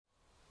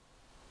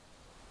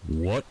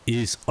What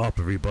is up,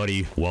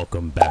 everybody?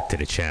 Welcome back to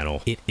the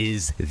channel. It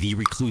is the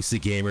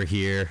Reclusive Gamer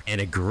here, and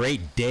a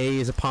great day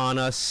is upon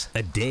us.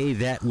 A day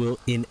that will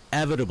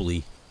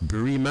inevitably be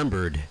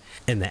remembered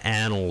in the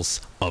annals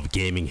of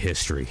gaming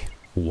history.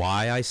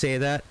 Why I say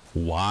that?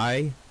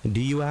 Why, do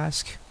you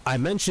ask? I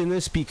mention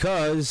this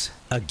because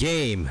a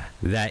game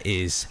that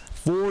is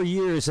 4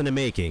 years in the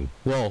making,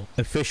 well,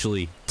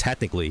 officially,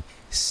 technically,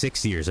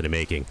 6 years in the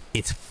making,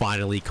 it's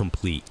finally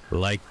complete.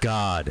 Like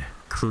God,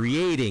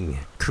 creation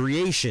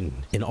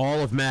in all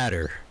of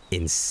matter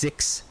in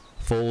 6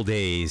 full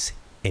days,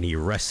 and he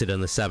rested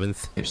on the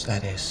 7th.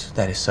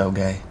 That is so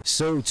gay.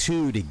 So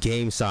too did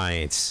game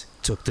science.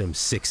 Took them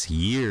 6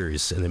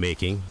 years in the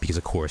making, because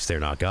of course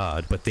they're not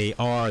God, but they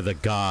are the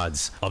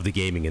gods of the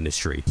gaming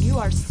industry. You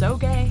are so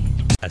gay.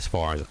 As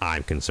far as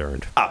I'm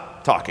concerned.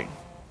 Stop talking.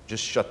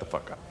 Just shut the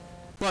fuck up.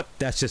 But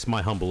that's just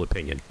my humble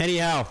opinion.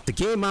 Anyhow, the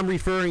game I'm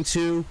referring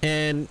to,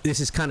 and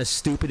this is kind of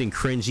stupid and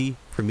cringy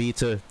for me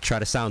to try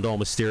to sound all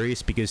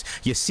mysterious, because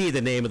you see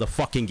the name of the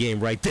fucking game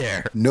right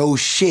there. No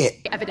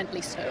shit.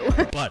 Evidently so.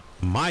 But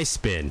my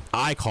spin,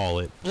 I call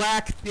it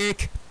Black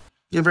Dick.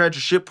 You ever had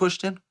your shit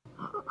pushed in?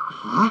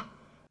 Huh?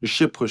 Your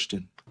shit pushed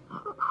in.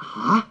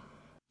 Huh?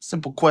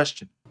 Simple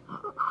question.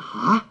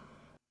 Huh?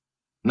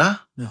 Nah?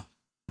 No.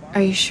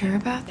 Are you sure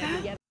about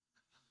that?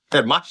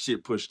 Had my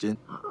shit pushed in.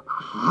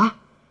 Huh?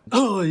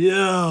 Oh,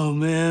 yeah,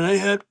 man. I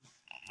had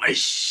my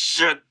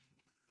shit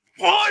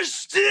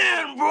pushed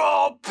in,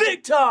 bro.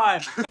 Big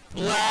time.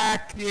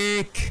 Black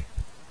Dick.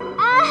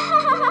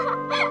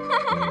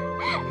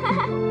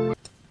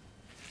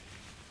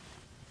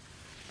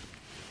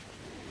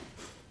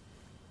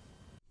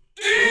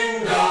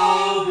 Ding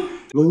dong.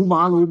 老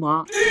馬老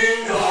馬。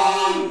Ding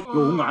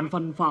dong. 老眼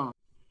昏花。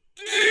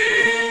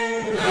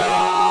Ding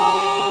dong.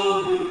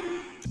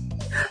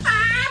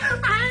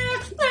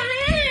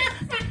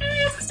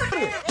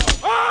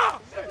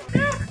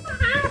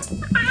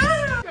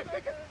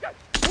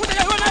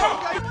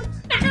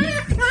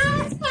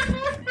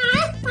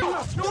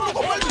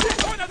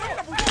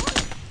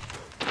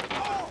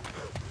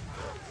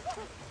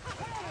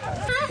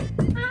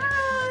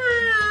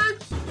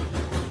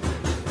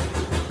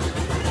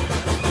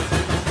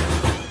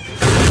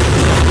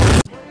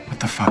 What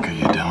the fuck are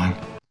you doing?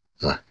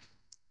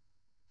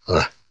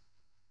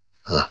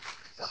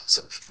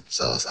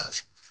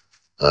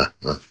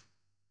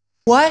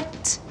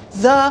 What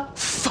the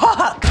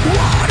fuck?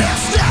 What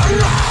if they're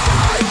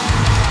right?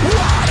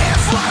 What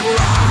if I'm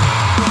wrong?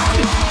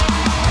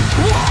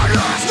 What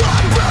if the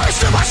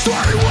best of my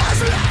story was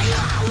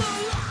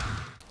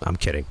I'm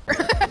kidding.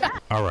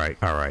 All right.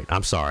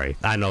 I'm sorry.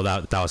 I know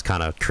that was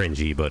kind of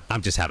cringy, but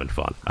I'm just having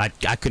fun. I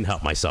couldn't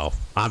help myself.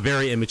 I'm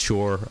very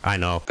immature, I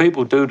know.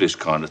 People do this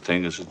kind of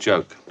thing as a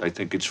joke. They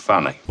think it's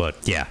funny. But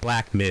yeah,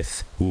 Black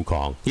Myth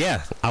Wukong.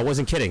 Yeah, I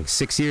wasn't kidding.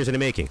 6 years in the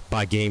making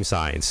by game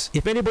science.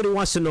 If anybody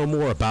wants to know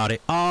more about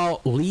it,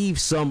 I'll leave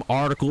some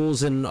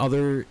articles and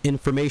other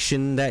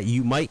information that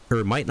you might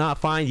or might not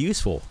find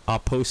useful. I'll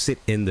post it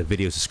in the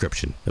video's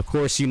description. Of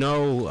course, you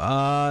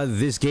know,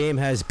 this game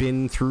has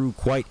been through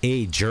quite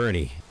a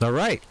journey. All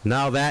right,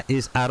 now that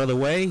is out of the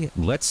way,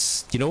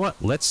 you know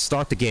what? Let's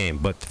start the game.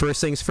 But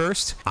first things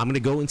first, I'm going to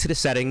go into the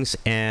settings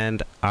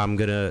and I'm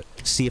going to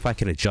see if I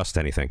can adjust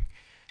anything.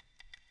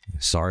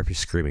 Sorry if you're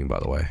screaming, by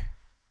the way.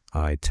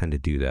 I tend to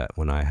do that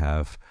when I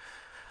have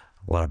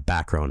a lot of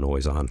background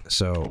noise on.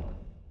 So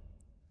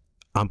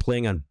I'm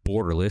playing on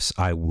borderless.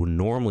 I would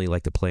normally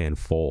like to play in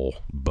full,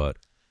 but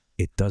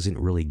it doesn't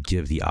really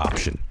give the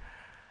option.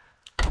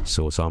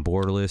 So it's on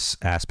borderless,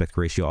 aspect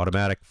ratio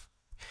automatic,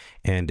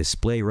 and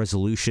display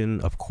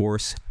resolution, of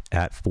course,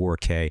 at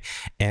 4K.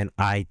 And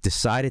I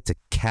decided to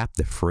cap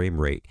the frame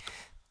rate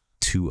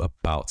to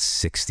about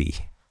 60.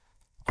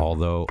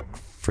 Although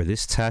for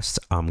this test,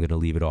 I'm going to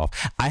leave it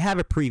off. I have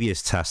a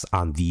previous test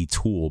on the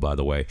tool, by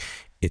the way.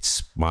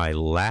 It's my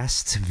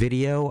last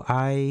video,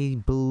 I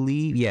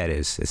believe. Yeah, it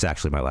is. It's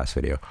actually my last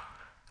video.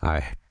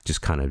 I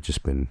just kind of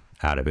been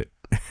out of it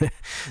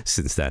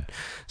since then.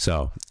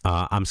 So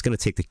I'm just going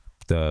to take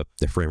the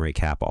frame rate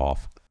cap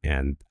off,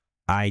 and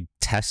I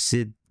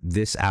tested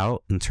this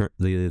out in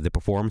the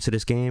performance of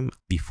this game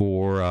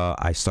before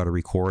I started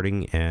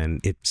recording, and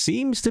it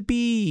seems to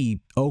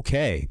be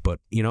okay. But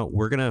you know,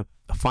 we're gonna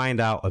find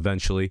out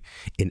eventually,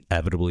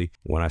 inevitably,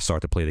 when I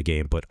start to play the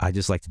game. But I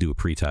just like to do a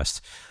pre-test,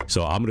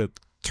 so I'm gonna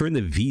turn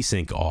the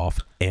VSync off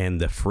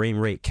and the frame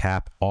rate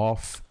cap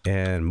off,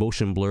 and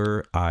motion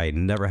blur I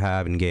never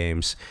have in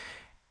games.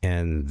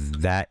 And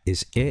that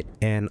is it,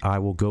 and I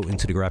will go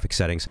into the graphic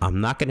settings. I'm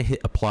not going to hit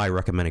apply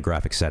recommended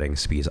graphic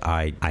settings because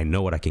I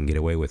know what I can get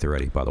away with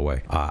already, by the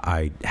way.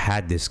 I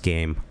had this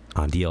game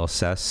on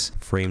DLSS,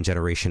 frame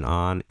generation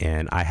on,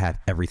 and I have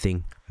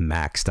everything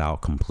maxed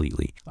out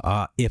completely.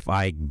 If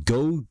I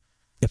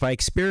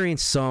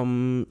experience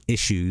some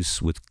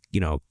issues with, you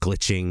know,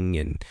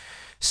 glitching and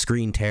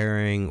screen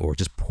tearing or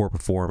just poor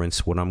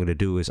performance, what I'm going to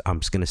do is I'm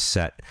just going to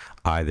set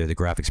either the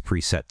graphics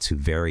preset to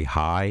very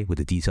high with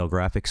the detail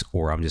graphics,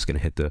 or I'm just going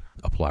to hit the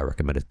apply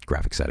recommended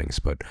graphic settings.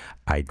 But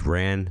I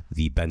ran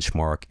the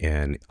benchmark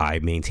and I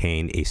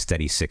maintained a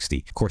steady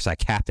 60. Of course, I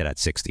capped it at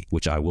 60,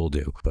 which I will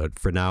do. But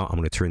for now, I'm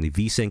going to turn the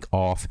VSync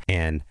off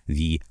and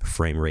the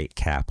frame rate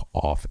cap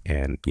off.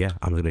 And yeah,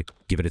 I'm going to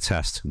give it a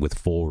test with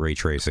full ray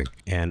tracing.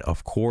 And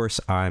of course,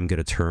 I'm going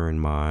to turn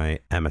my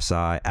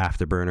MSI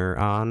Afterburner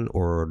on,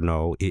 or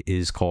no, it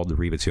is called the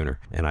Reba Tuner.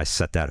 And I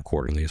set that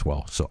accordingly as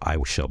well. So I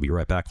shall be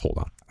right back. Hold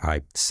on.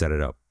 I set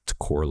it up to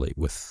correlate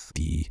with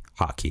the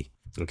hotkey.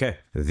 Okay,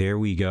 there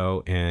we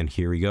go. And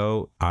here we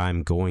go.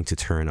 I'm going to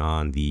turn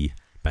on the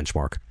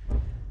benchmark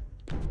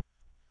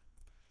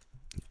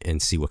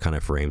and see what kind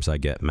of frames I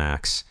get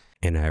max.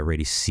 And I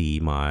already see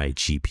my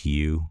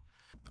GPU.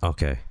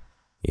 Okay.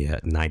 Yeah,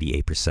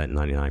 98%,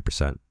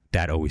 99%.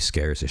 That always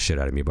scares the shit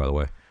out of me, by the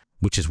way.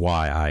 Which is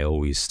why I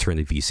always turn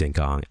the VSync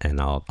on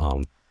and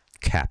I'll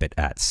cap it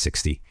at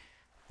 60.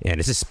 And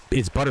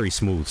it's buttery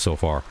smooth so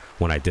far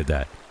when I did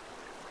that.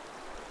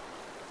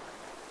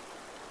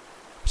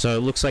 So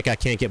it looks like I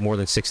can't get more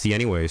than 60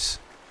 anyways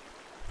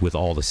with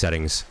all the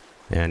settings.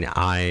 And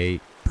I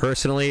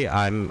personally,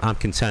 I'm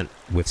content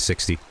with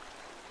 60.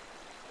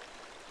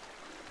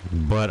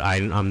 But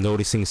I'm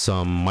noticing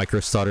some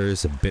micro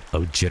stutters, a bit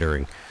of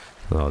jittering.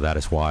 So that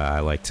is why I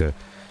like to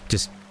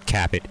just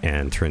cap it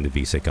and turn the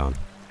VSync on.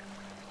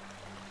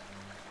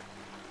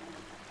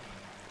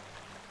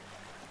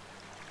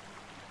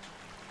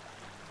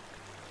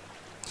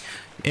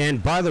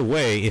 And by the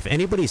way, if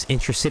anybody's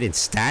interested in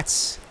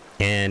stats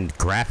and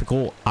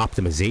graphical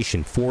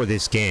optimization for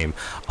this game,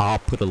 I'll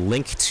put a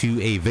link to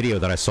a video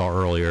that I saw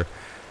earlier.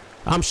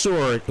 I'm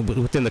sure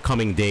within the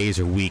coming days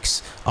or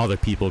weeks, other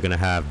people are going to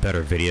have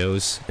better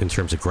videos in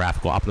terms of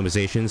graphical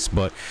optimizations.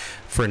 But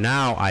for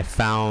now, I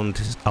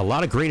found a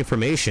lot of great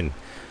information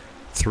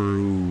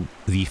through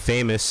the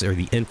famous or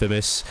the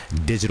infamous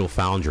Digital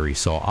Foundry.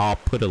 So I'll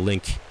put a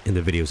link in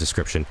the video's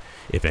description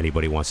if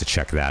anybody wants to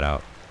check that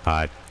out.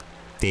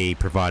 They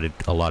provided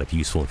a lot of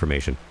useful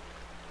information.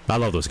 I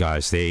love those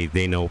guys. They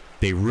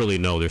really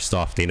know their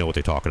stuff. They know what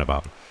they're talking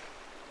about.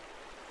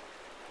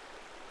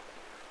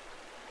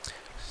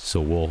 So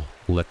we'll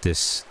let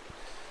this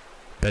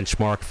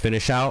benchmark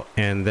finish out,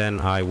 and then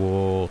I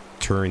will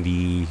turn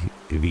the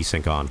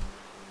VSync on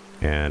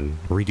and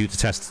redo the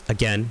test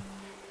again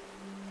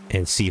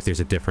and see if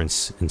there's a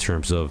difference in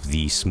terms of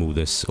the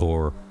smoothness,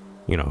 or,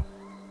 you know,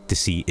 to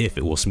see if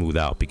it will smooth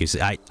out. Because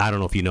I don't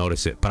know if you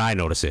notice it, but I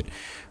notice it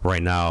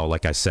right now.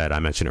 Like I said, I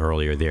mentioned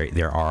earlier,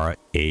 there are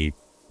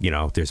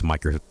there's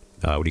micro,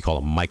 what do you call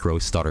them? Micro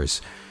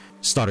stutters.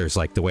 Stutters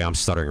like the way I'm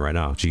stuttering right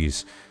now.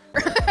 Jeez.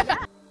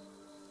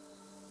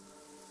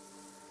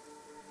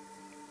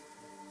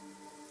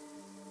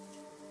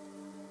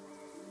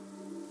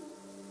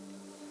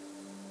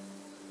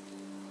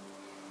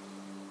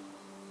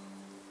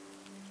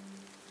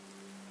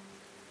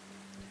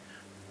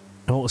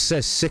 Oh, it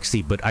says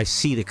 60, but I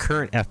see the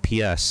current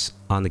FPS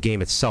on the game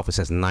itself. It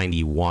says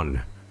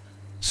 91.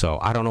 So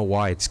I don't know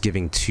why it's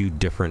giving two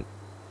different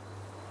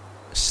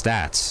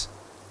stats.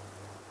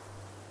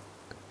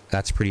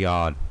 That's pretty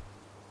odd.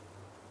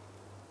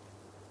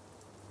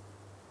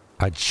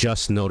 I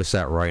just noticed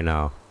that right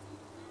now.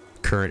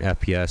 Current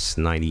FPS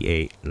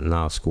 98.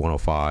 Now it's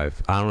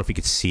 105. I don't know if you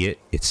could see it.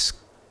 It's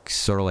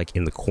sort of like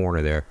in the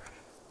corner there.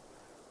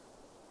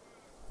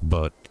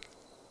 But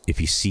if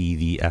you see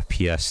the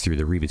FPS through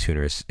the Reba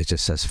tuners, it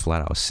just says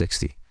flat out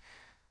 60.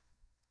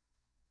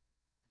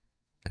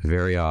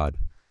 Very odd.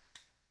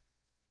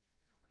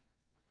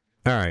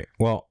 Alright,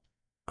 well,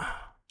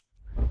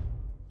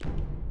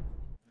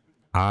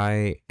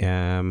 I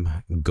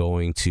am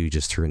going to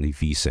just turn the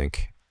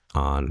VSync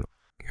on.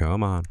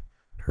 Come on.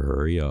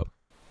 Hurry up.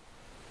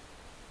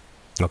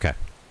 Okay.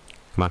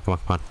 Come on, come on,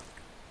 come on.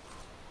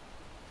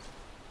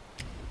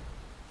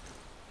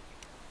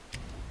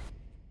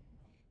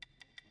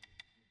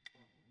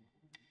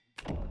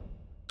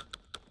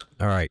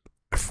 All right,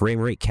 frame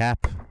rate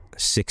cap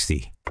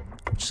 60.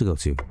 What's it go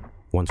to?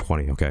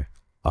 120. Okay,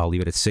 I'll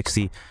leave it at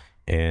 60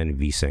 and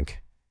VSync.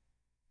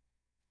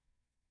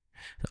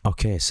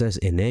 Okay, it says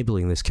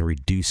enabling this can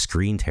reduce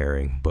screen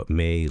tearing, but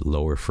may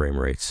lower frame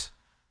rates.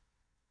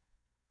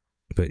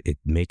 But it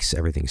makes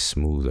everything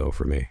smooth though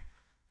for me.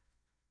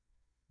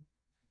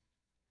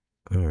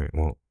 All right,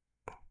 well,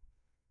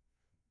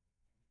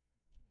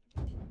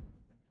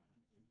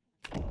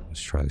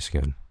 let's try this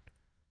again.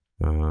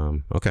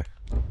 Okay,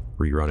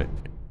 rerun it.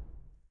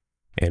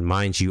 And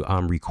mind you,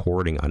 I'm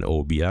recording on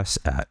OBS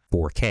at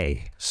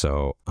 4K,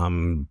 so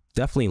I'm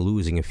definitely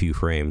losing a few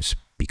frames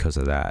because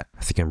of that.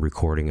 I think I'm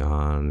recording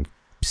on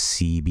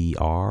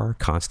CBR,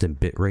 constant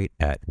bitrate,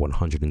 at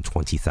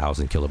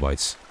 120,000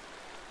 kilobytes.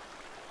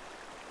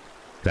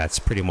 That's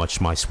pretty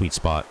much my sweet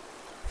spot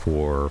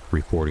for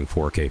recording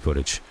 4K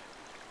footage.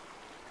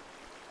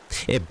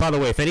 By the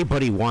way, if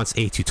anybody wants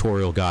a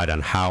tutorial guide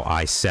on how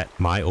I set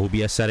my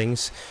OBS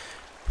settings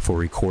for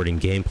recording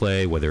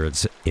gameplay, whether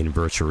it's in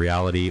virtual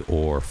reality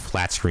or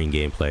flat screen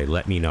gameplay,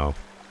 let me know.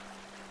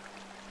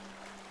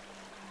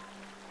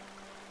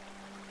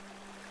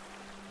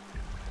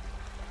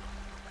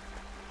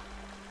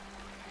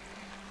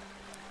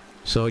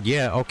 So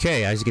yeah,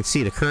 okay, as you can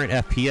see, the current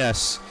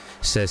FPS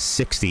says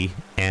 60,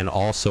 and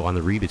also on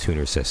the Reba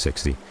tuner says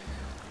 60.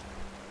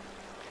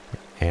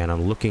 And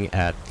I'm looking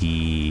at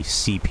the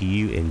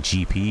CPU and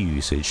GPU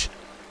usage.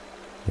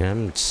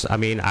 And I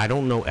mean, I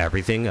don't know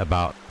everything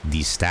about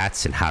these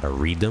stats and how to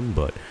read them,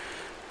 but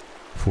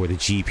for the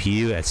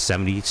GPU at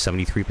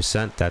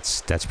 73%,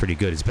 that's pretty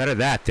good. It's better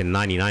that than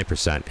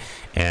 99%.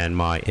 And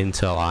my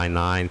Intel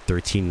i9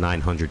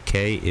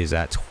 13900K is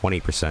at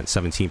 20%,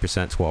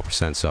 17%,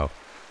 12%, so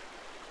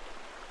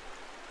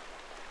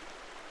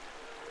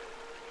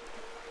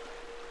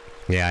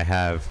yeah, I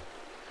have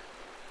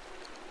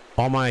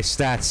all my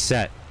stats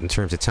set in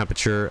terms of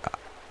temperature.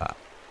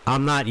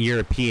 I'm not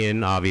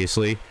European,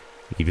 obviously.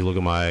 If you look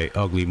at my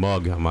ugly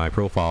mug on my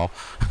profile,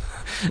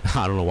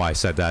 I don't know why I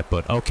said that,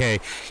 but okay.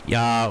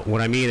 Yeah,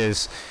 what I mean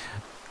is,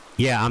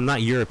 yeah, I'm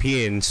not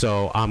European,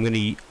 so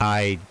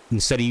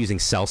instead of using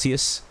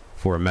Celsius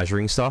for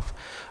measuring stuff,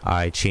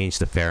 I changed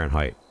to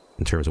Fahrenheit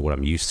in terms of what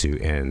I'm used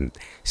to, and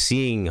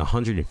seeing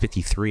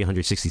 153,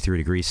 163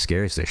 degrees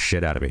scares the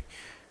shit out of me.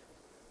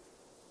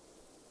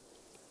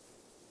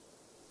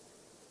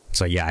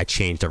 So yeah, I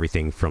changed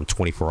everything from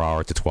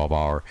 24-hour to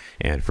 12-hour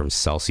and from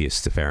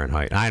Celsius to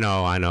Fahrenheit. I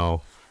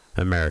know,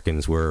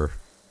 Americans were,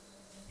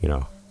 you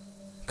know,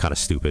 kind of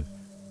stupid.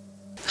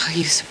 Are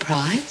you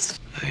surprised?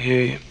 I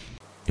hear you.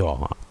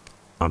 Oh,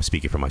 I'm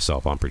speaking for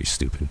myself. I'm pretty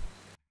stupid.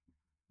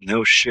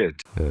 No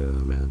shit. Oh,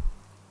 man.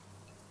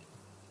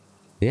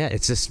 Yeah,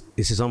 this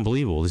is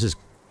unbelievable. This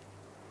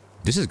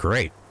is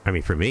great. I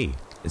mean, for me,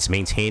 it's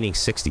maintaining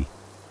 60.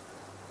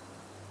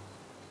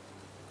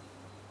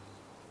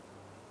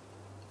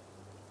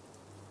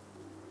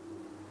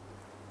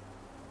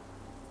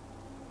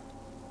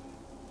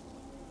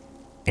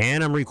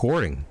 And I'm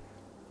recording.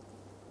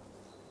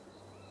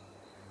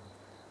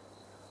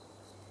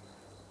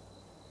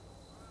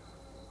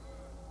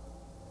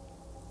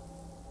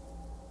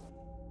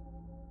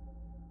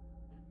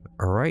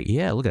 All right,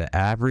 yeah, look at that.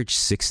 Average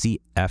 60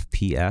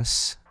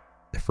 FPS,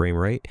 the frame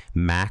rate.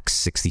 Max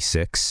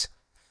 66.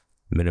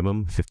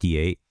 Minimum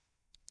 58.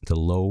 The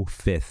low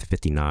fifth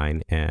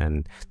 59.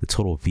 And the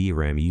total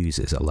VRAM used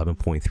is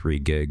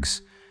 11.3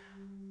 gigs.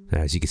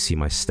 As you can see,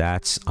 my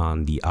stats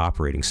on the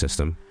operating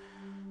system.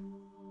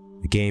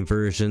 The game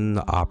version,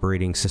 the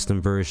operating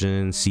system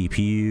version,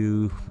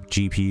 CPU,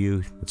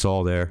 GPU, it's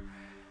all there.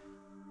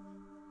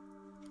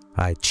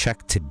 I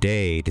checked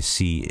today to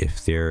see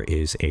if there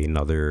is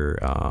another,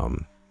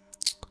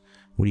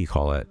 what do you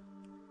call it?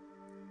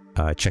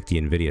 I checked the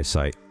NVIDIA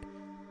site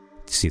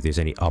to see if there's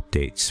any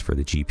updates for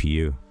the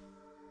GPU.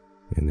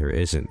 And there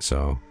isn't,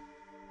 so,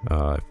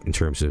 in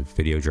terms of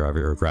video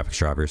driver, or graphics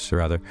drivers,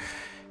 rather.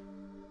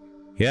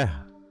 Yeah,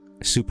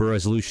 super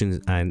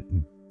resolution,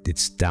 and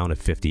it's down to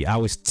 50. I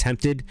was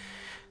tempted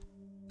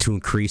to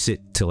increase it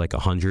to like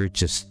 100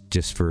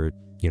 just for,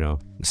 you know,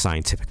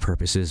 scientific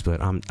purposes,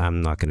 but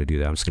I'm not going to do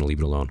that. I'm just going to leave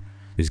it alone.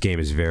 This game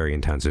is very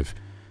intensive.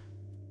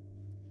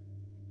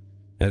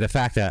 And the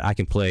fact that I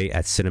can play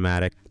at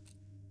cinematic,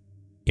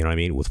 you know what I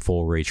mean, with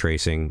full ray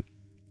tracing,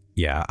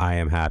 yeah, I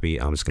am happy.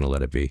 I'm just going to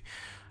let it be.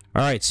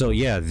 All right, so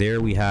yeah, there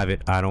we have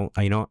it.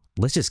 You know,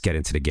 let's just get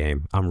into the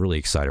game. I'm really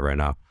excited right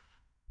now.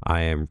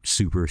 I am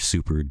super,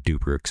 super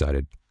duper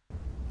excited.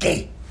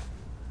 Okay.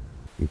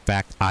 In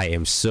fact, I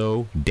am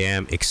so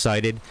damn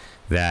excited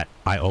that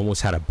I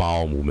almost had a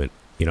bowel movement.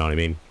 You know what I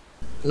mean?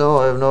 No,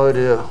 I have no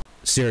idea.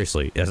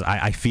 Seriously, as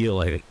I feel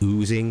like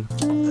oozing.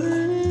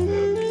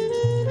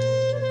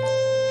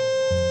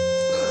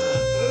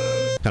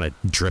 Kind of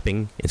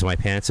dripping into my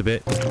pants a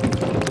bit.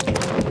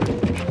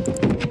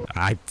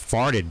 I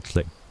farted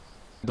like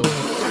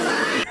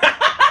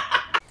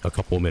a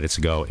couple of minutes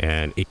ago,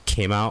 and it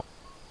came out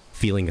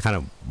feeling kind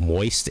of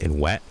moist and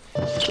wet.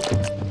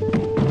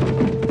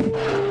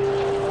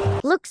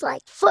 Looks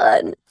like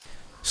fun.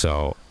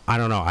 So, I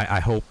don't know. I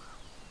hope...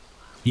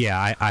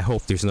 Yeah, I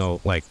hope there's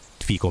no, like,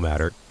 fecal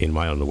matter in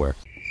my underwear.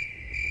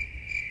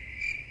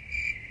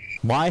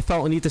 Why I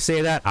felt the need to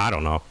say that, I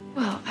don't know.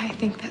 Well, I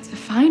think that's a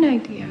fine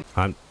idea.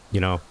 You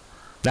know,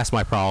 that's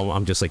my problem.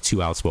 I'm just, like,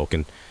 too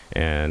outspoken.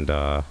 And,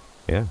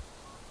 yeah.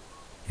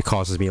 It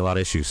causes me a lot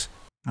of issues.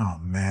 Oh,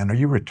 man, are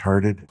you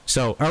retarded?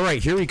 So,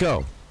 alright, here we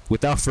go.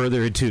 Without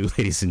further ado,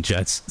 ladies and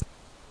gents.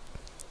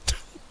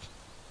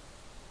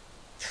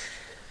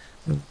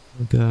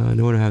 God,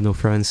 no one have no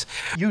friends.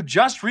 You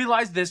just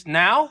realized this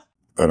now?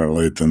 Better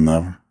late than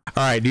never.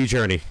 Alright, new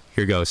journey.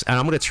 Here goes. And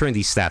I'm going to turn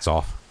these stats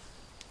off.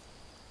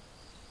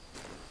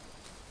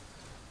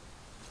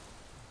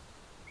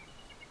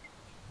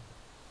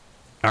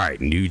 Alright,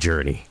 new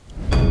journey.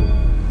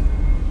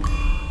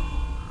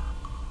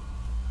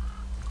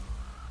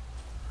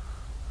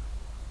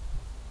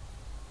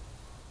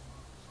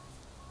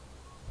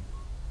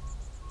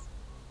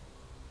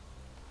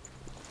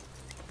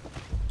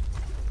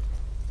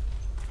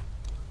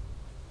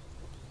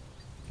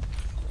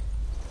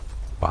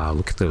 Wow,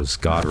 look at those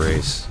God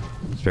rays.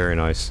 It's very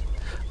nice.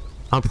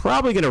 I'm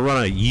probably going to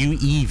run a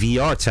UE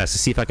VR test to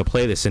see if I can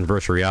play this in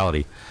virtual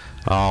reality.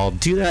 I'll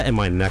do that in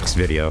my next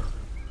video.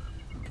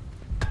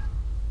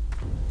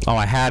 Oh,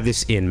 I have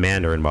this in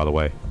Mandarin, by the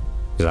way.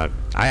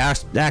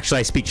 Actually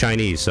I speak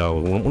Chinese, so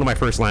one of my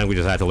first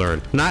languages I had to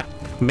learn. Not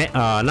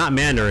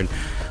Mandarin,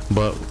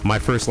 but my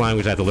first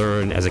language I had to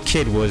learn as a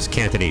kid was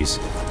Cantonese.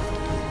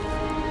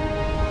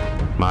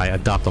 My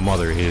adoptive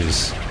mother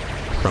is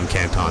from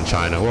Canton,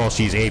 China. Well,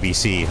 she's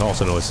ABC,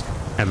 also known as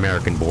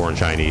American-born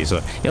Chinese.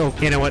 So,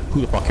 you know what?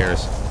 Who the fuck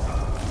cares?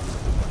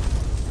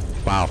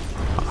 Wow,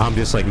 I'm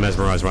just like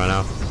mesmerized right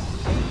now.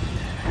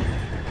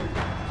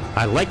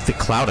 I like the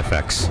cloud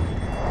effects.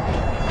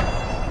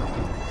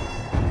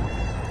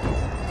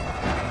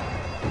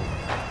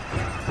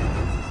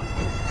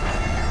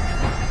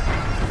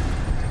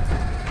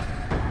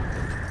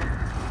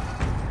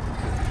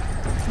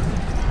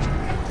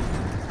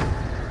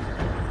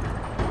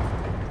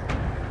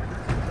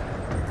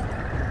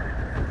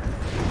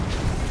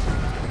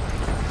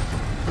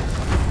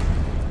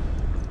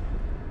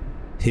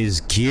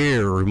 His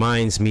gear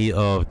reminds me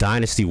of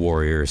Dynasty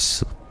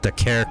Warriors. The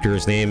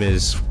character's name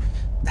has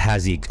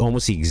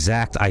almost the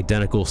exact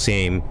identical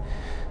same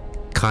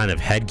kind of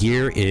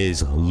headgear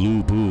is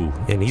Lu Bu,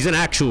 and he's an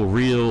actual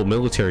real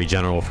military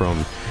general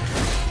from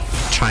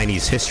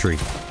Chinese history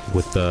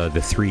with the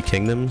Three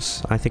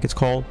Kingdoms, I think it's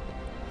called.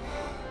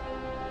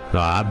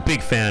 I'm a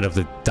big fan of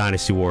the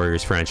Dynasty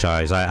Warriors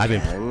franchise. I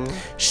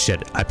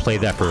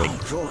played that for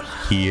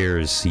like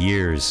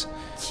years.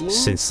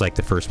 Since like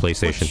the first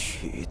PlayStation.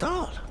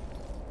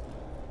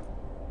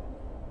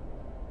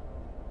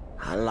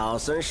 俺老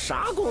孙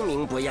啥功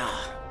名不要，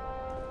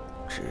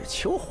只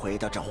求回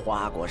到这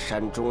花果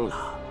山中了，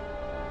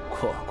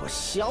过过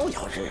逍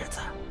遥日子。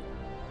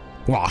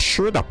我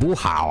吃的不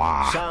好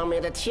啊！上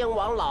面的天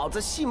王老子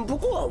信不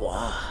过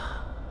我，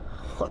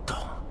我懂。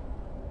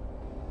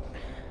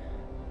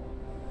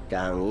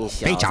让你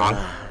小子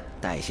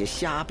带些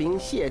虾兵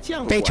蟹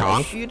将过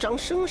来虚张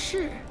声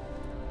势。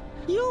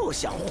 又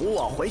想唬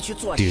我回去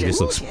做神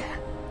仙。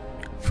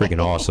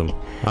 Freaking awesome.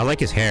 I like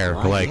his hair.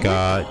 Like,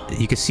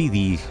 you can see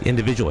the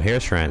individual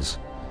hair strands.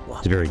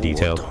 It's very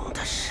detailed.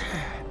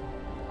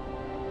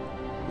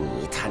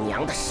 你他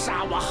娘的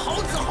杀我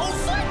好子好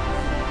孙！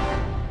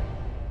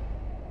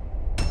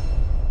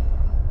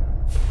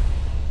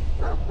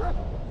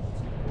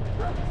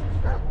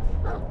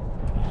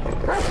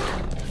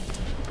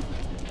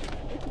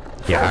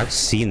 Yeah, I've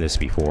seen this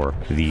before.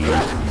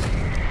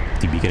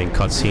 The beginning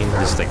cutscene.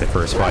 This is like the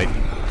first fight.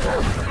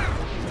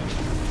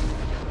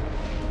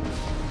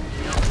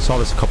 Saw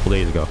this a couple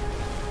days ago.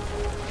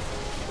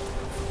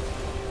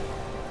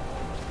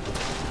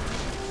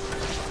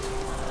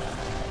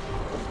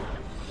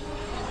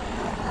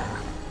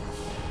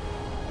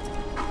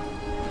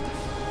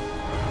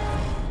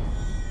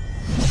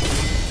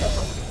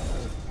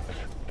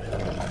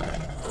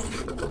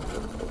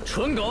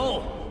蠢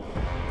狗，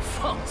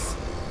放肆！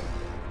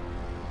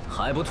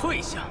还不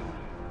退下！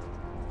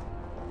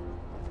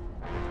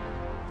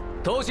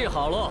 都记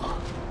好了，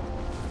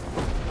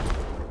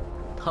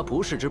他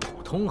不是只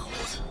普通猴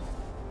子，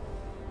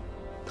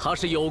他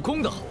是有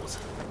功的猴子，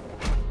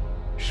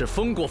是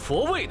封过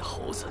佛位的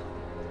猴子。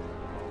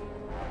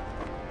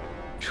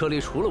这里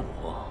除了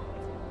我，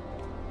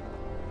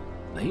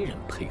没人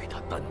配与他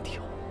单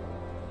挑。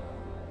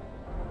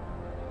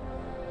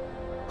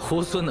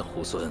猢狲的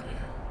猢狲，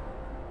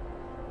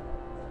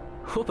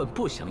我本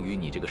不想与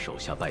你这个手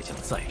下败将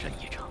再战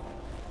一场。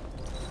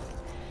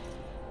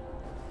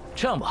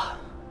这样吧。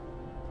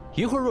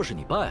 一会儿若是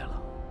你败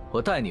了，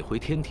我带你回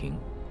天庭。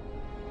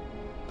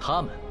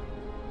他们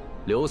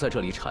留在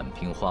这里铲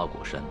平花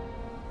果山。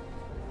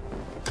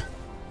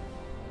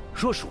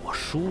若是我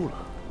输了，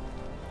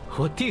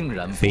我定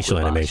然不会罢休。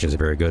 Facial animations are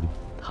very good.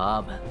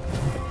 他们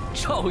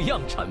照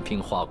样铲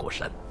平花果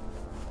山。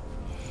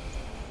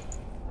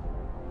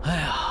哎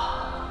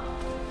呀，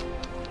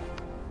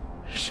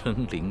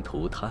生灵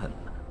涂炭了，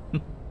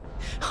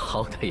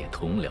好歹也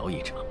同僚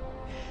一场，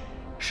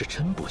是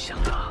真不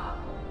想打。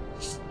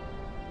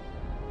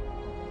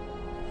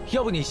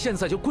 要不你现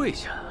在就跪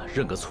下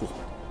认个错，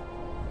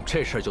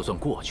这事儿就算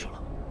过去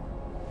了，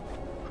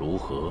如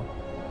何？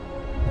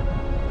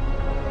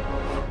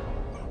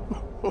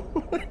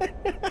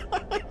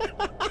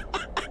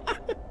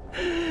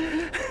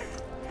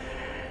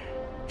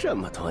这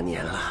么多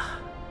年了，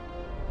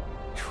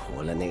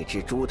除了那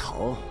只猪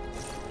头，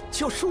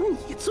就属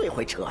你最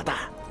会扯淡，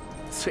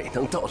最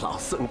能逗老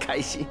孙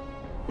开心。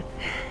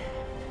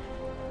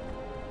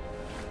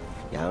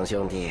杨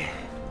兄弟，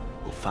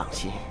你放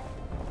心。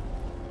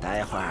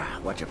 待会儿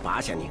我只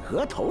拔下你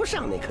额头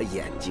上那颗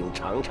眼睛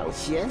尝尝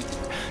鲜，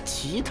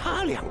其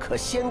他2颗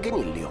先给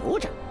你留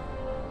着，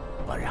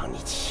我让你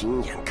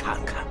亲眼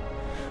看看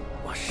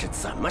我是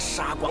怎么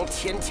杀光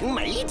天庭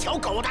每一条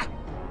狗的。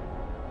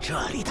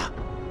这里的，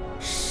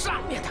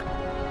上面的，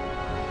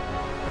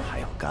还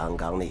有刚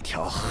刚那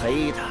条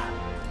黑的，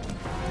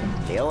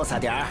留下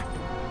点儿，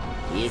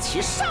一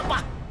起上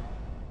吧。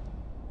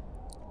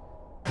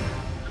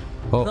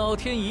 Oh, 老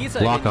天一再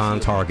lock on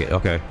target.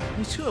 Okay.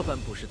 你这般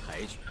不识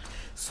抬举，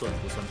算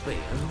不算背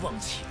恩忘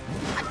情？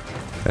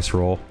 Let's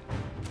roll.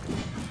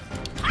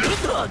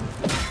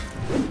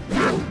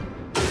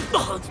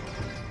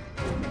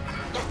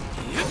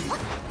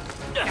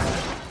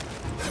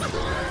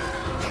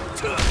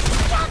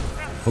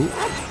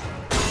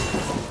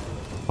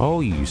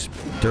 Oh, you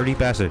dirty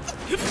bastard.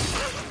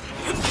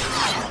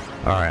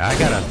 Alright, I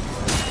gotta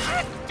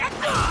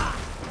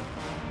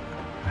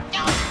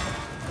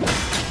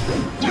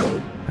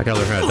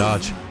learn how to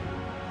dodge.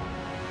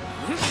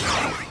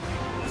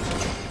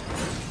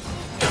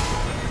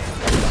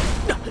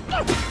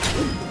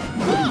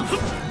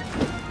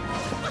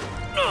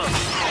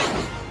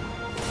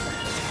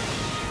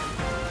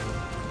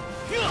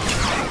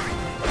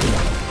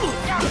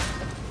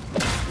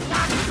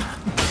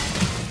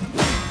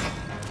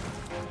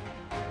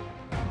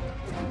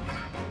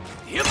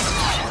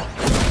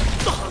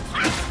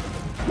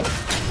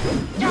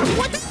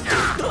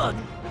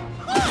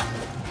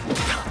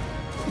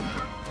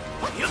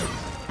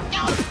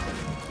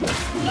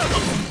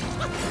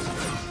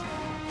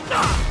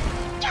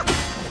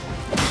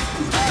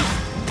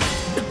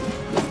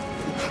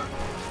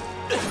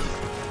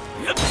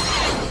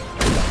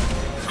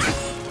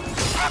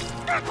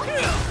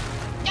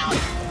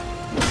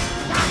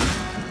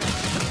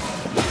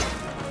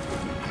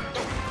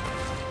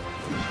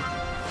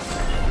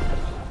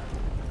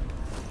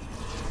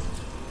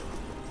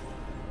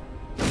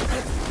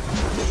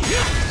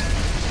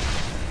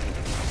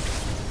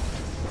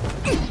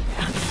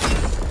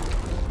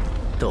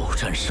斗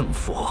战胜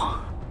佛，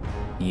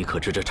你可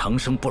知这长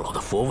生不老的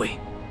佛位，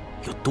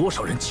有多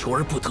少人求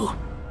而不得？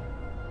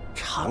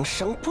长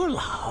生不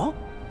老，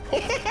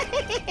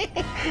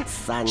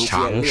三界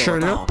长生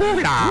六道不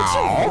老不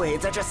就毁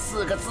在这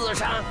4个字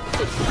上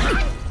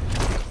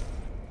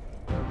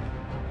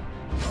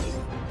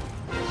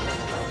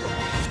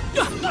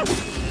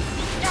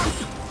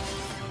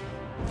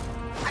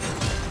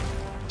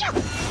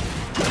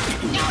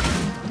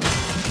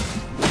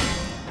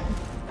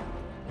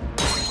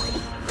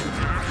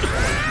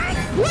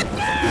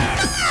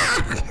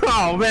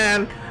？Oh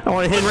man, I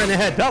want to hit him right in the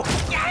head. No.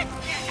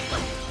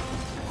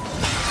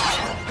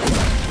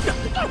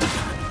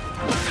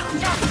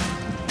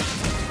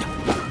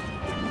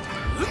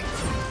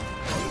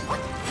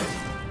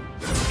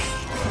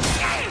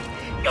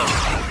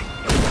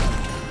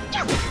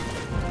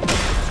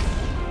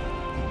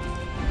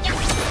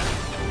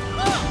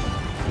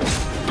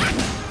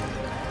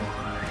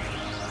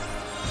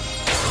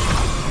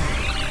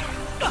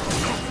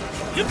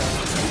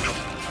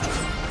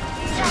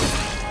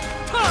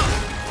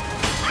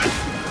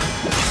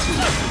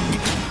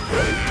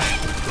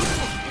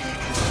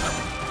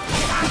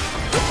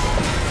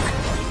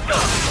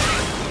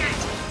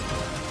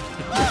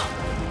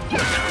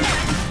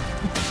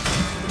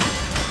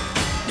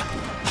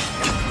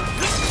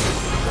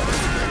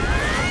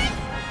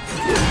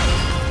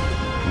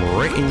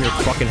 Right in your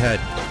fucking head.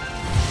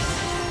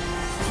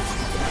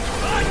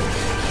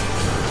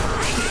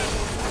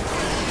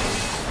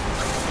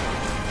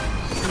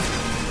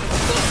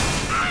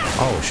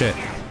 Oh shit.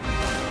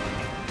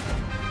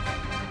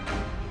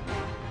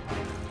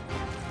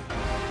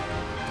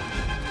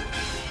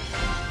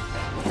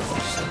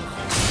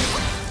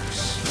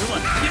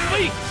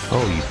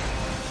 Oh, you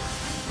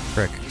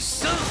frick.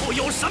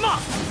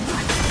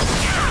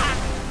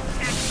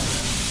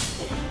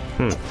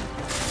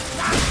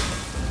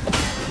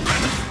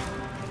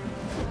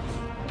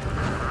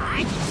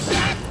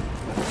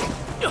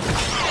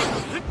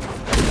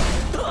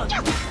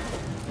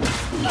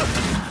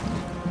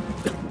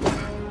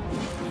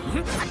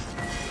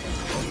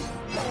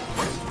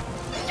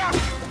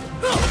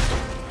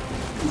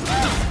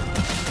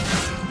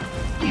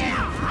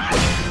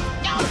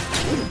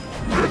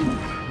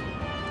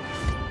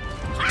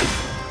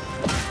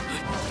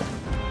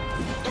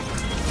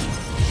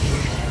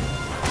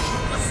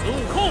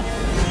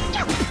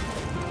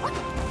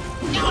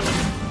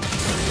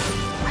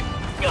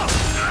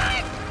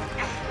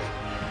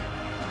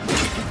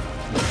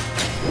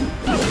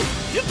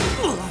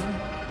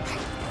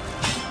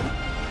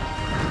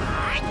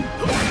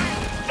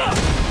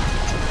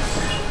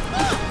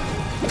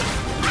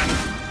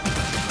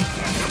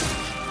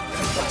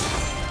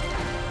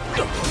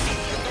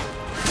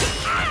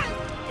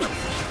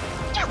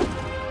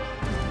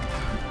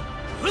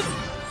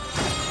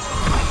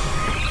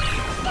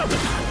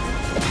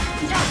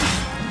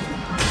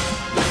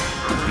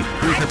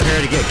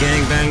 Prepare to get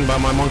gangbanged by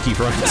my monkey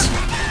friends.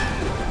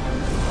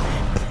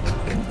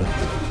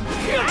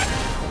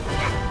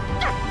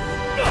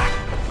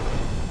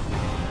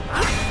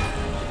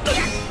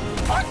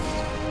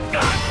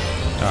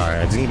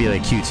 Alright, it's gonna be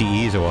like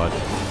QTEs or what?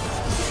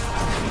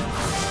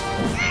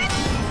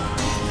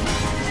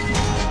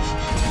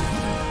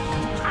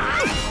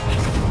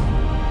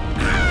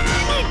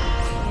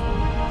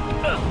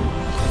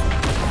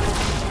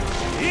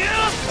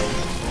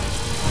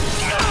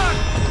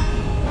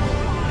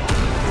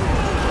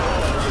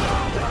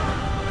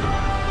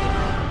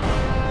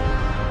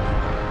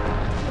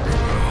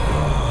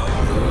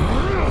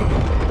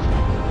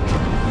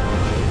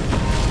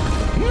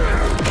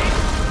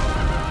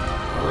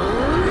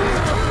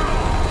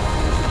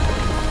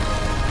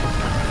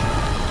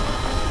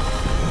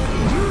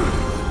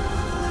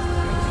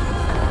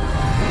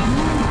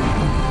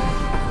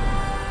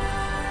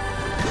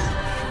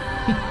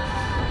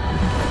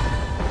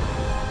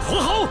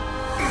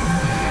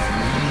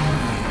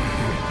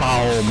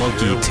 Foul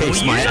monkey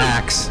takes my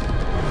axe.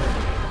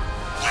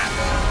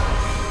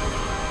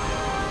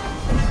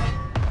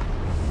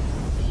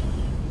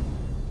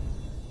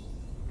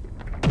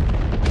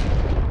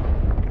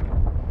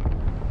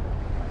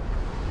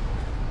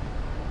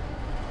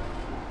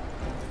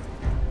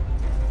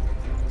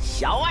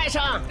小外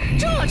甥，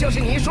这就是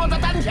你说的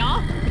单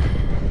挑？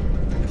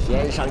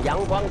天上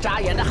阳光扎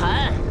眼的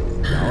很，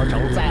有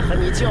种再和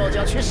你舅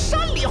舅去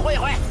山里会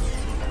会。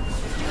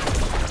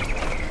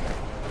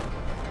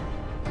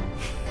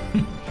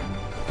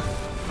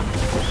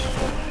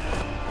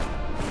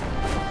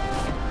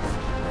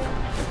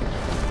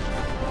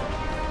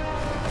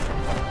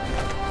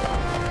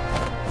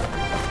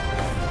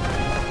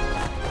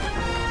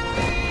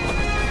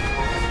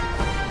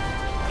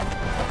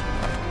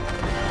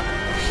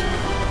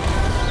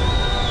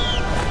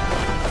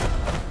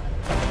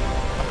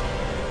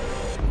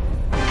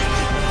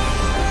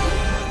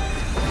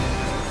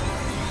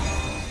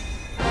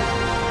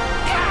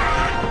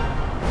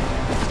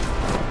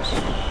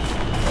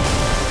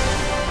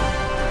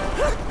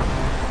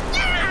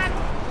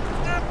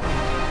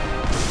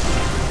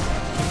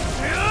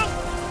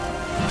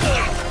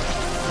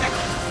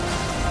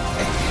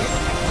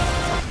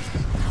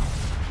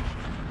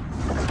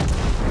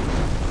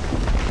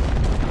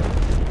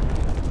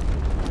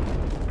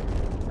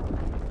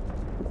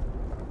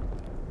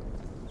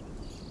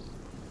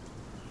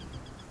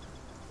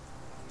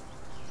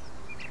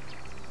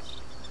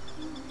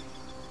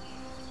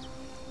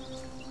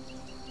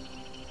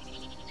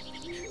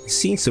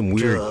Seen some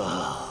weird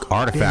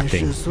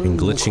artifacting and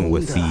glitching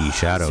with the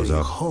shadows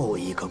though.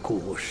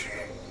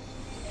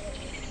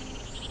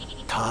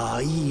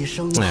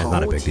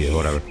 Not a big deal,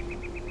 whatever.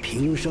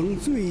 平生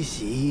最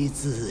喜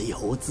自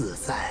由自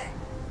在，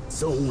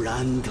纵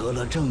然得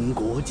了正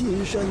果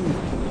金身，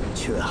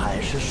却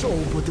还是受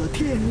不得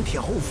天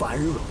条繁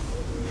荣。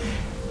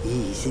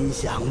一心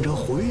想着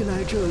回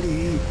来这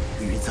里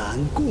与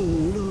咱共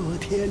乐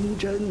天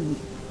真。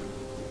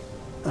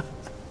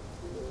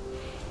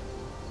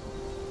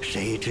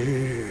谁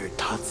知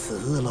他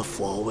辞了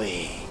佛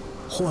位，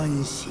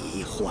欢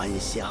喜还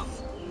乡。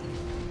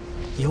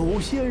有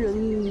些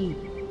人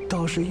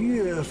倒是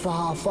越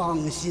发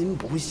放心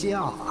不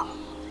下。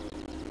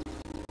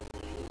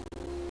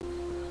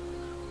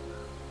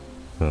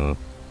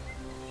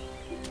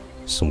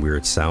Some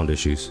weird sound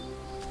issues.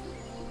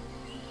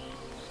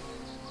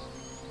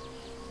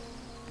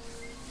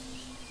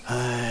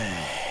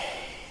 唉，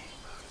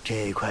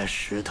这块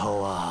石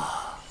头啊。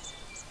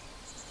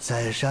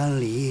 在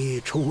山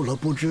里出了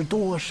不知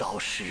多少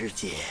世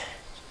界，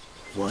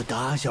我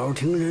打小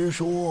听人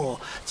说，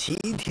齐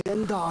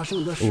天大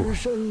圣的尸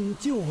身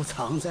就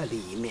藏在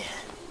里面。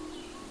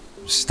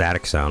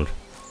Static sound.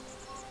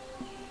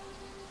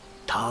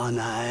 他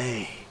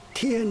乃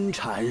天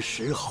产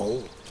石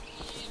猴，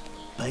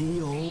本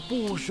有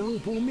不生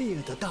不灭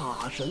的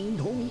大神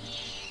通，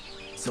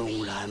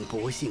纵然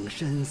不幸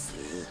身死。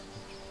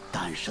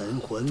 但神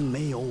魂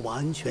没有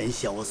完全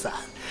消散，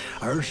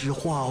而是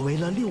化为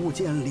了6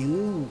件灵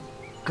物，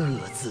各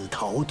自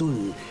逃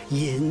遁，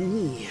隐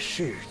匿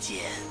世间。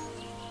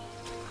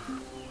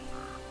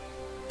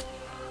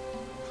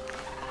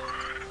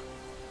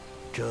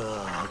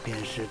这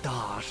便是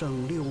大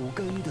圣6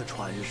根的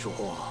传说。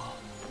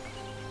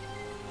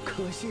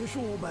可惜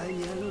数百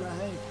年来，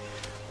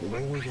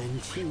无人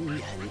亲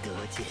眼得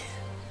见。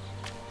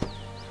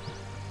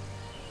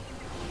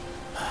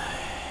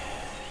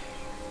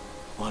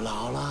 我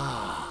老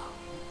了，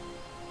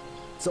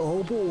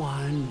走不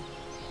完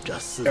这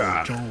四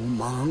周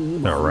茫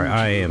茫。All right,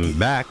 I am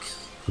back.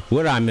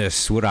 What I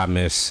miss? What I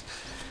miss?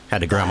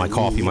 Had to grab my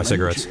coffee, my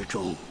cigarettes.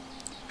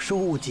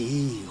 书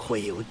籍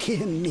会有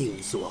天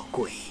命所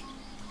归，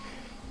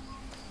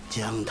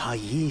将他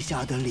遗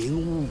下的灵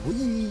物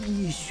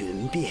一一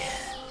寻遍，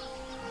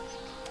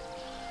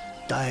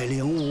待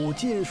灵物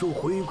尽数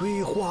回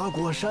归花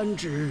果山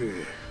之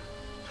日，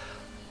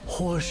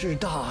或是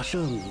大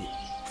圣。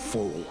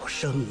 复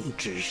生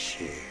之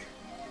时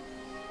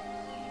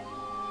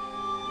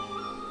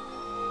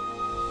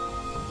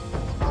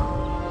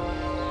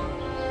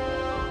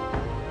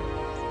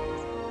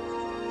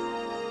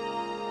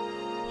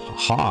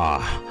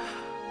，ha!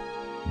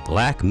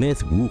 Black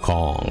Myth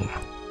Wukong,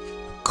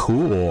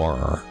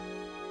 cool.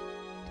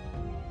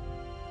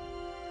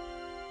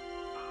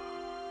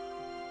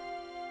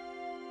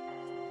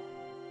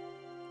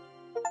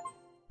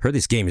 Heard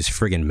this game is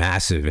friggin'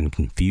 massive and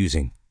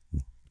confusing.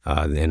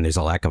 And there's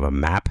a lack of a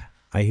map,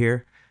 I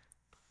hear.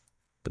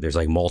 But there's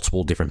like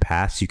multiple different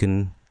paths you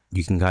can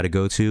gotta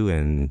go to,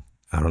 and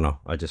I don't know.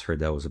 I just heard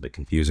that was a bit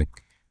confusing.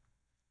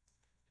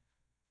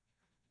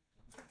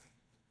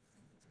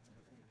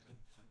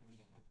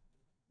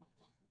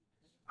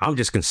 I'm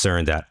just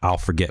concerned that I'll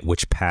forget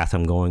which path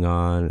I'm going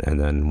on, and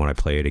then when I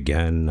play it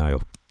again,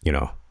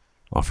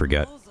 I'll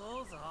forget.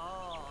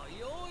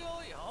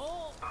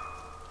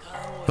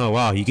 Oh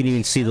wow, you can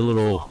even see the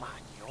little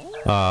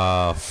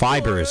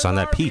fibers on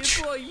that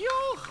peach.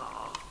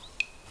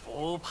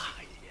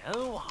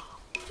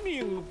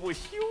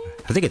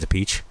 I think it's a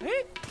peach.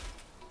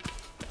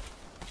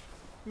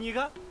 你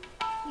看，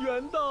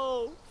缘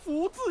到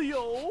福自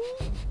有。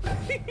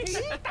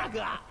大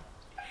哥，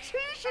真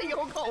是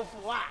有口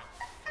福啊！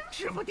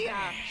指不定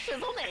是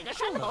从哪个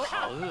山头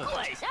上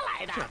滚下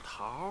来的。这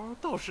桃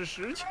倒是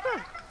识趣。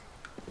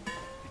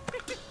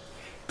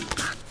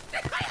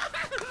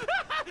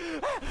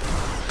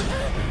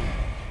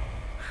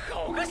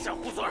好个小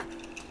猢狲，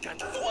敢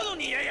捉弄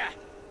你爷爷！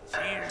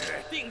今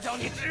日定叫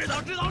你知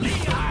道厉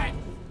害。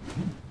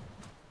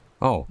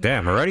 Oh,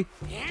 damn, already?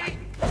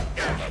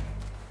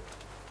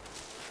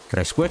 Can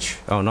I switch?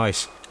 Oh,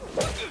 nice.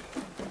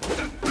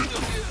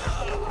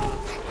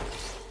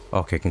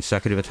 Okay,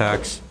 consecutive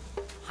attacks.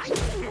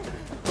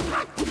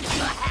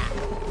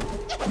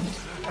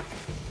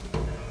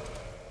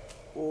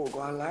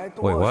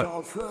 Wait,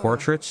 what?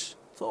 Portraits?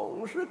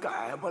 Alright,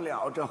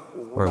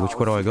 which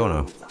way do I go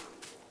now?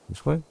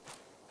 This way?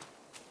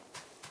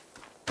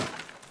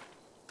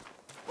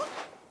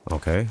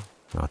 Okay,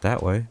 not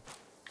that way.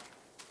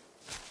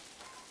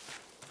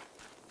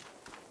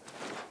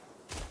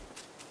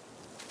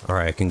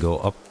 Alright, I can go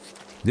up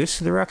this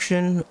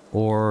direction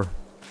or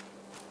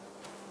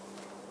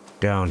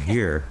down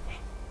here.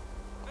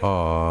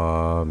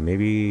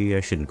 Maybe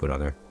I shouldn't go down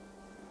there.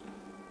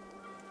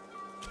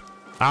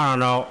 I don't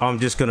know. I'm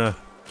just gonna...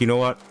 You know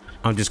what?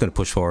 I'm just gonna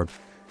push forward.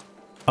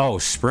 Oh,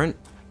 sprint?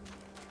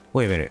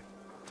 Wait a minute.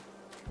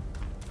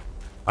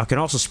 I can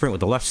also sprint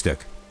with the left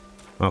stick.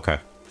 Okay.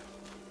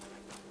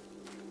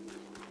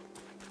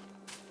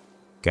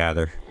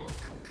 Gather.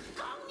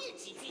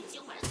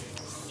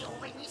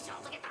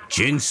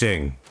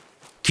 Ginseng.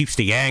 Keeps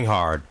the yang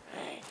hard.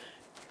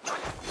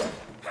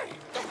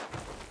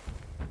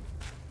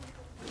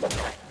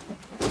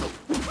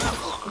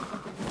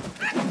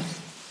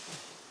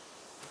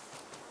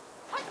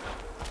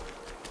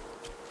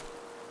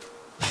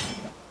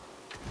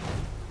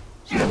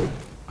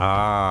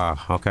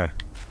 Ah, okay.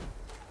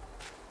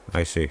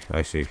 I see,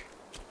 I see.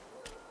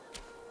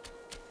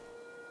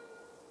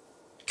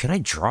 Can I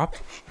drop?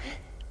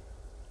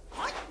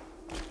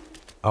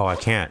 Oh, I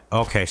can't.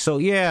 Okay, so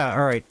yeah,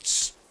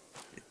 alright.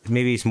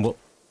 Maybe it's more...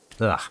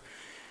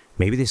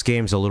 Maybe this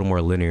game's a little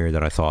more linear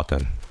than I thought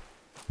then.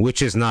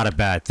 Which is not a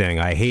bad thing.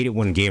 I hate it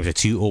when games are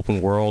too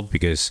open world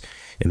because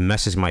it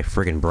messes my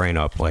friggin' brain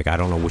up. Like, I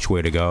don't know which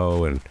way to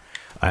go, and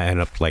I end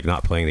up, like,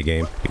 not playing the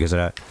game because of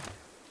that.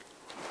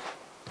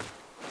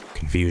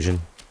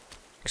 Confusion.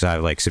 Because I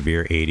have, like,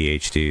 severe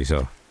ADHD,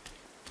 so...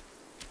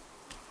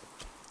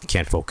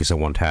 can't focus on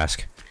one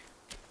task.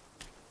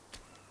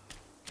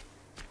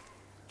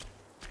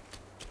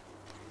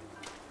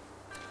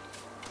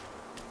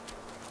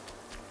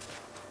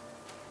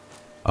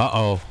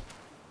 Uh-oh.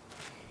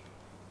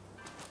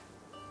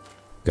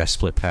 Got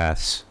split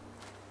paths.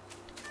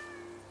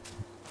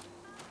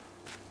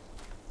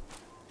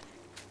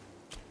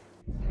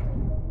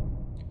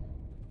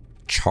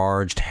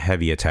 Charged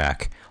heavy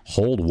attack.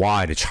 Hold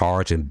Y to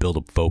charge and build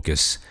up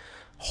focus.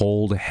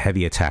 Hold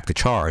heavy attack to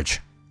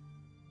charge.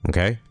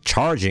 Okay?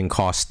 Charging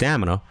costs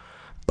stamina,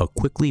 but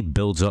quickly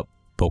builds up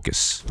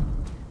focus.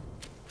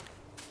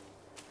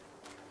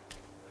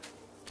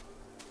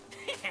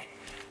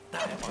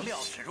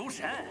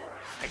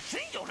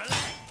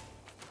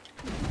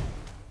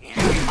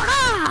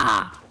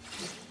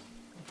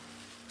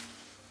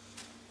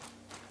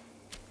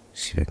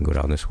 See if I can go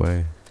down this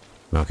way.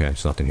 Okay,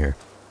 there's nothing here.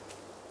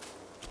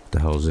 What the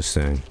hell is this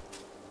thing?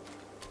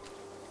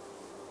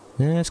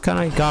 Yeah, it's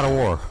kind of God of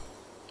War.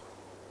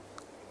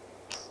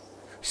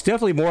 It's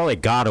definitely more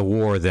like God of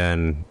War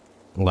than,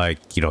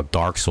 like, you know,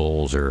 Dark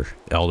Souls or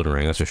Elden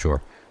Ring, that's for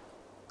sure.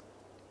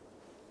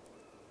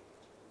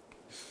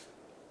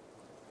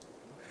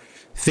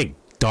 I think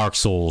Dark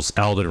Souls,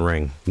 Elden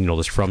Ring, you know,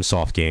 this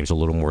FromSoft game's a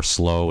little more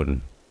slow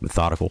and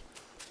methodical.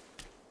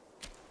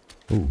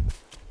 Ooh.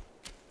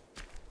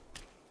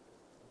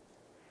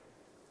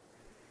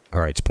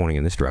 Alright, it's pointing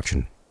in this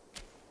direction.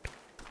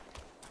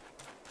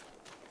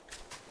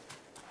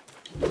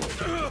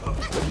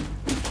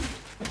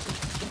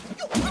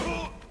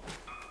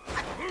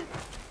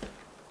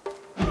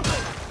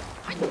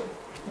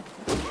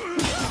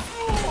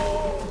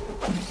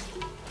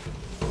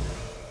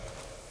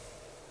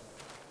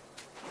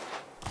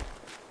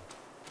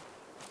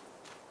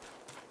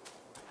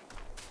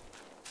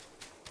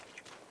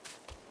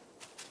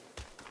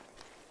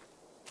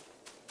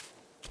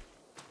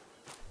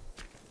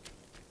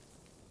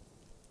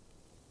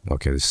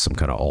 Okay, this is some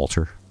kind of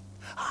altar.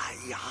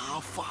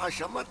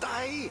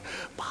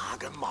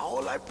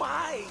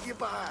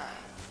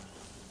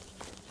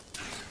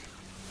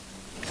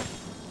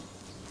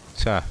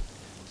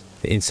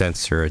 The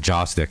incense or a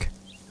joystick.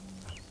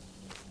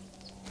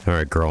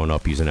 Alright, growing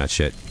up using that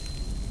shit.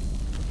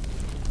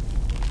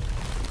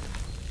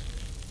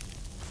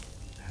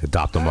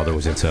 Adopted mother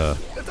was into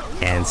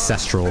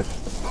ancestral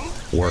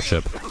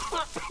worship.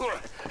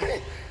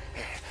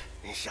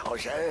 小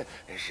神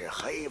是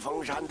黑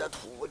风山的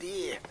土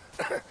地，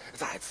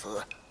在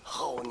此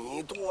候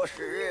你多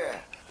时。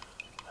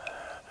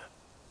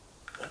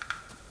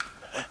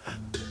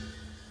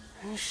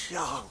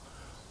香，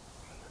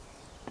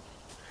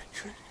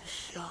真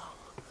香。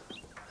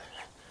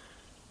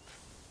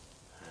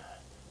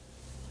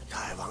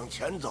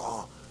前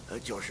走，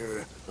就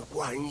是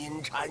观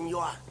音禅院。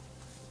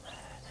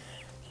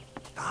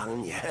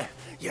当年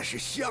也是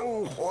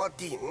香火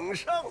鼎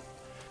盛，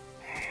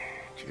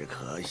只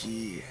可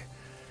惜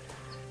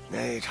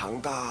那场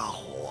大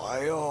火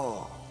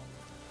哟。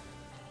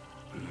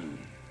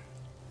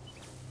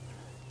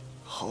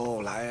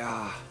后来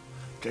呀，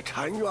这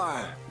禅院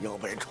又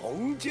被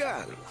重建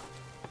了，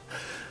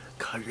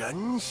可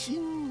人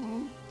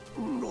心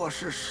若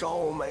是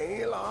烧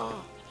没了，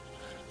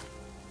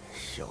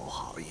修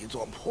好一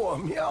座破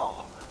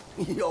庙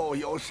又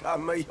有什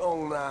么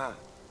用呢？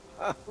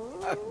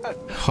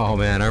 Oh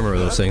man, I remember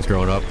those things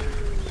growing up.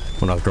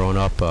 When I was growing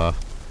up,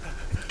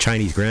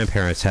 Chinese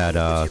grandparents had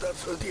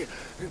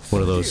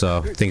one of those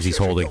things he's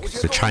holding.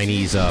 It's a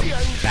Chinese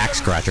back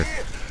scratcher.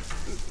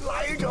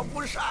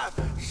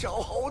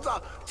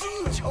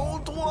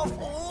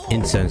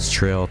 Incense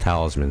trail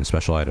talisman,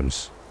 special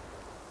items.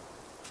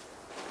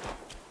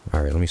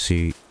 Alright, let me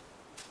see.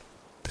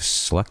 The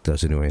select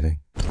doesn't do anything.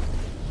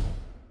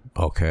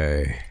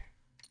 Okay.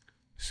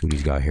 See what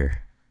he's got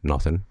here.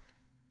 Nothing.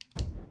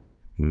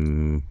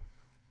 Alright,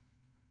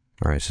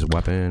 this is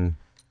weapon.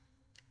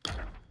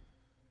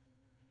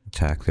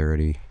 Attack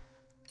 30.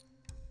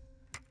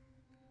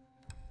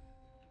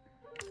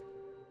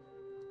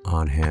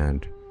 On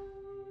hand.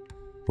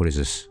 What is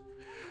this?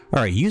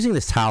 Alright, using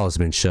this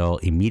talisman shall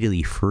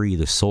immediately free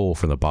the soul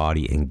from the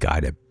body and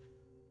guide it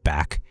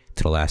back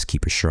to the last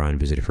keeper's shrine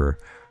visited for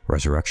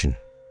resurrection.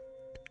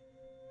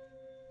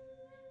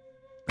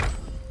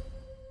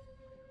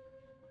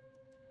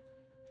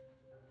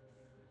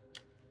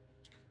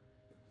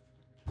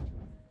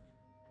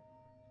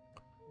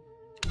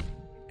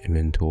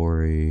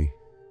 Inventory.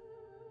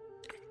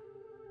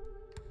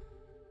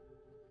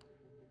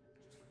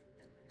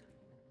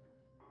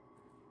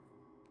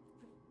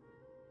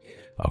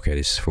 Okay,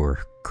 this is for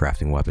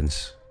crafting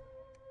weapons.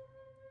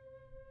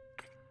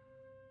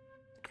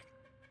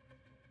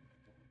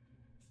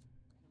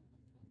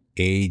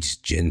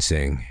 Aged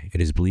ginseng.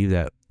 It is believed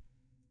that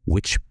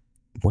which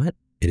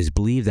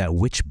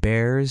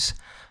bears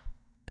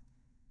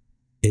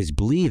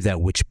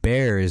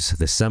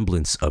the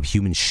semblance of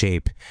human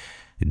shape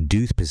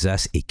doth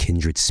possess a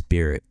kindred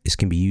spirit. This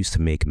can be used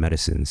to make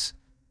medicines.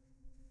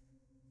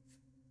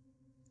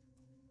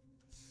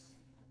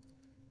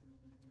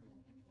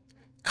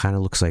 Kind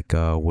of looks like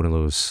one of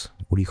those,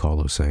 what do you call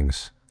those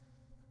things?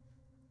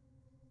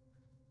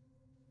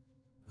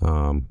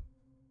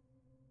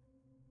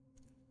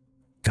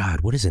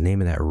 God, what is the name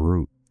of that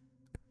root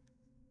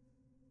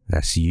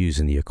that's used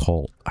in the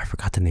occult? I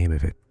forgot the name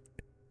of it.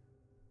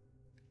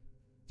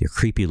 They're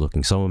creepy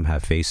looking. Some of them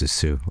have faces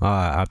too.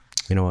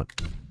 You know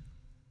what?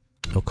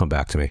 It'll come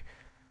back to me.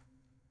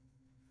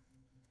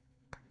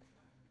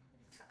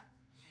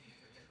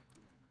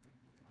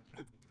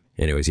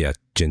 Anyways, yeah,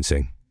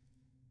 ginseng.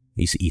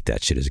 I used to eat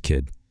that shit as a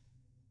kid.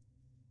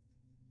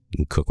 You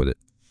can cook with it.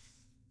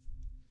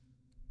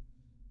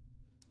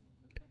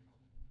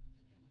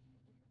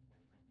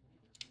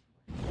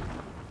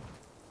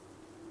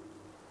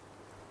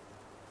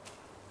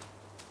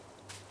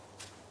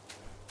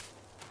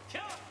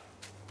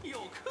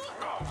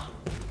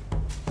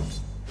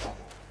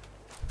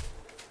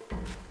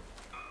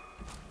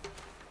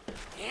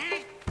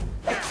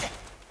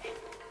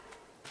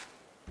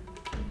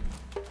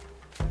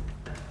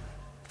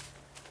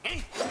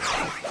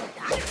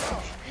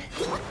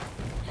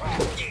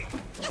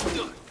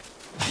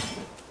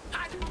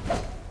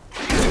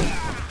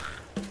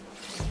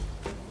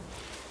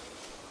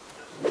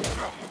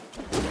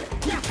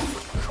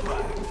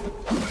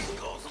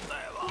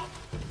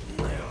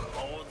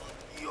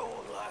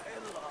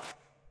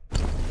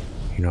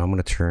 You know, I'm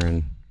gonna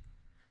turn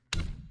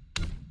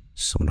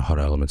some of the hot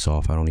elements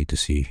off. I don't need to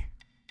see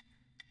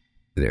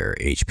their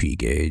HP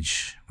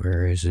gauge.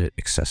 Where is it?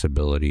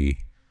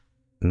 Accessibility.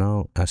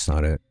 No, that's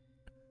not it.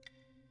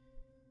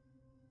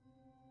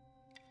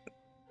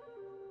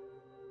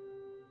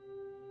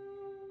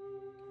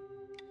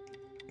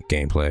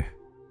 Gameplay.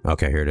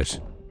 Okay, here it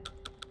is.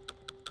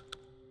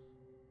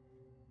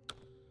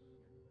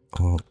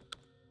 Oh.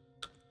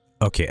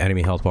 Okay,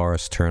 enemy health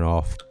bars, turn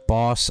off.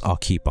 Boss, I'll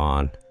keep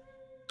on.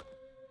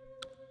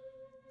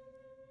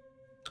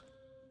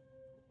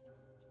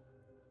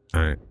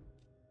 Alright.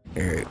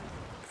 Alright.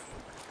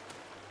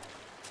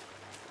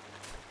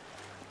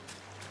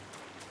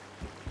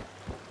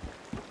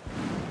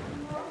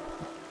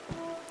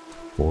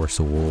 Force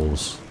of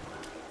Wolves.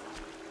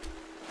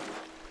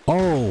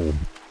 Oh!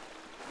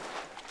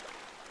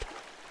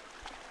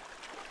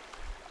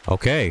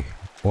 Okay.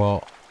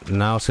 Well,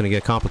 now it's gonna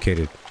get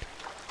complicated.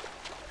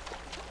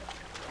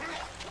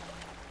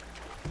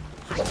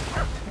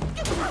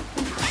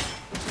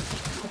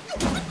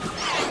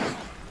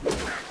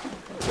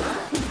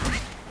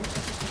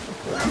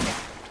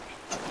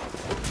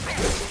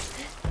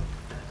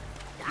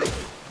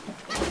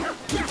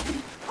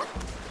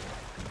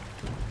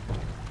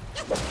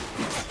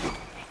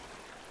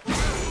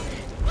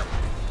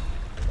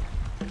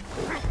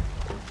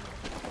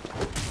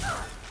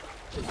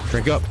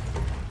 Drink up.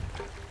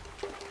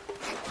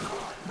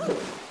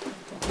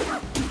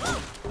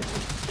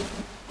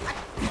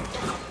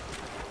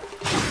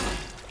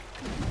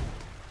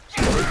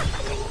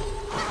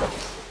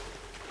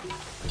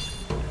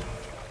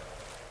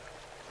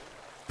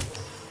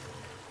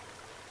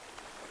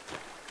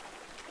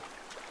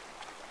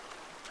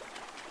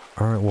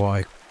 Alright,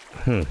 well,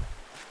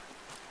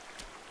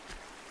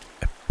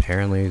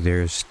 apparently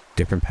there's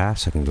different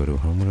paths I can go to.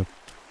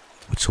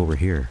 What's over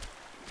here?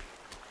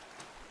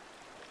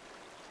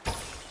 What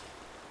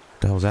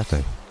the hell is that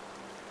thing?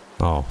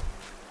 Oh.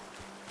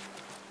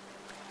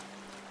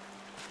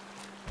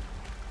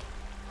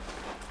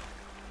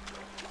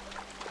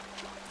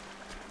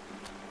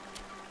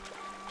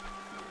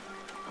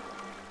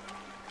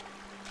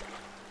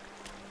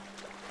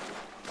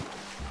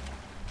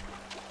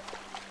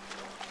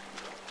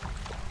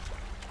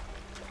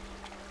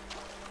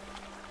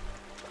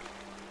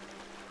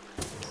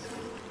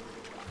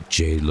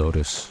 Jade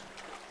Lotus.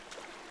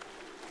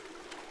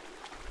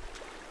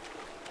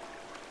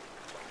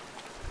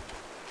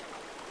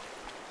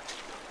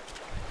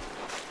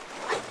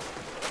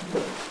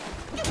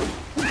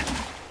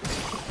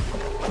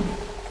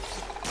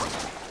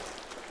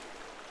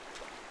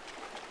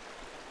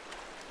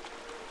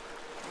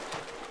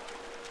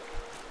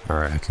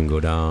 Alright, I can go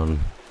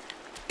down.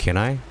 Can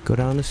I go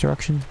down this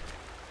direction?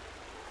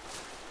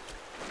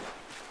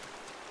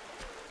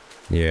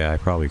 Yeah, I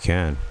probably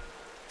can.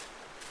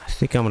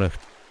 I think I'm gonna...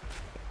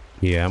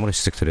 Yeah, I'm gonna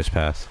stick to this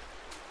path.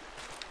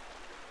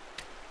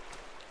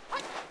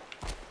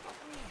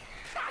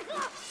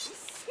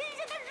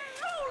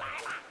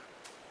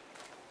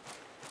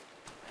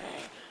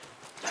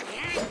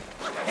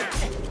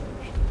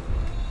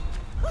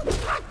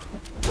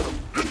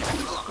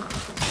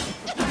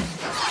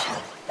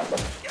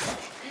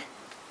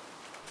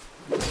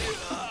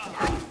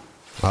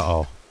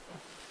 Uh-oh.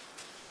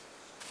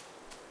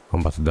 I'm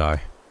about to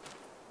die.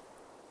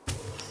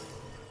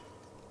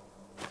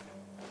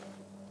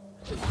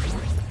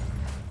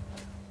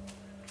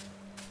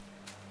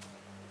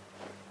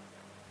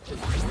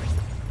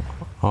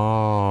 Oh,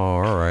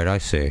 alright, I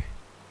see.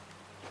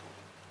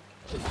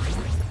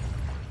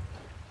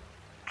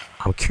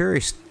 I'm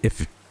curious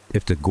if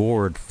the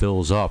gourd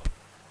fills up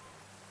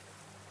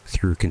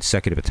through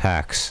consecutive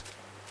attacks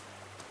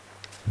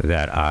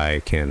that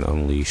I can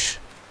unleash.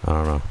 I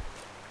don't know.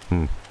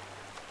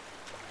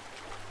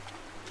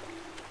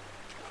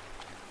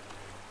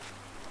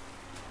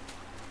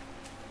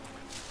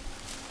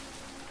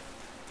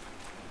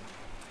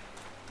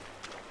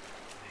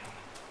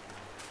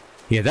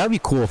 Yeah, that'd be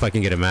cool if I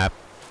can get a map.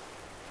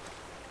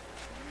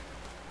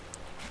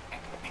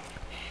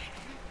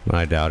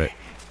 I doubt it.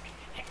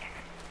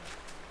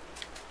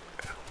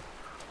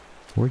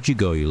 Where'd you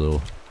go, you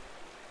little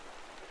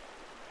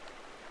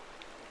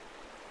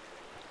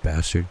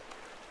bastard?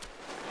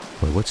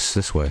 Wait, what's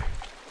this way?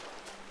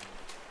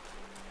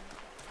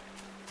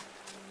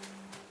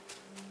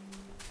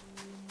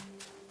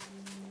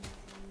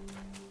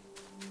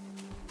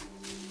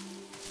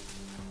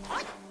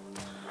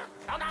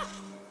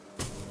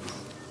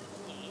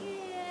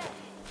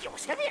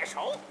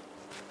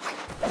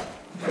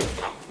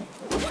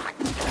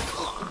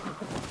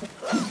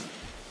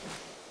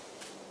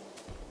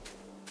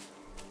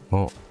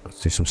 Oh, let's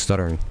do some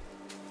stuttering.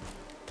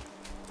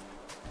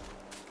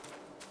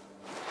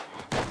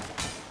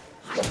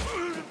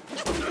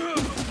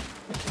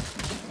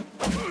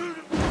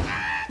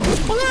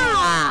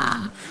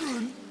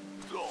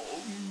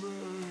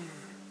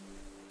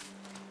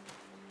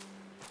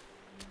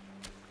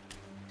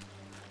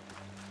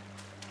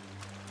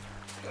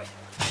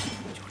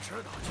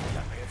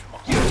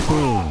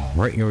 Boom!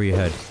 Right over your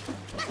head.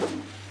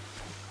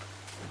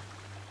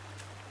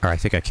 Alright, I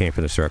think I came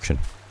from this direction.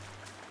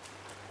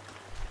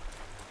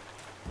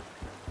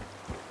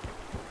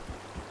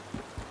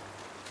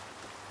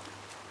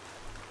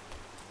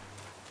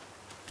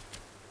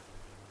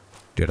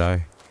 Did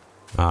I?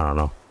 I don't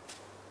know.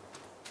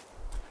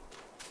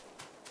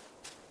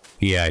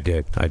 Yeah, I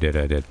did. I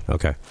did.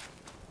 Okay.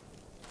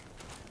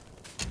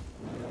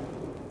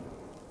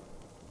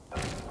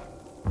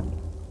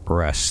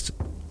 Rest.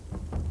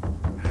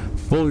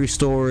 Fully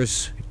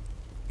restores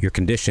your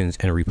conditions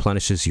and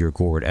replenishes your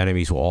gourd.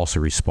 Enemies will also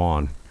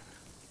respawn.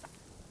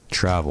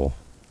 Travel.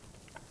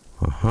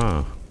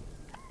 Uh-huh.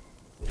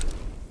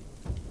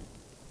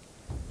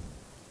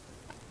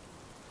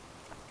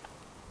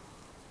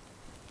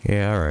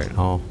 Yeah, alright,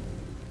 I'll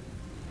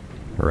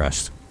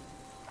rest.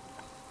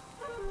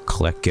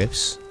 Collect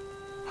gifts.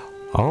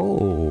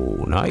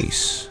 Oh,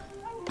 nice.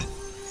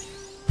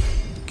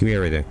 Give me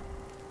everything.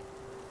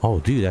 Oh,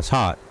 dude, that's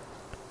hot.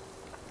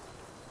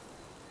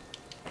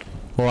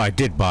 Well, I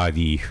did buy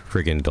the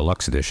friggin'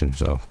 deluxe edition,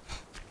 so.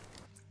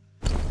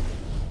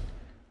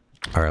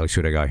 Alright, let's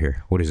see what I got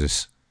here. What is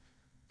this?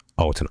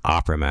 Oh, it's an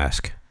opera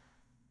mask.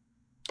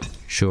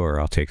 Sure,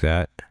 I'll take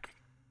that.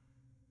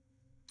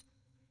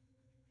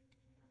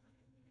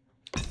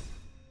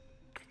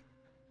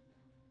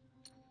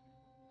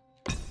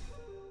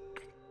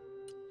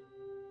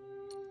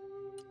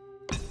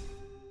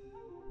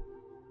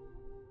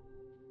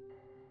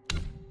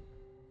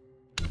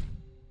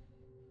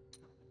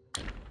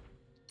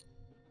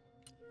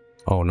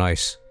 Oh,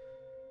 nice.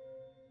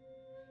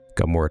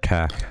 Got more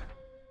attack.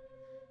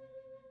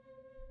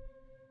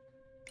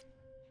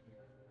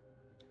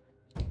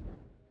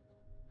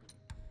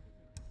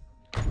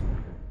 What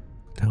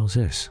the hell is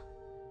this?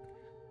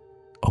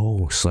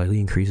 Oh, slightly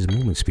increases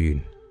movement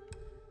speed.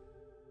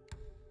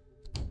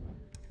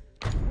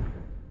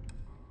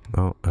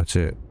 Oh, that's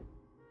it.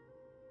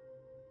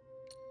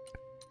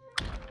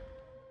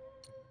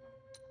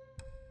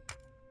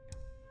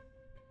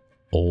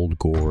 Old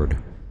gourd.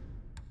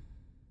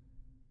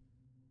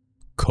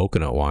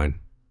 Coconut wine.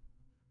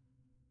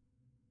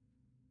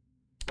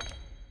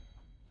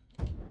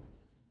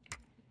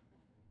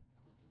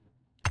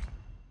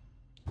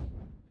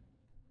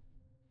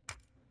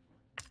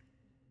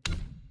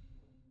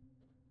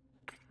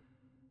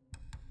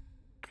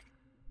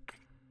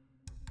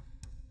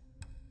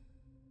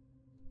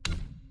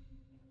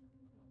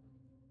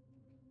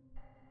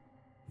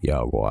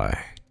 Yo,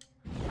 why?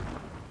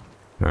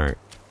 Alright,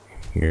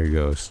 here he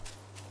goes.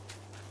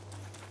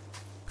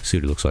 See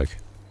what it looks like.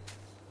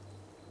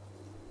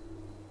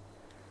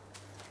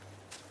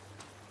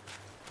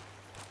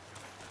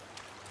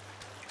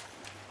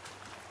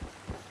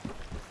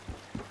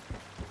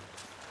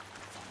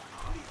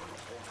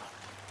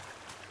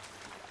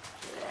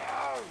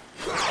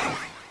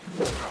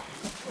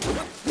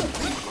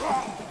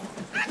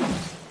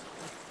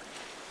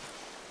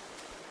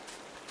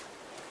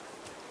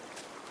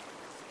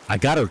 I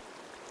gotta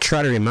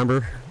try to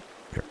remember,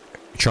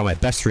 try my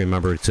best to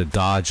remember to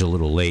dodge a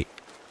little late.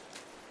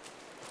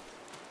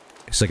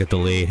 It's like a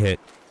delayed hit.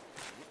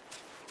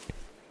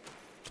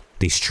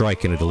 They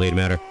strike in a delayed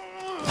manner.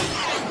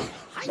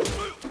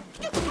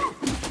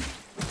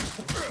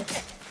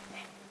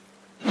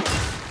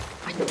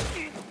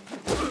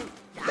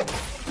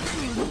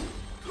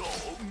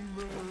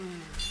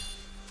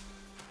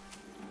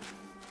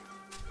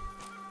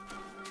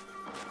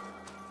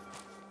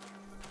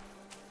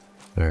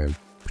 Alright,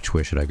 which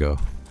way should I go?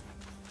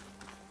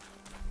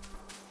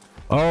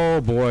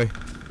 Oh boy,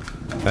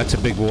 that's a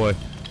big boy.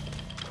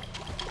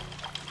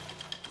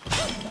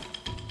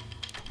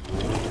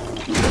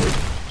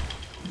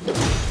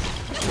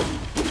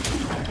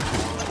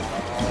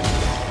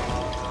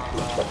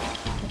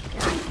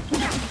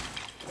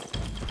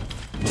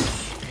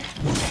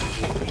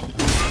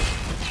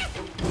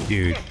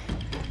 Dude.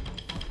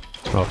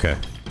 Okay.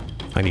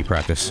 I need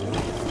practice.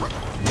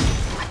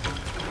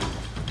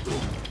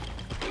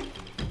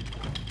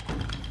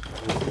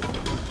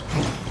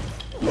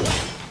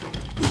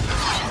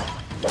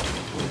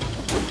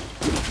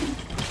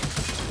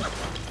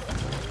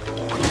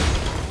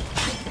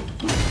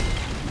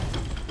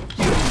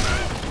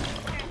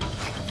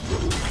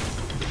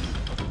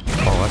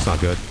 Oh, that's not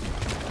good.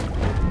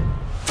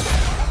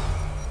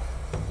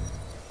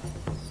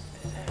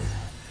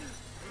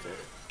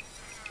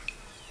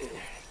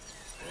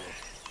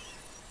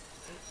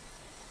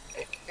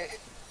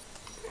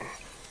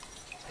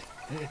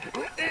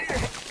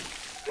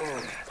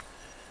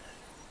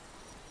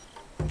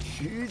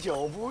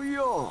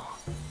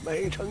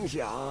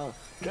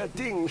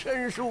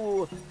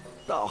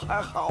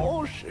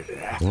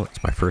 Well,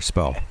 it's my first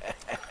spell.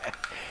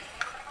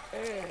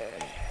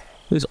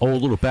 This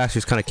old little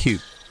bastard's kind of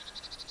cute.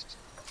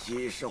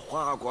 It's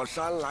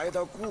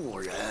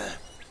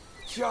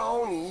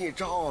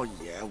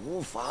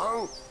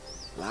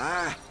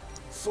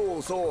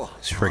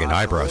friggin'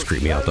 eyebrows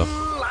creep me out though.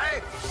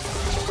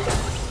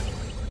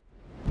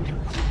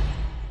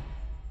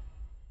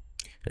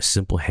 A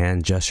simple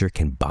hand gesture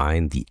can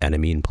bind the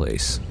enemy in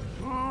place.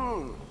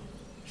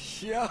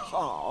 写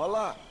好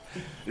了，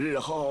日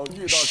后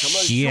遇到什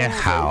么写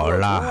好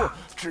了，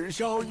只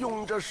需要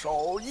用着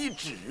手一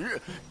指，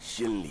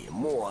心里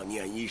默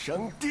念一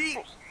声“定”，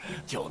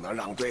就能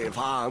让对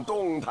方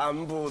动弹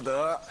不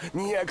得，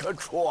你也可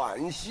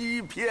喘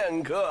息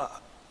片刻。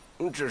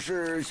只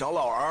是小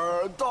老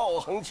儿道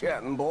行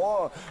浅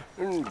薄，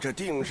这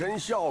定身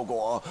效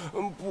果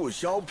不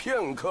消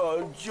片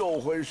刻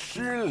就会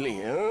失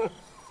灵。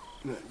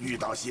遇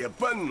到些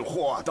笨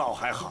货倒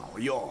还好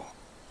用。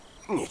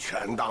 你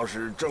全当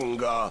是挣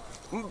个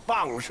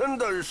傍身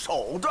的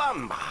手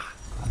段吧。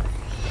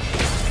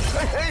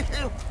嘿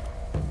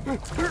嘿，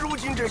如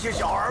今这些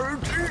小儿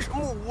真是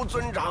目无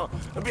尊长。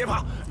别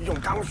怕，用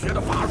刚学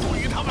的法术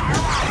与他玩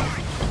吧。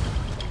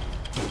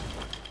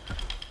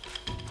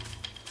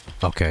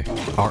Okay,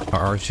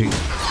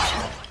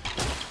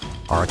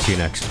 RT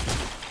next.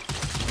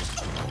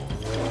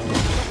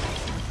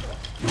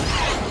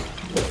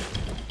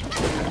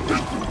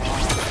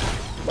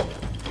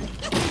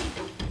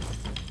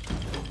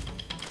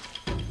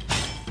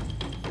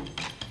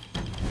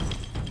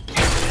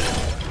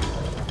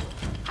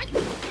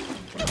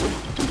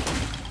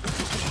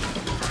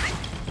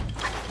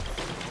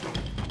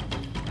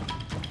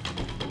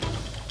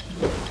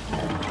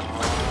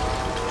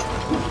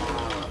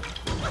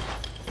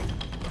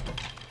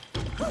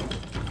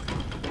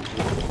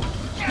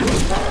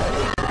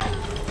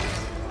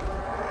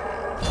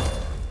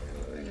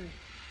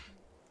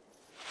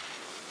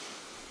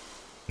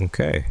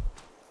 Okay.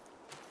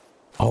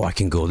 Oh, I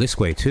can go this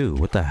way too.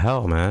 What the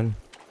hell, man?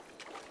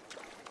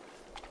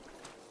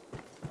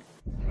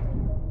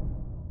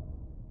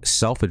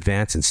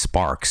 Self-advance and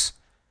sparks.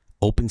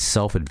 Open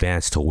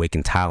self-advance to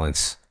awaken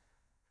talents.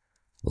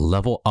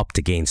 Level up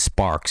to gain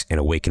sparks and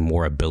awaken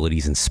more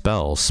abilities and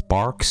spells.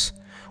 Sparks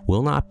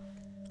will not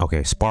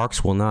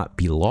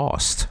be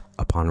lost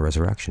upon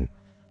resurrection.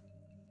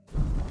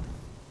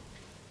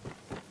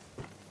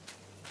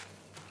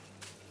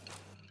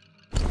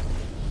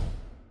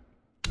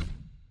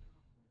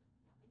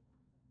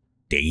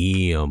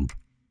 Damn.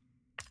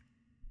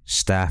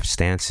 Staff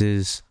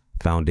stances,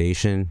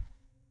 foundation,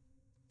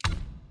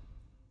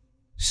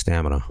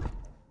 stamina,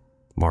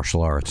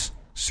 martial arts,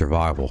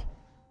 survival.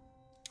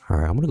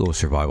 Alright, I'm gonna go with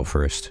survival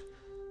first.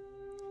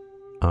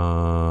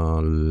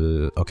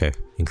 Okay.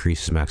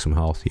 Increases maximum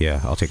health. Yeah,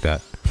 I'll take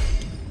that.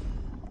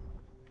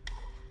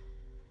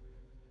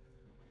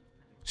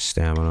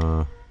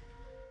 Stamina.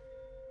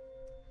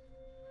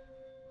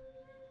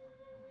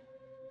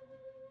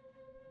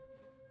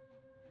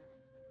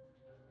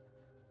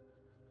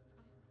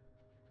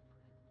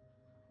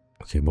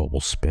 Okay,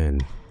 mobile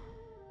spin.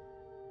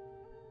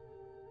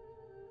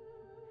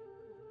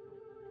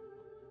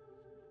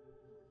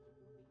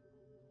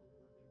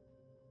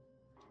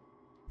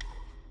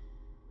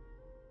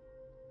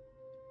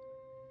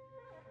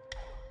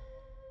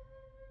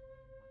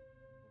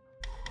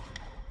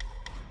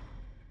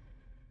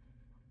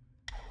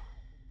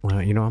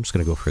 You know, I'm just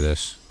gonna go for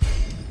this.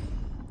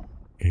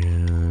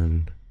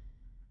 And...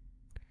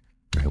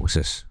 Alright, what's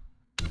this?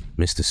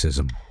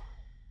 Mysticism.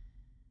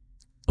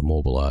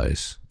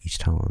 Immobilize. Each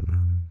talent.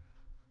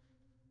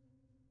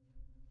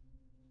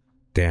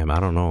 Damn,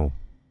 I don't know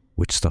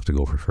which stuff to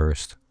go for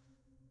first.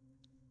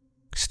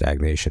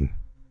 Stagnation.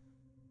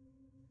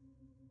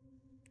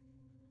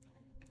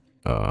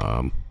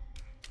 Alright,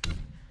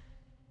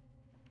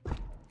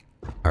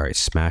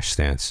 smash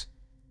stance.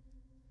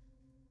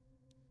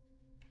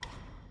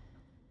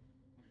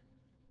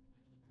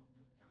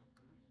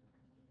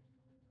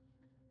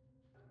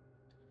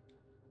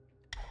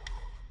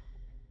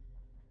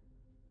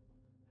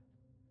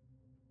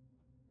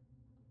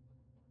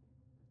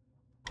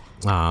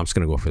 I'm just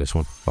gonna go for this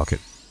one. Fuck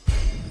it.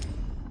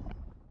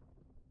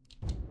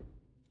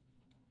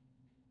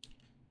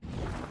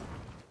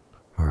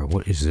 Alright,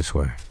 what is this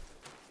way?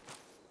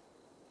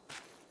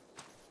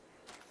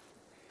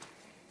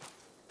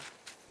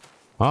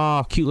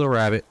 Ah, cute little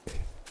rabbit.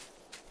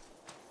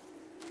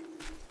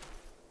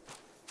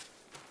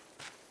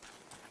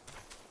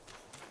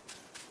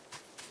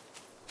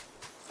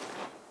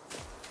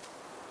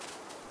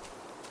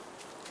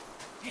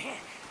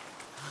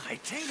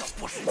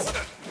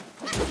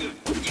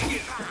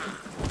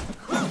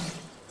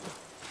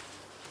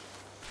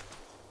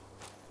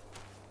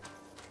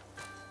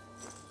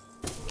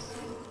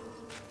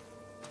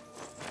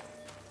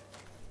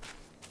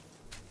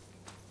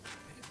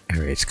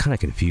 It's kind of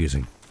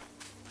confusing.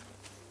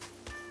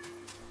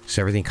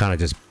 So everything kind of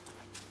just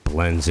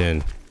blends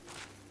in.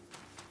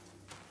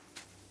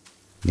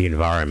 The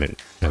environment,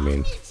 I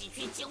mean.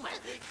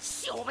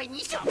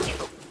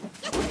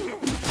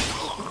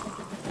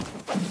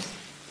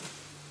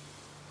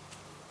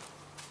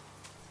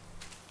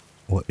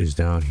 What is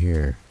down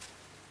here?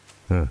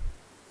 Huh.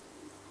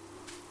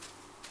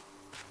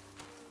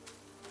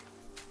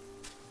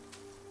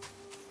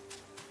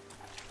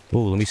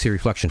 Oh, let me see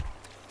reflection.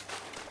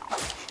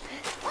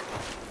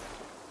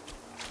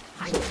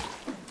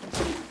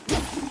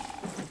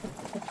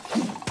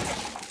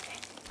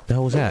 The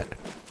hell was that?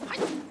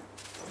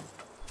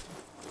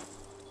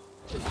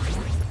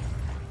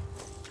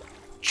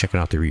 Checking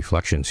out the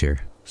reflections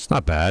here. It's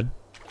not bad.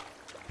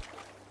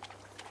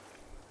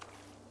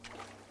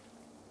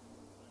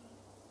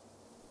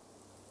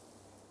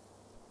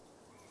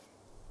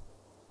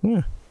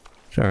 Yeah,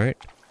 it's alright.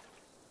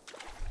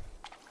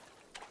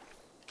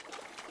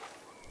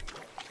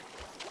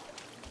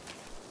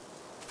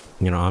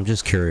 You know, I'm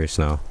just curious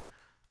now.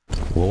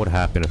 What would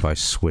happen if I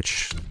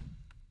switch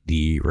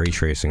the ray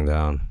tracing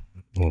down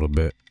a little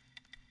bit?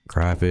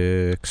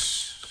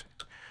 Graphics.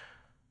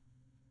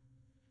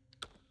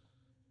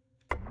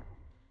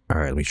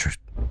 Alright, let me try.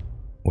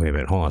 Wait a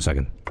minute, hold on a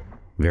second.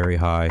 Very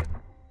high.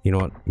 You know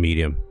what?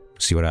 Medium.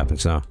 See what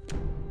happens now.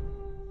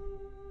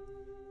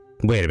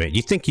 Wait a minute,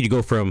 you think you'd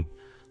go from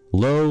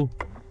low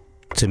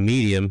to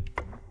medium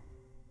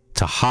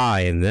to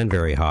high and then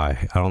very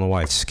high. I don't know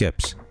why it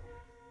skips.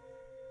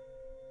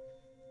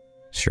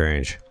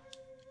 Strange.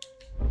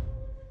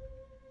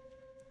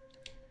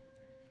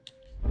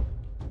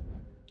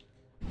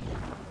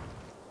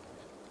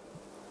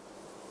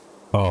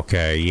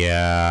 Okay,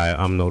 yeah,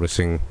 I'm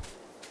noticing.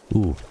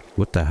 Ooh,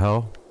 what the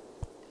hell?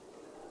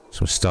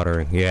 Some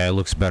stuttering. Yeah, it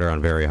looks better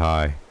on very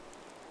high.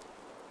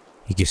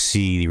 You can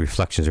see the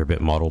reflections are a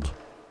bit muddled.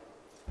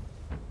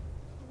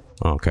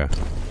 Okay.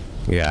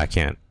 Yeah, I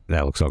can't.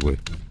 That looks ugly.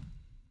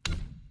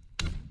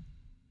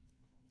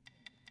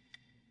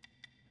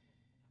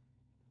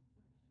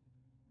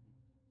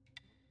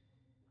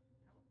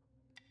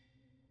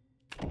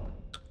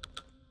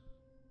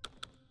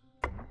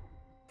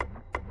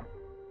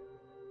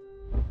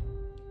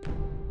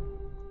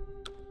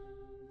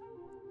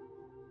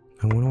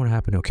 I wonder what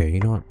happened. Okay, you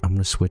know what? I'm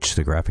gonna switch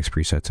the graphics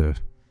preset to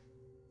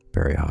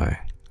very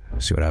high.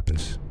 See what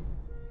happens.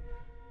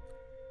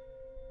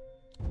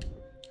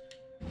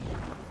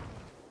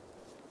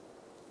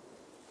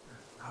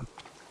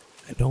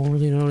 don't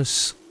really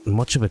notice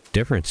much of a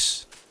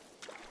difference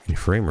in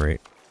frame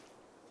rate.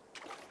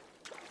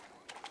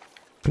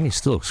 I mean, it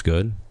still looks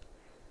good.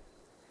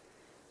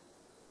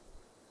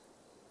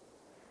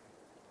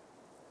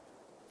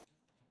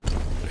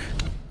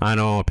 I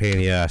know, I'm a pain in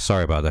the ass.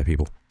 Sorry about that,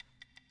 people.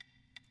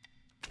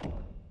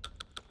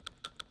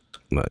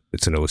 But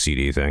it's an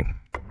OCD thing.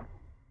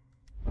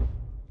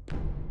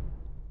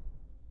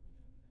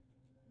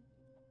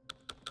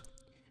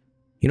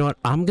 You know what?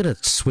 I'm gonna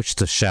switch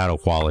the shadow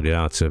quality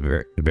down to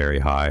very, very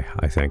high,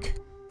 I think.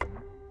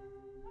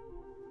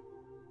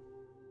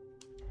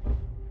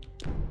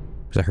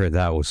 Because I heard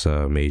that was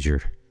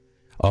major.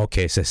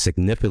 Okay, so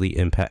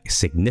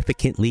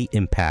significantly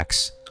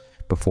impacts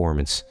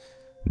performance.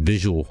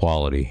 Visual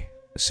quality,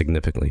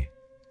 significantly.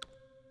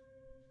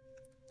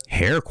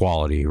 Hair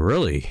quality,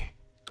 really?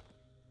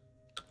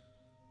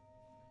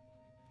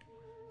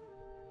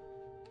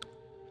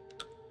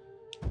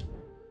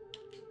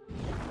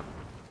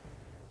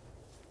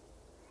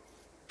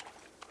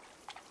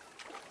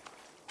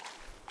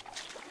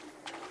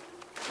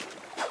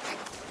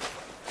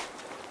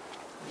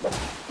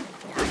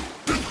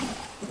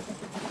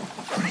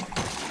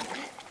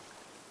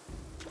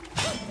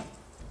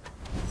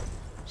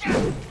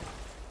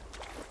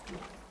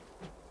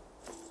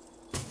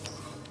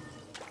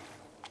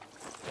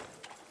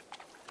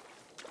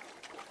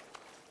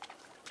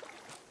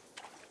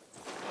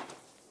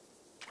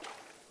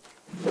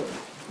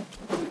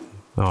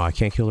 Oh, I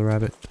can't kill the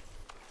rabbit?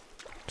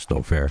 It's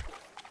no fair.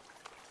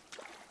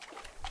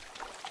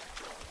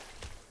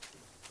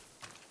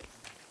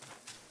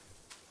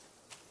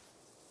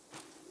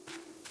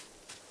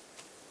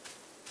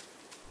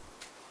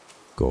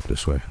 Go up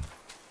this way.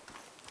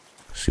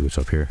 See what's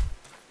up here.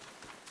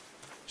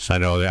 So I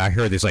know that I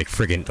heard there's like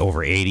friggin'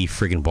 over 80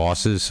 friggin'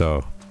 bosses,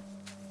 so...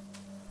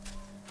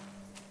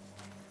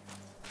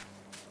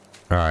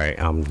 Alright,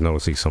 I'm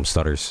noticing some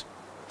stutters.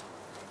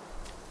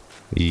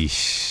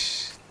 Yeesh.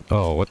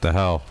 Oh, what the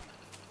hell?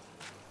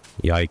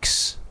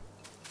 Yikes.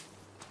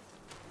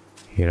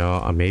 You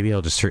know, maybe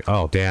I'll just...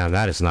 Oh, damn,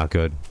 that is not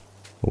good.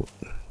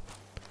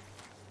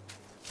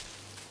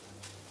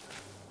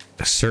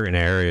 Certain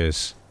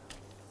areas.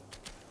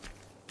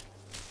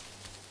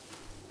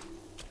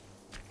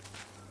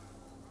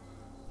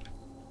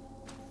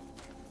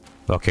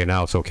 Okay,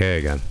 now it's okay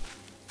again.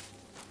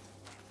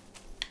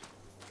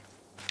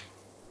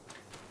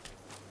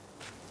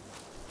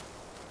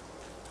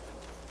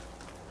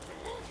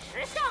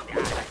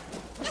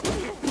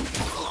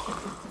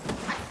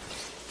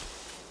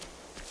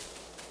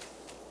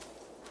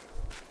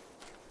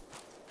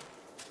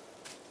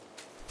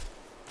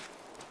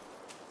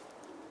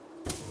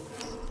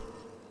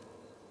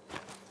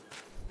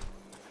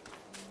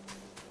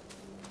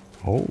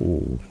 Oh,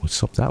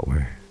 what's up that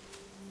way?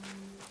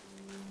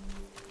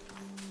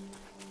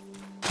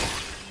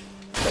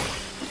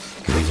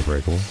 Okay, these are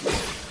breakable.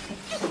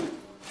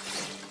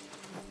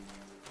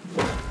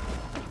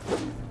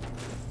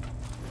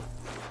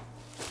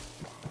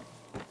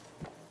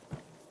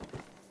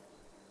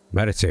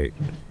 Meditate.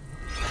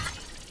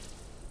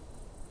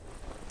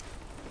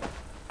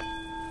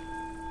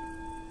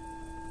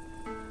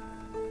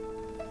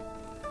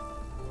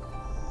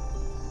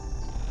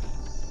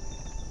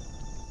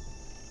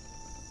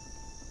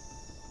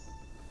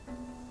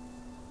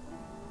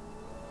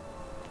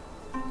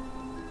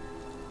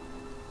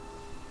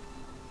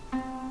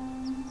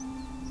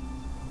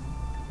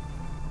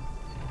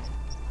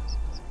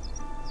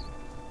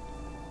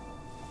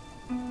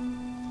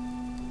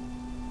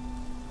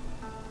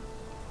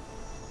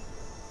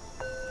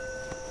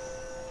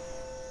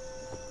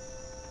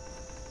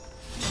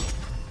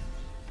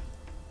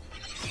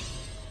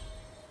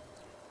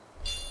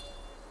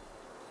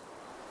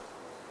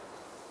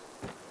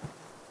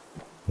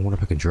 I wonder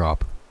if I can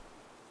drop.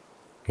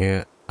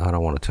 Yeah, I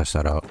don't want to test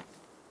that out.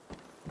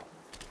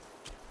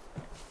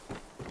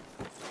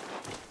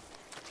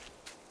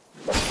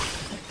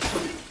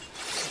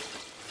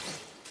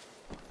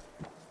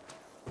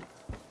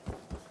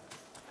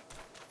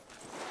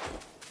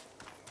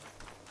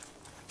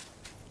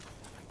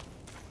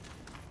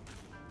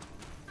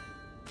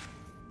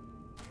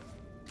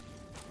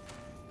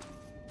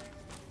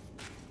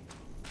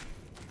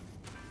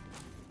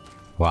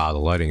 Wow, the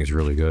lighting is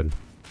really good.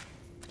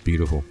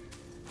 Beautiful.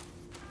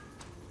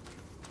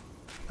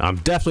 I'm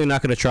definitely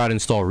not going to try to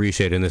install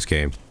Reshade in this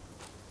game.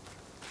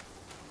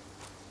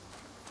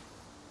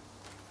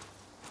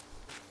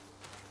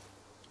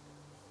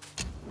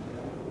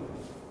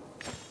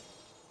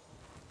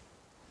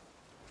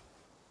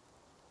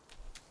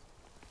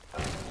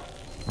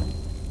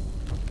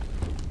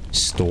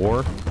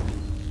 Store?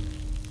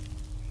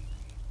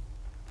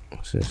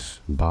 What's this?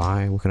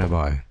 Buy? What can I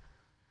buy?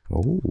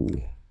 Oh.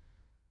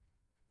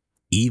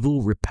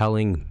 Evil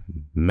repelling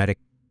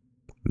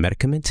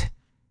medicament?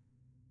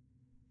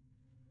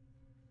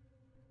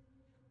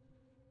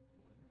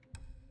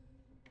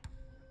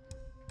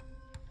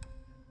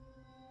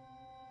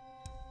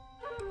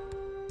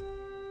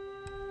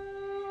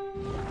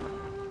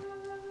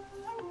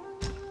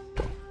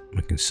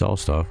 I can sell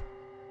stuff.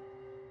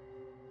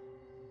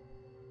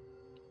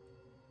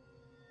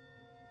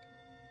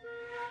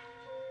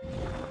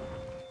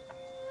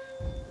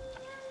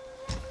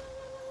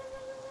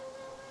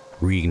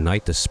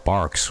 Ignite the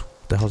sparks.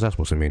 What the hell is that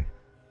supposed to mean?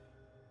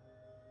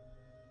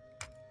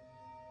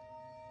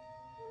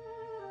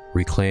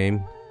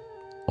 Reclaim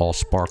all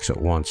sparks at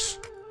once.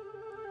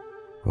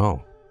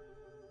 Oh.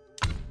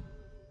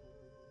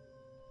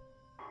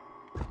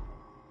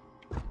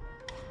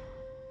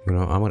 You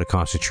know, I'm gonna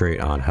concentrate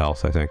on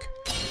health, I think.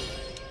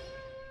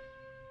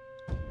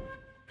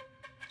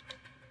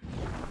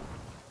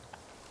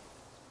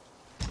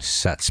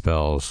 Set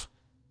spells.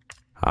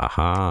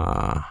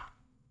 Aha.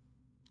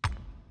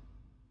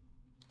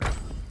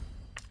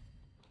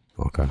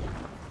 Okay.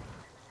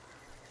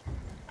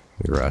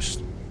 We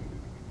rest.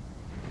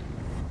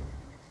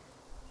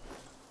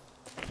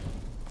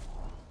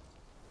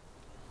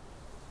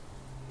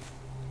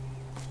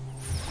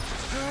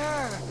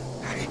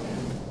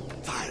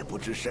再不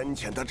知深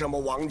浅的这么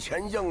往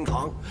前硬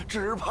闯，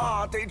只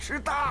怕得吃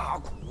大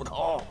苦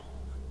头。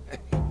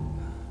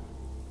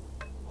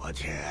我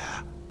且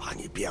把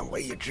你变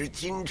为一只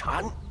金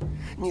蝉，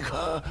你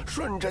可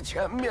顺着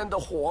前面的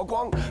火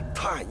光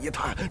探一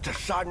探这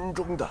山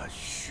中的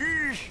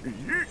虚实。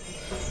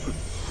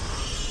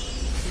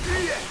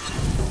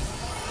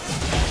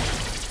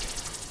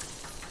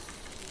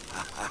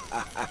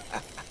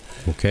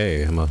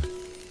Okay, I'm a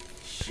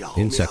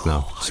insect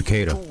now.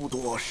 Cicada. 诸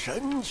多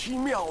神奇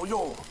妙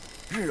用，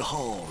日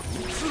后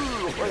你自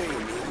会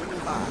明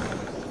白。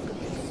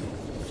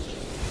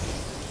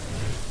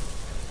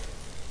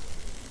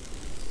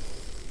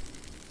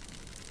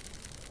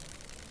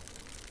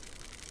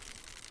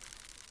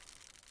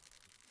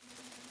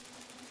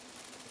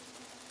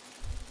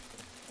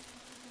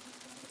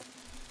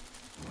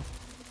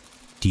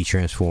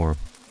De-transform.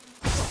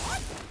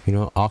 You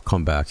know, I'll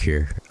come back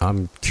here.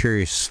 I'm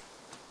curious.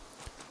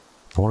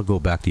 I want to go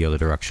back the other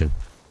direction.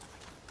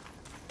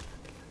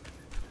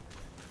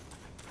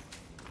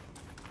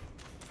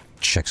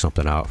 Check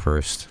something out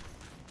first.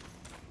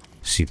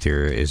 See if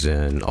there is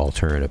an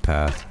alternative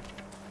path.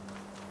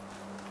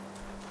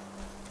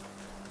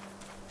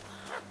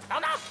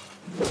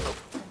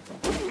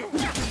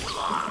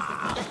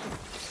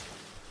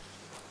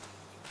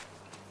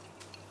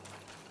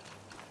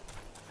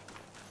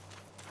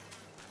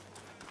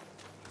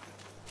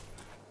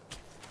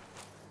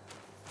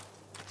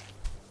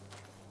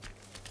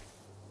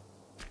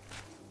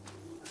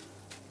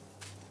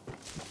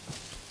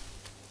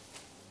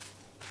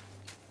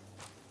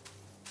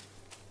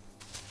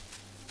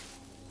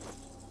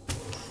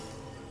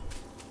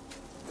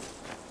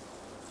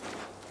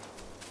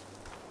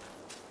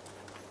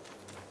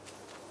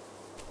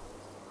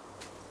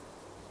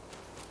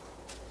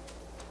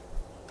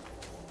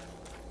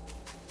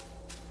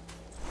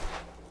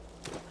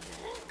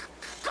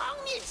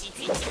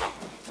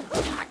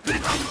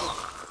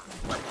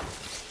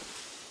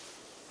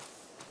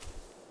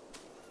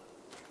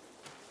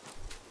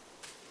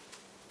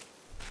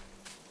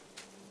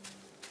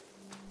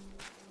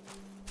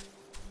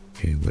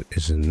 Okay, what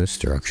is in this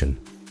direction?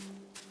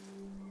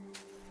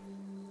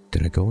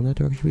 Did I go in that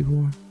direction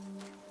before?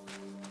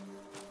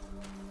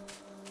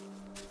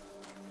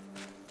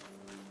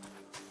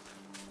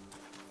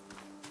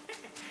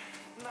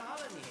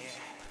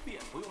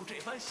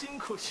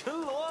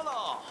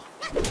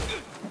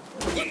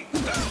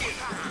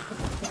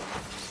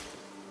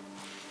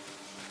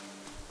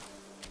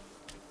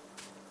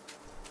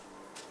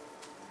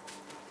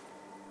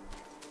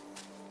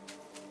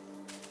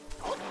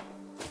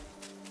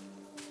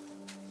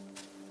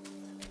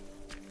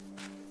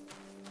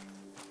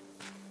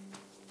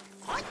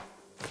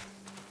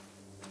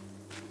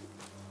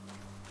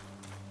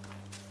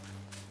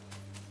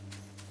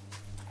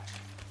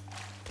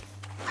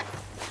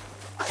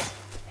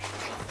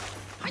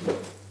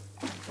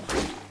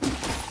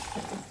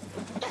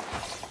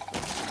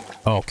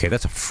 Okay,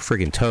 that's a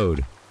friggin'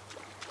 toad.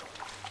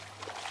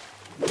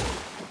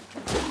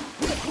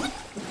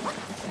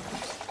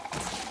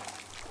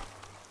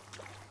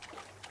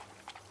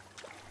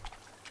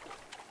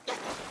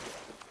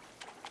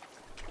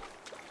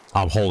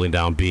 I'm holding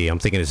down B. I'm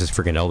thinking this is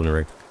friggin' Elden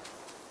Ring.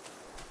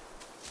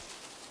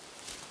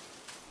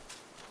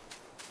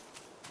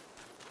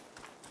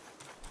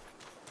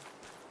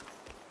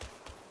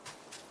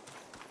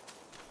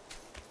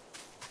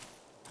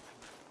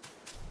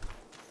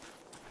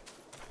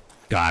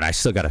 God, I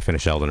still gotta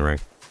finish Elden Ring.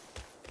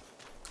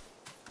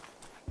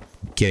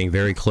 Getting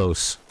very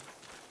close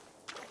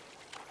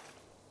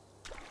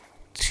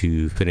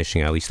to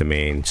finishing at least the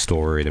main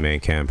story, the main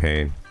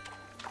campaign.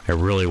 I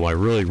really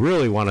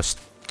want to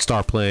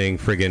start playing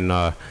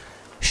friggin'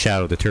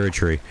 Shadow of the Turd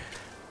Tree.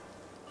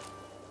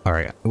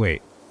 Alright,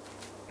 wait.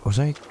 Was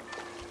I?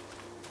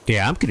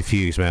 Yeah, I'm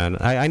confused, man.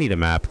 I need a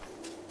map.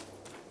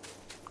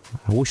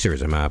 I wish there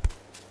was a map.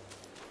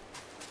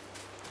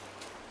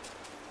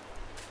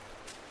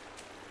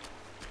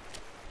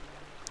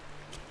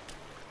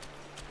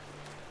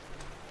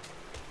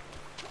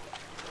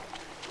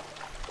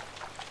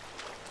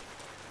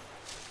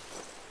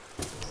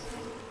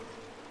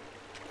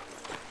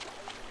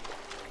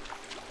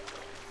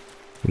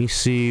 Let me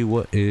see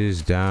what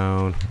is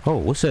down. Oh,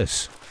 what's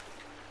this?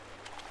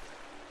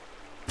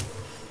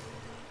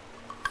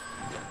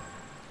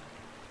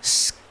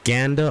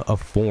 Propaganda of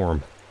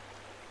form.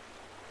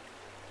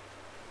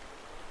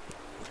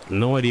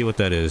 No idea what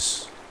that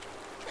is.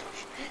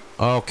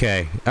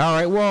 Okay.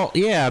 Alright, well,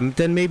 yeah,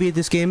 then maybe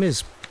this game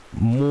is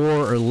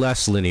more or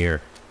less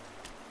linear.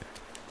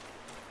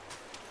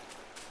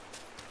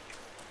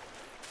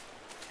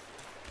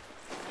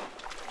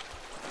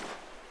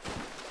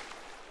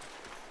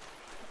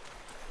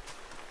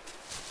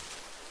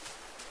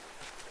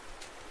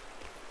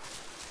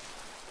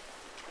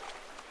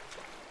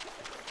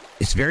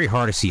 It's very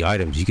hard to see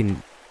items. You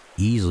can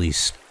easily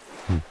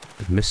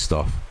miss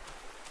stuff.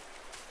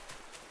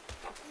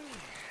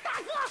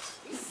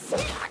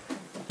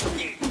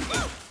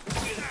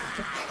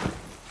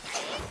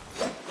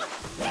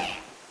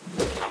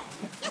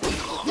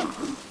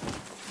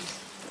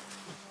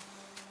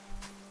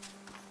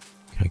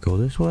 Can I go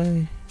this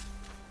way?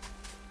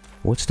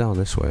 What's down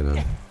this way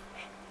then?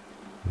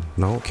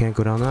 No, can't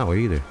go down that way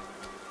either.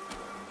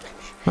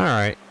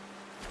 Alright.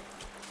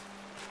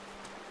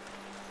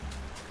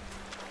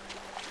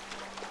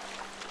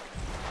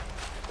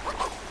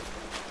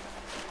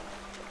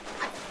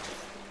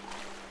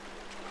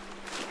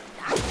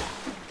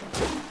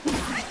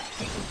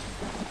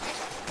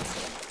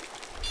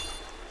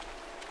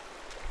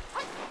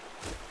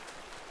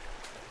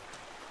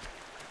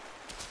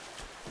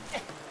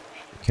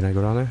 Can I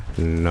go down there?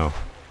 No.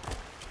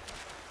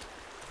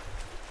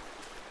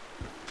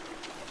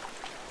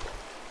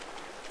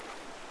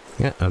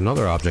 Yeah,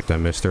 another object I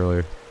missed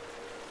earlier.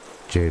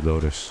 Jade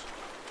Lotus.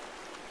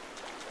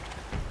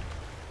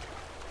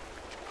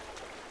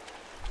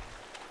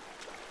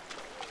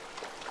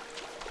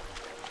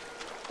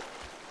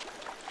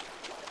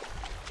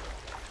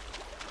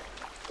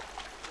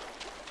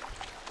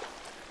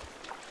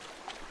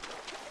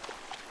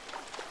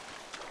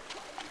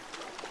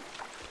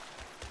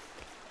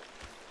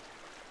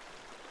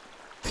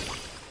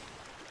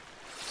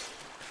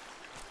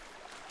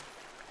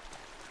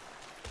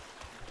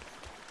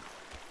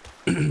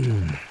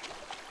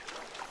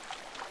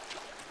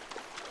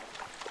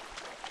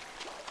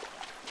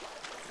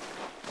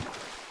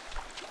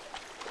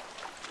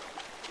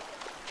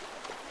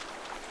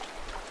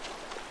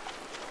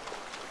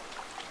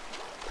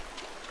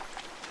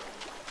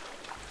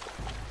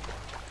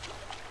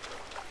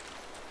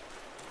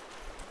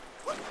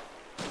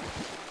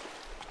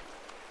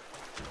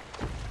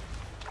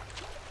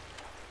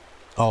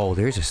 Oh,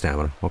 there's a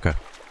stamina. Okay.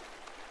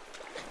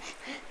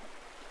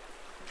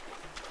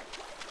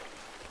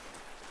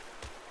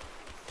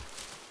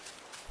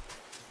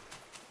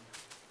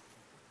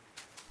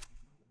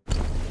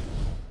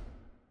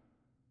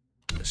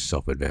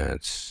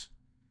 Self-advance.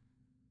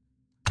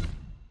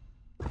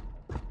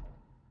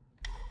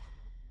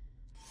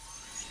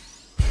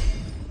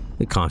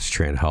 We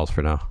concentrate on health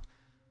for now.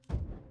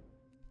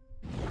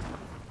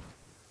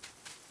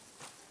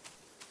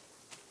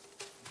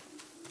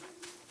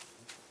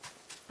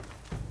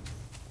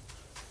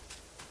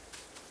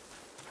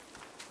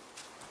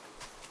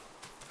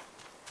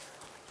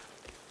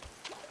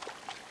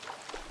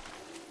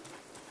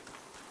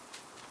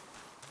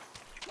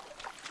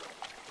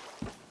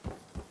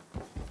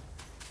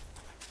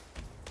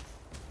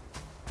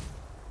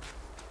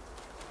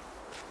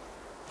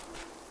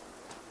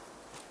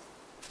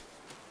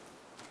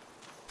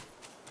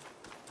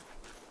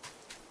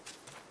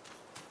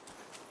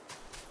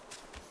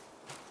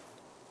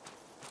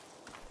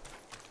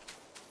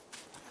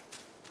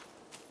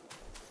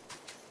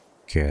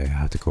 Okay, I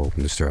have to go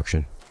open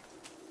destruction.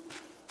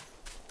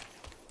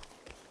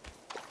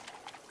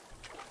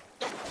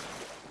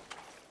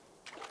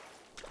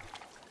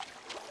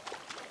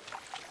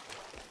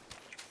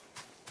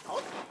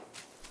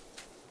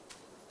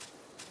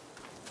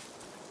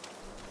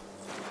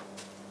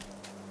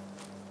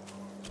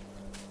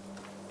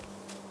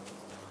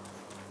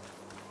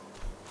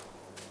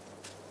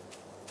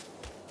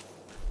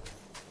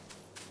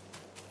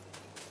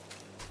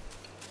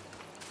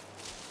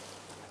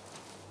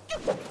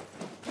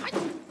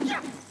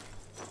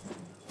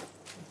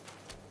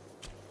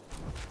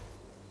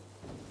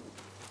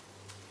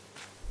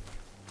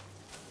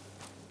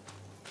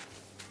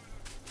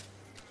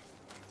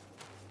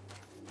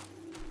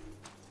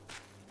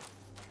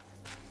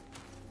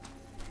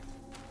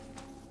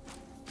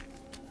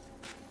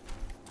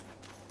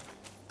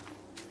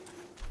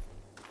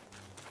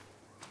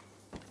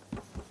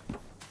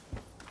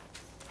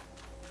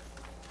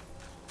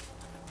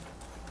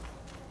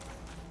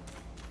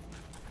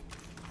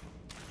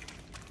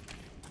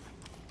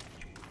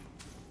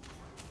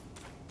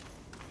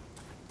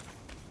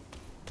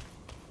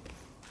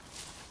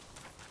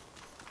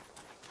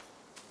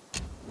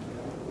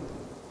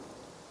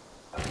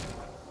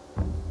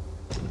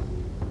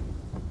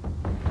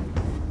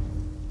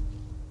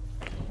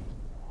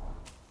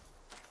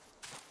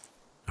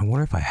 I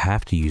wonder if I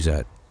have to use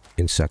that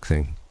insect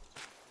thing.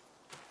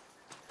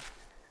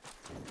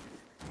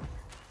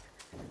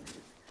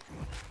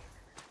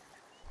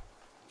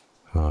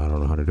 I don't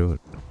know how to do it.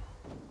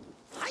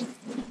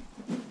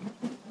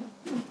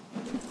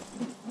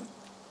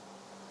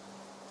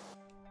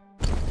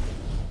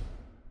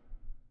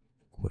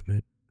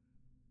 Equipment.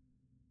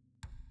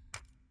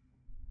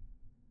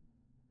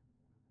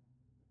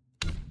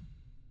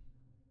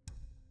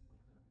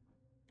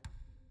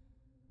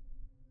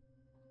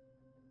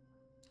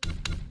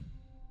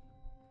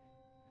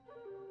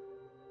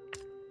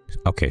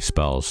 Okay,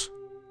 spells.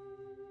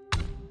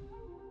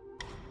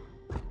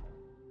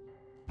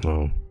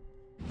 Oh.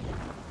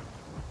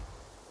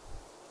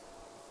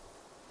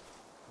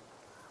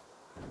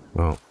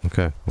 Oh,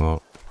 okay,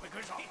 well.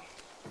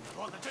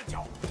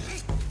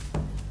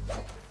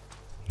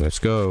 Let's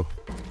go.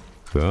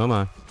 Come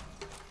on.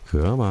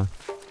 Come on.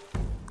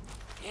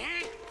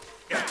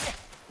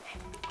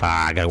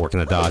 Ah, I gotta work in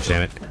the dodge,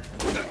 damn it.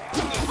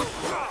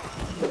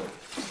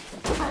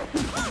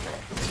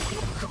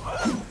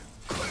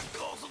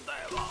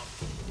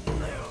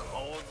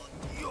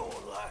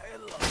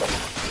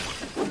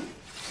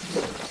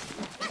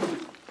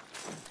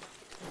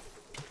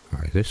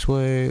 Alright, this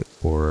way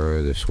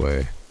or this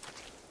way?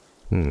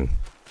 Hmm.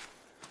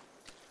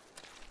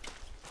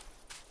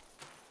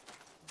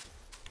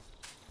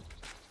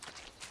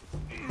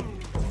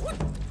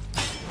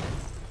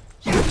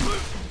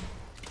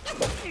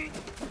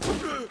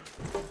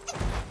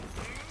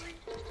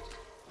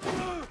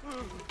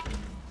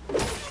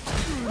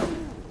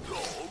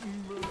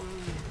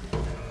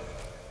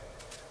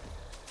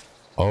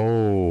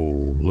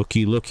 Oh,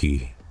 looky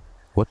looky.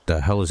 What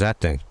the hell is that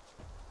thing?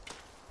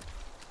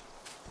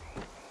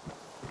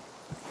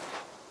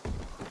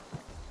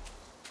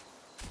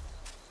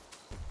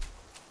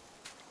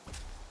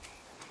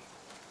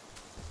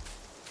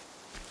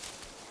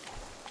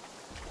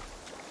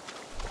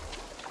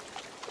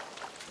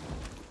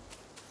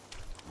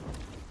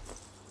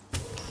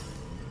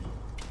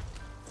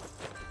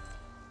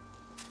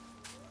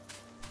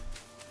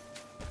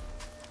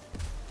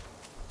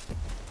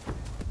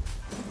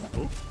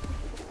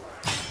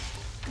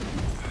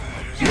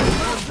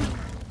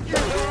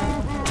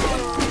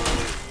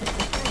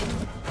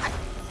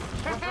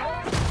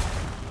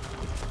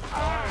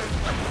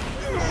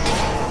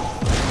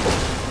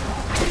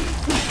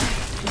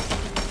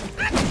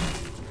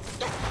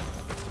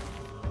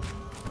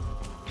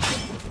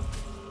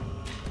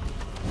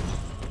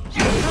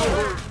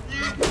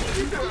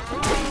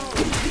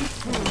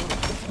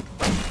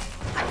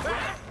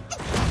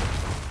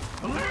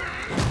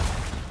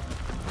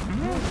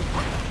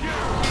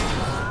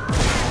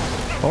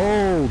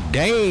 Oh,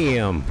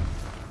 damn.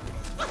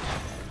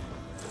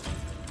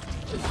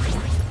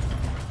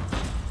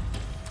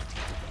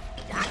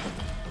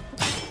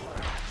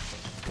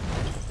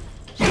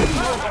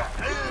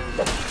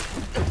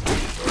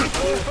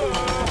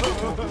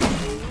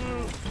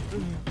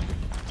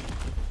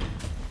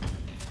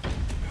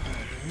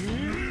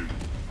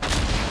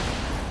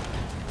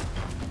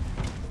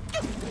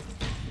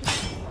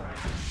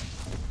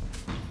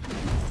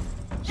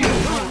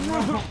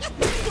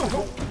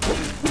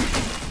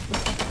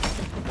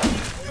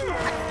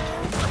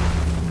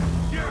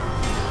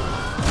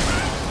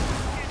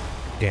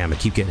 Damn, I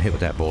keep getting hit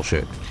with that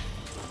bullshit.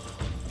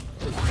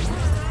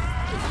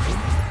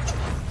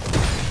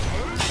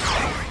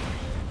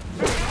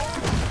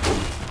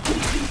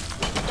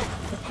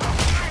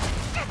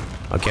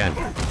 Again.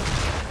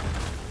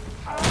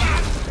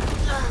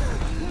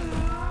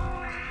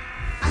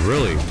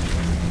 Really?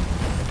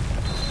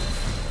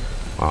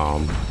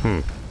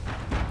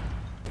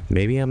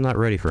 Maybe I'm not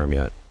ready for him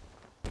yet.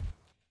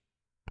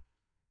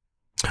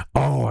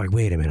 Oh,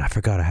 wait a minute. I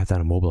forgot I have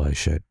that immobilized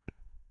shit.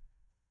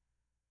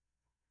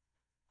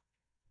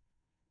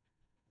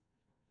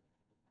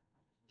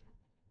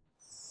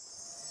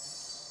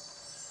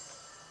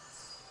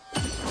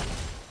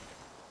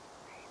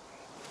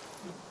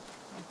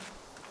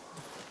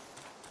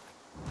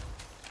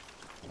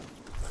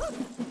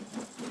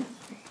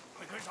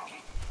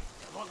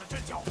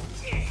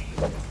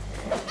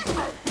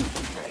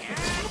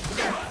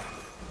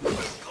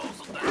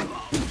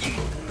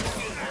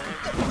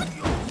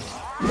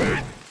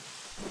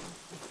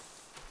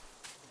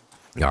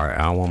 Alright,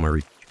 I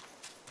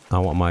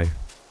want my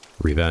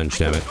revenge,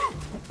 damn it.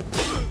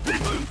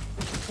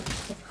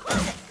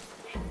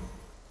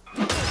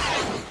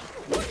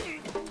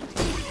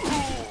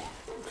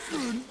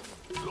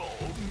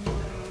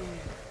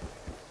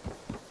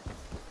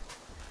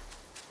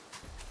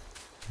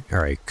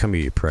 Alright, come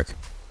here, you prick.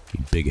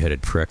 You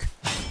big-headed prick.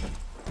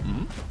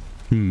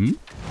 Hmm?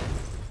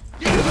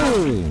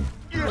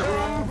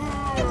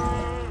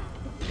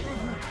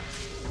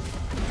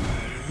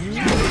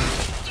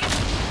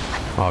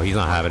 Oh, he's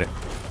not having it.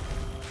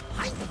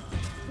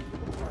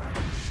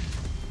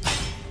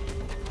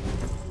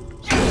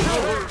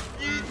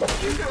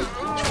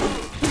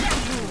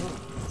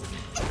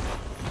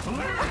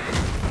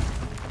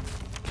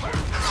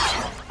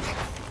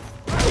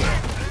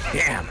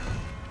 Damn.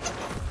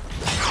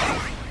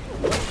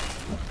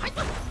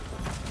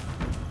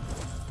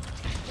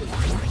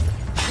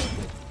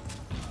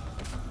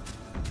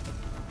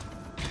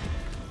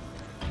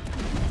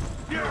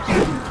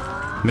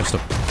 Missed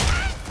him.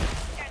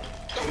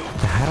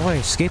 How do I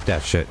escape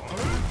that shit?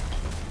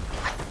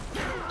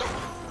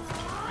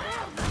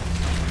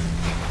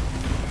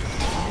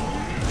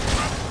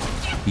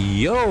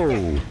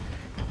 Yo!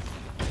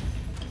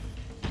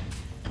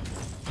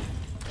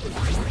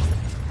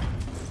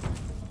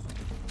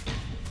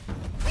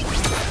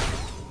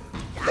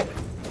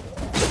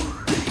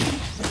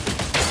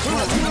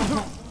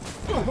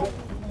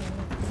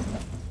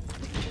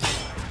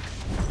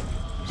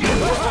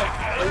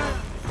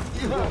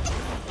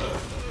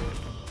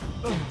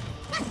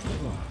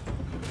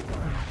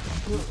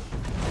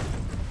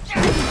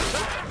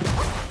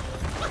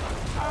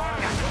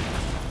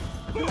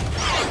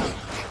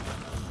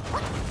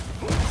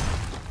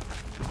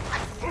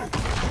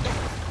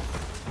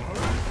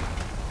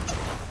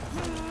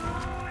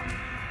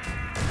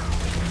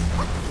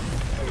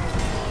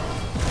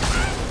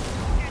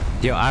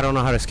 Yo, I don't know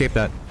how to escape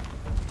that.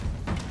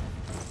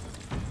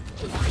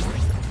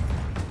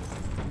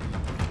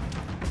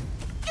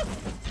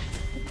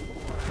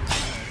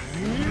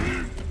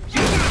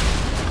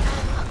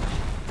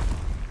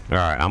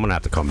 Alright, I'm gonna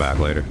have to come back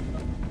later.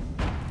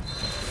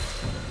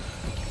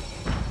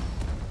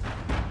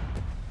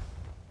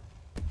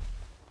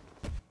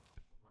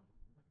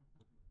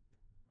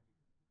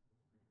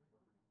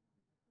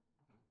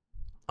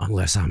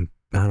 Unless I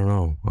don't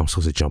know, I'm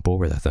supposed to jump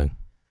over that thing.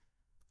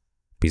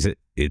 Because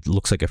it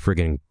looks like a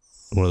friggin'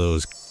 one of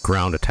those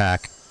ground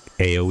attack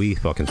AoE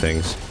fucking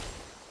things.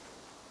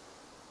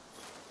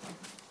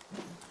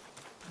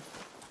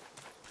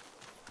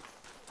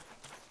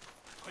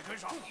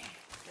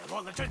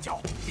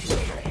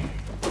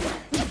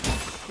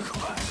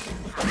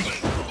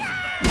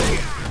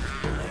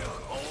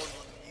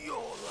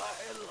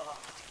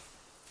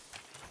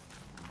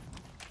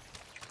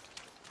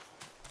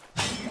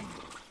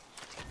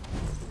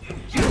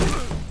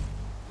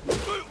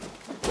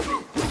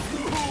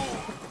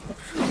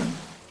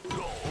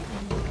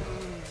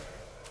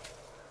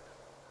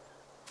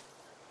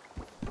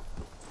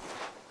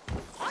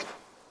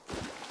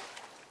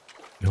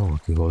 Oh, I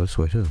can go this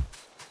way too.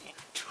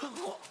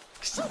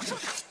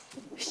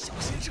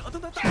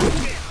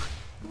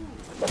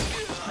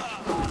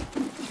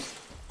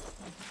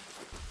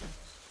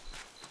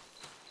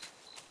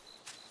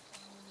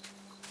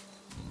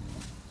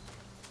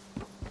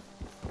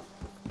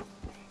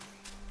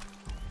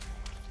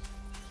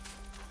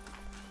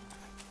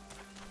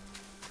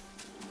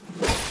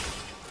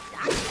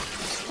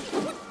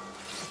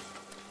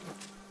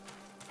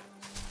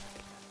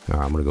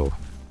 Alright, I'm gonna go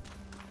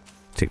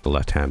take the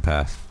left-hand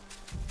path.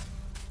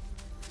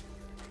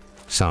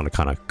 Sounded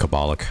kind of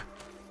cabalic.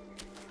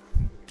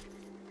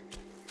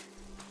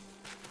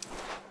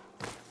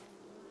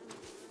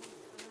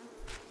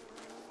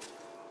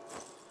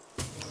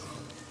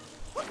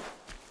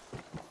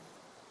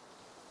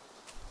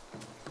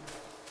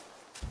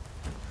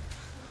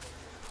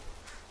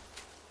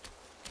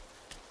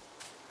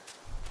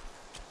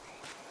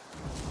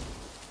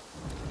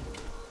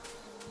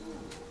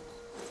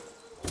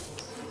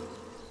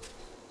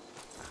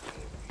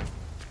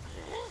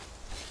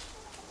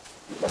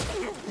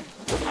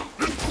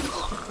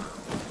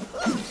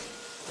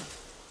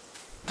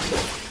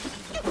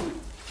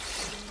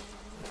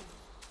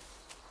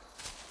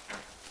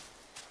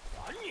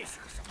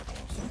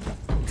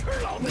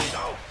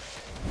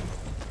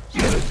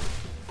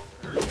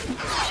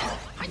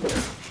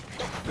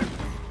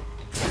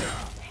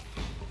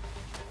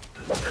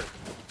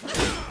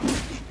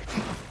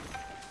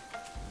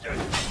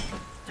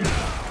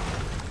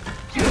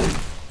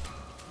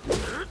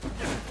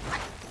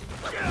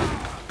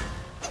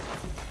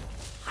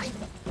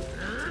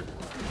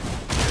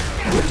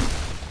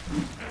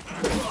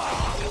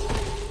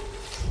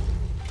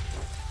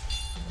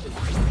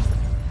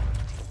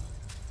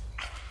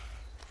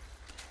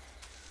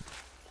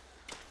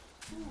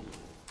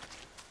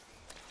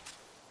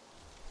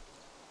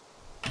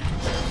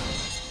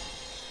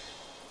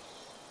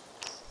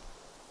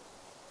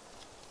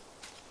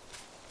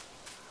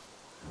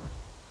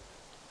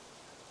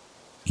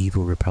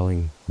 Evil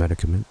repelling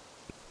medicament.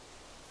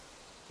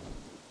 What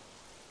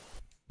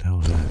the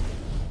hell is that?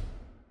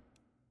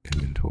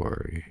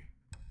 Inventory.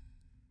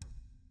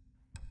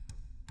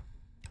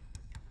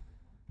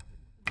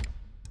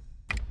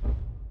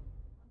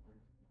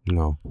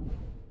 No.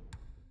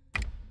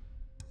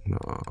 No,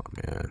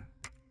 man.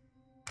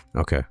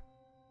 Okay.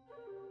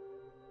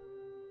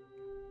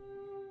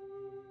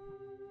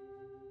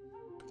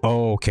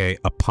 Oh, okay.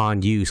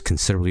 Upon use,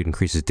 considerably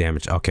increases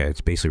damage. Okay, it's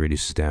basically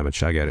reduces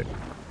damage. I get it.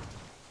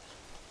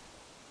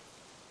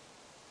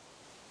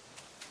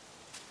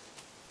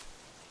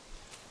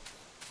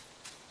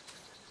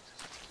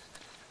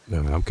 No,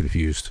 I'm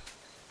confused.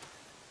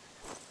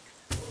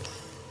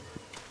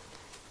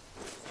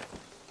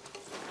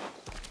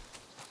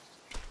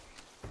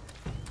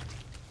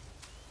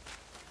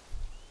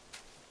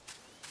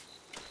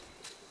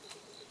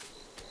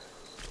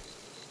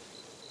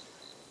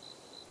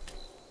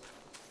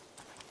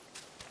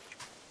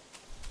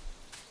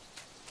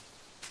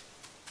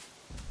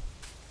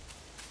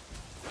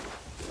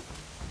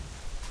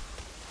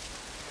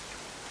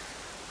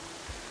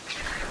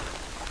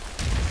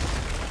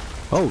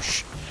 Oh,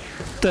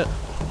 the...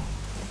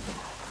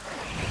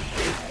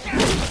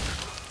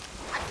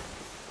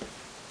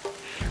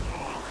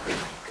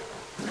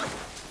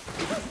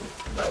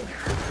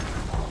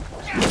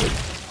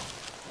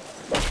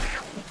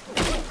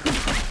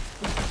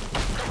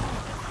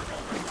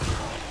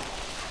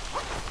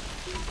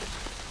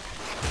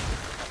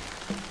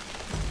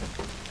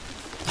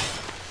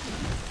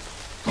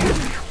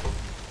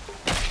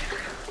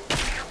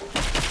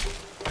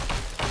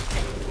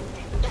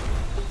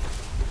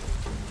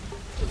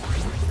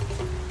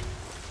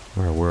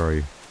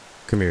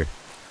 Come here.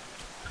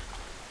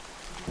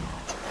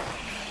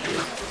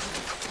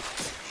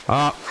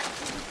 Ah.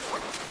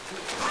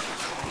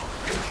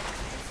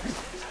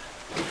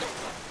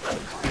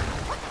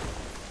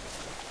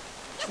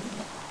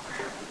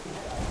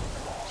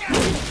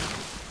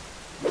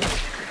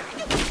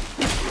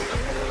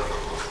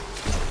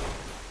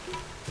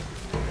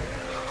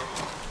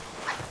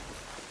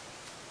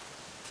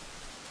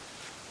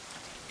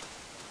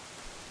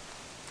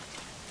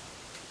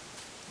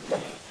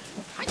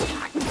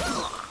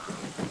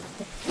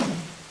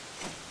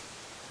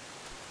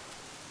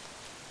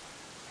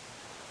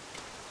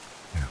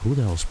 Who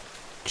the hell's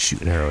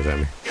shooting arrows at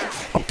me?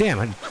 Oh, damn,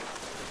 I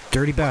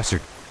dirty bastard.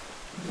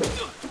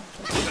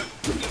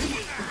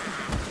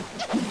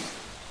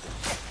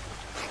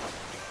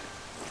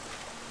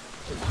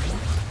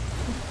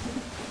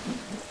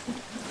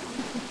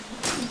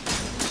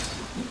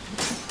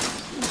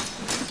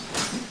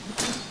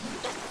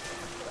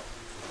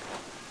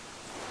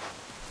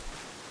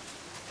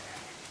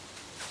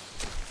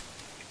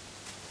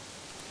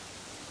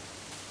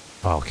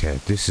 Okay,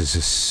 this is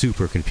just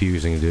super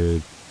confusing,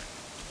 dude.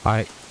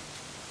 I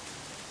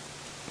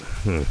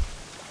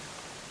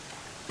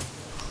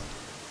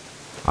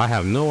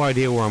have no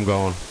idea where I'm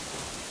going.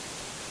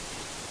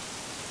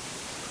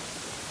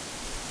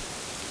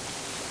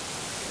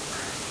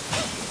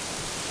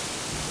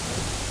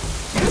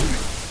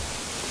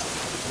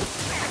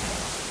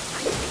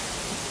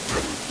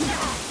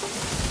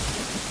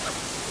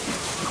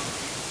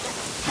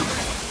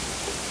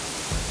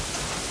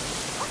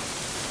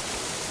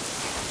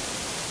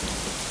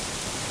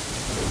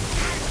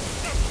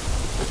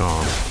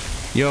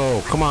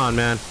 Yo, come on,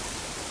 man.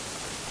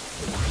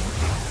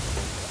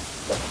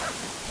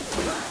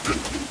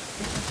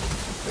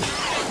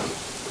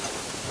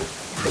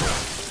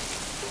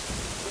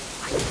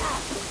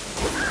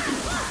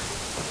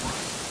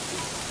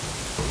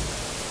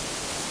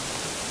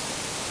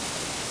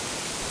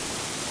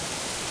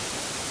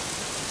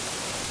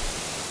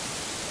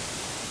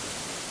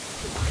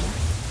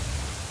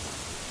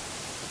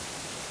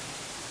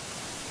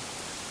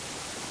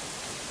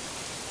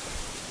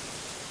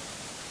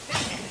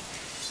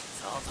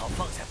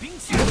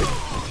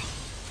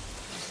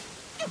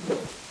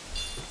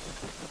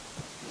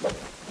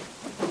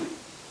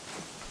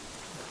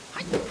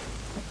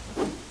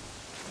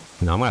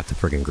 No, I'm gonna have to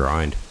friggin'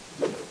 grind.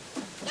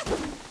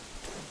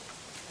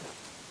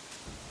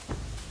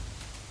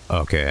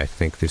 Okay, I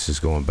think this is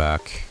going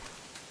back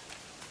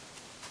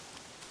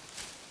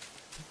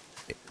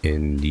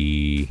in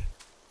the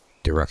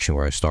direction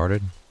where I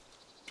started.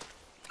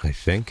 I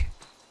think.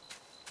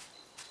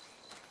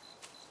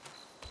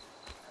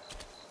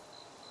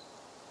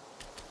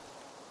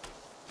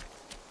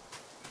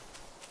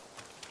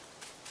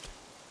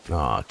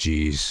 Aw,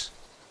 jeez.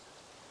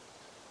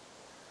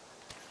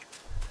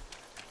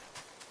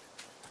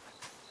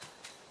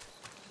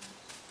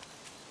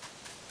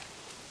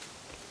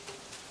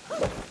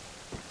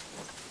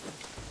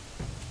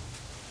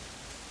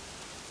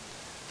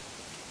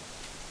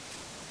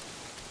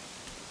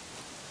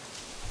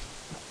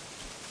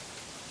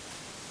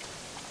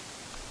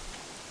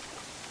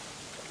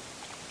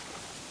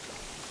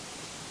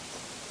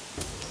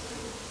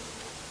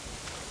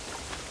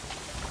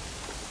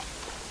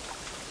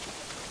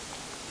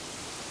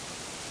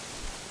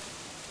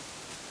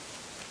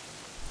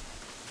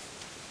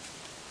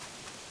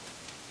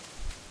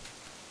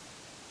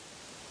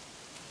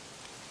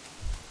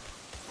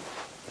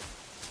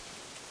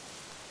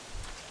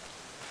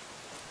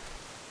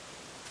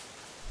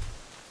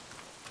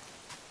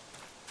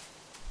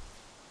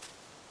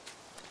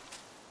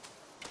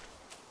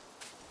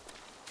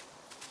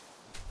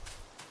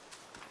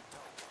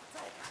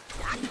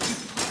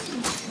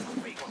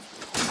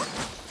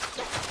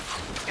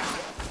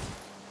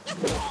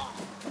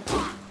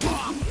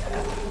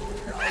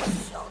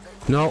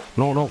 No,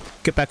 no, no.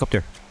 Get back up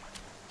there.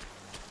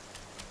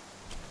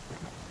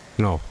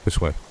 No, this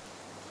way.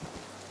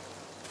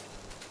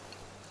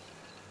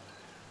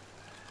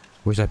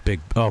 Where's that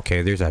big...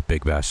 Okay, there's that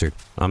big bastard.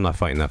 I'm not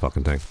fighting that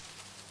fucking thing.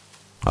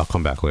 I'll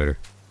come back later.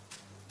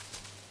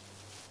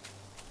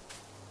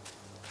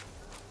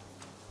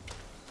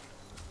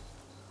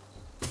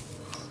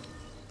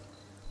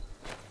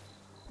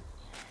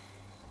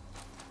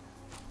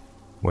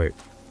 Wait.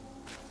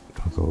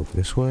 I'll go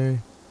this way?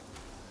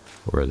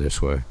 Or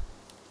this way?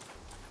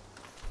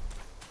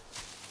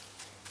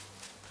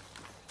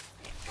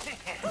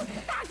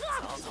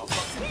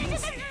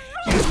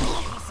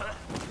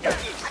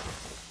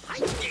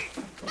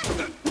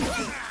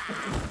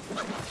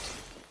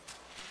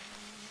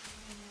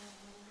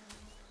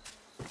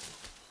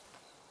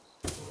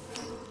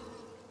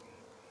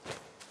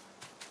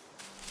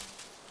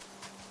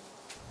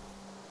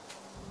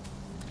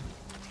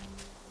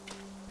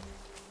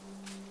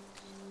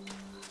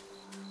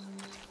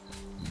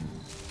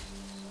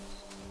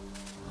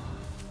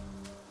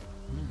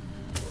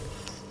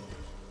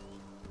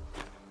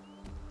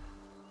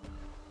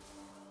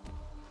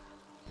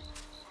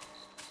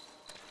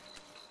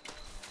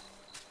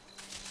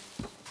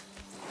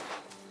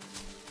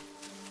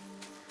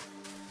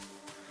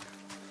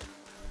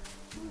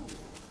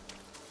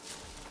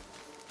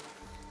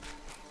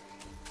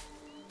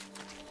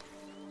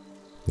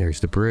 There's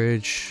the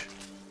bridge.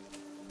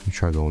 Let me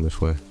try going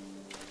this way.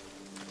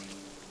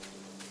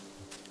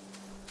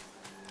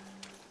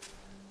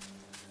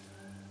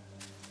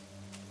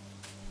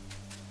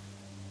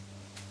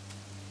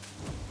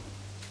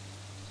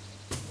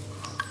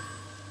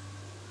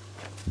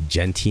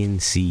 Gentian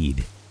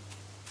seed.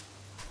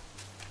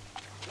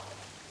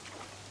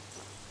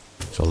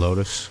 So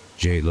Lotus,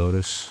 Jade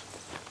Lotus.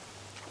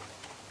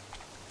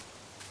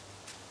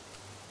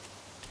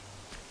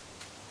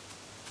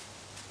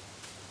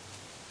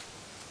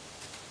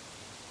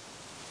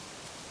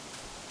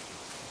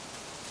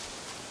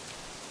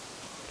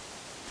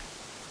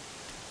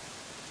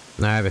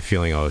 I have a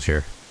feeling I was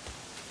here.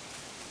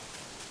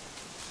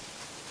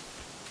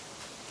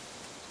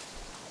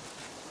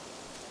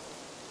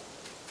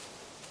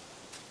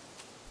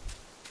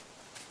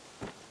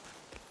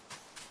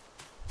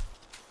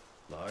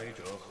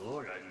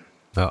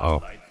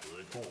 Uh-oh.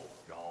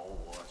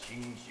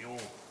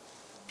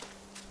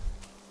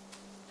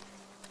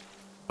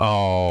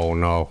 Oh,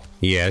 no.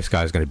 Yeah, this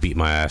guy's gonna beat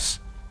my ass.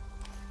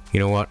 You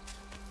know what?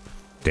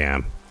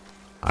 Damn.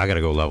 I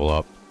gotta go level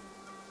up.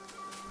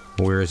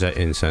 Where is that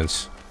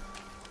incense?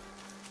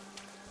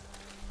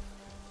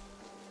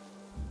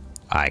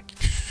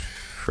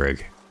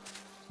 Frig.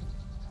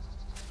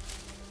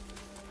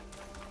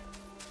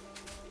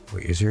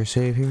 Wait, is there a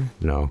save here?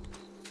 No.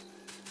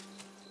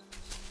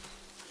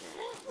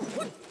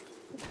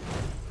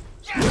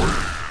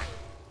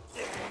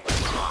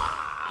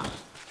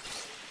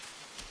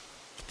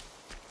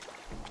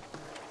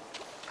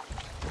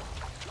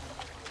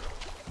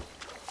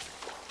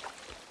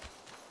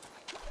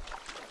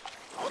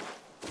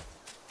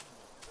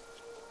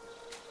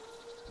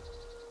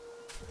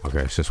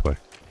 Okay, it's this way.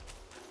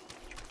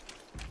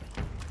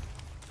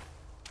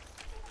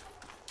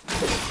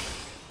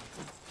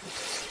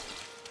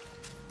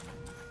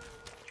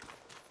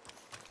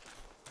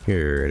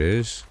 Here it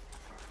is.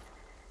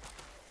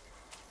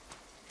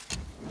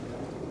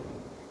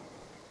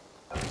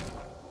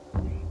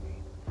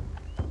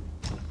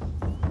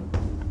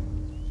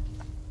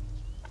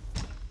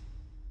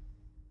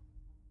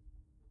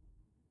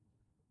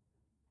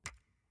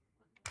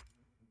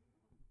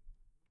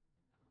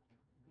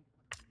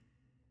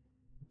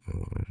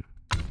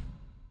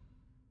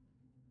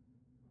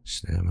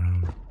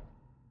 Stamina.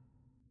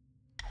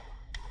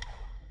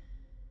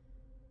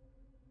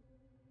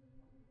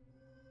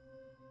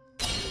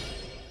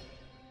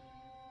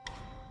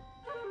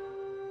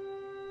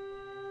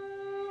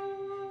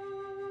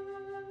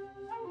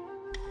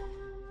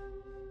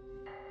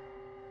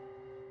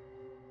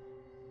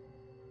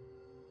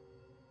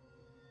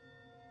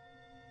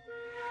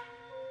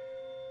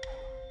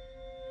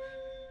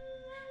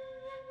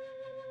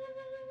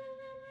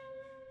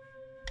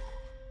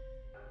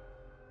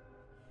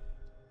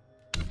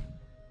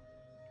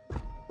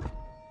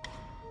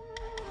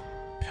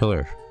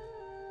 Pillar.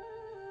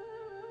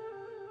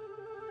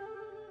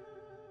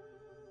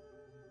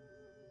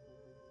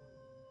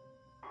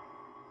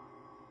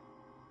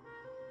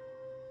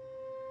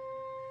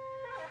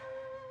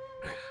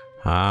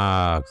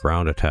 Ah,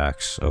 ground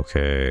attacks.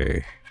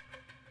 Okay.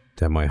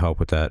 That might help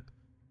with that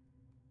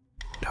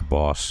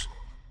boss.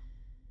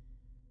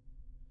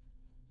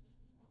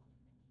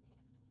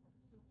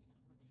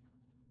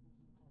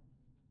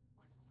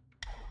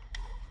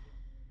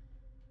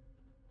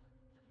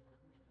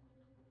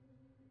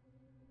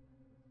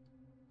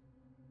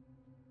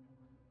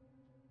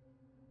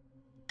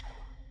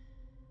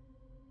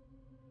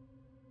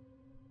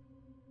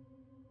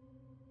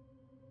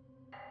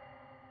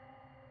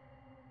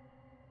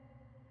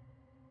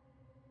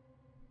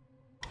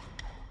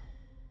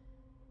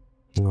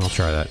 I'll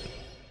try that.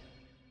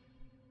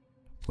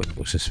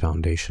 What's this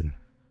foundation?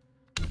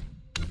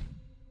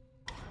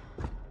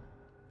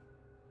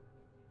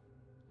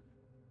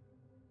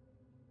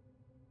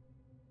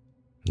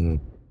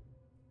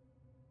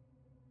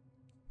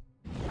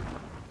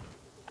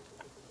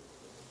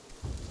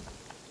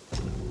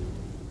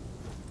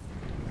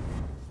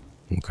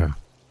 Okay.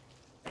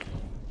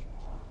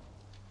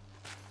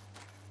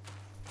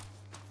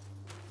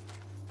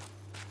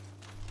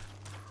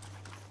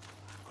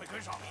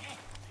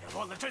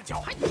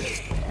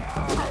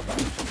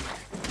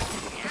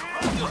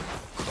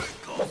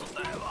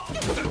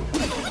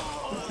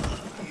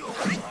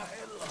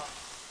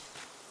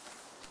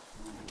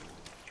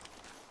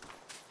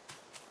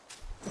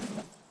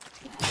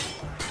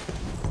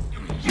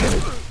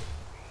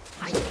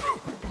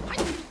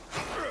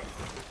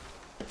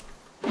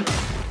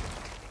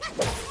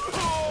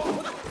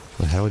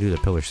 How do I do the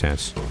pillar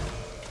stance?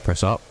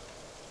 Press up.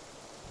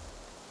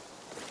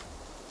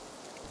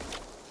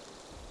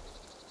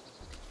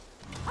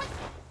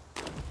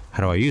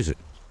 How do I use it?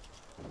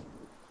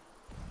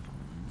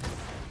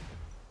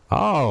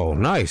 Oh,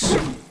 nice.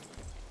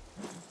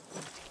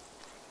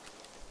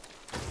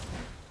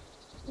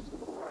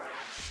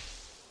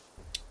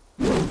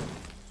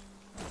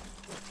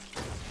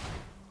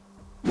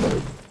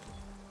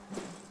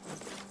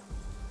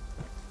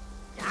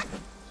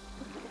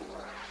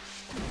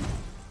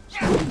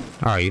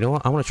 Alright, you know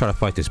what? I want to try to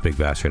fight this big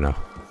bastard now.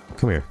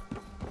 Come here.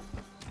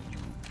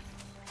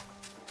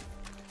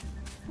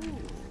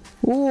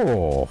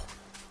 Oh.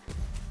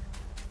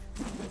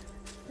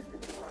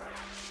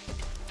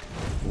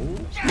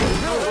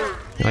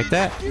 Like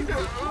that?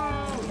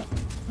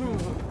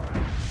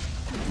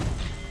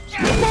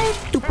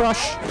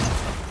 Toothbrush.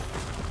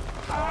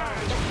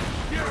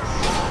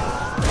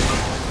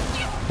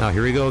 Now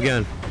here we go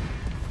again.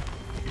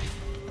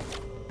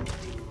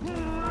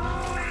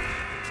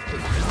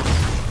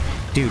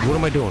 Dude, what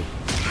am I doing?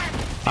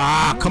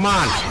 Ah, come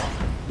on!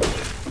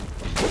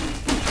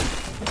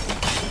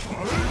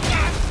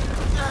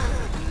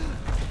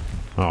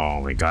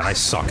 Oh my god, I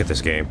suck at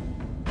this game.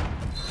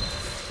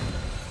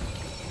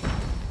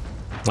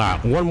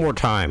 Alright, one more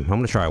time. I'm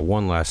gonna try it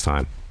one last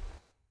time.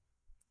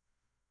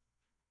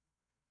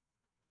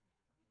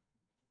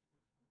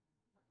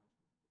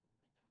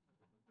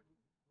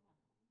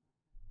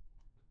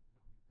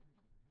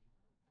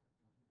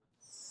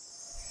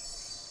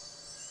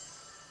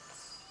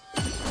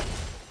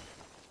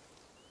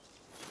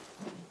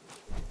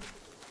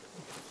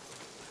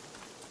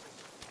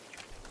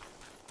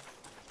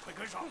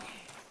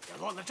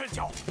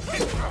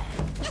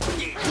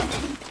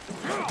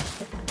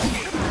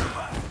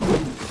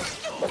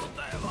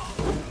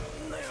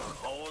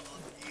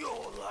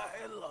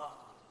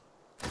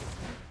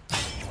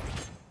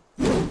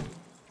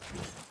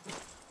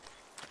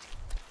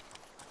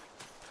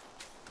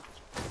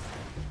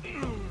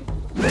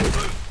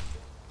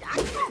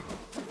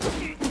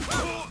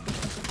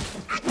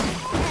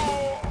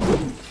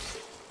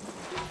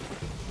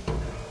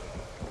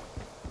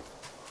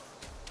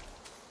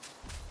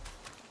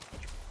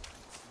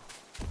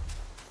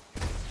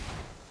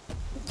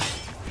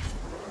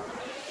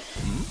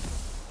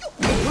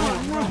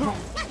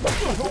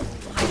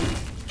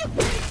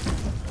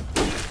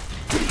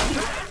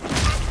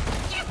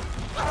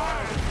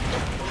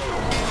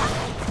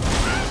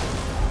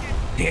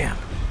 Damn.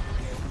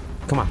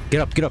 Come on, get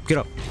up, get up, get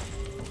up.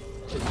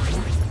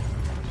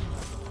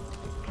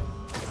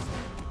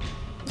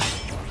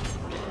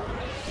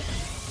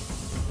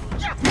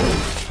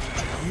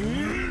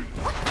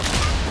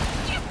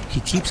 He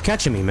keeps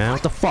catching me, man.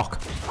 What the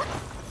fuck?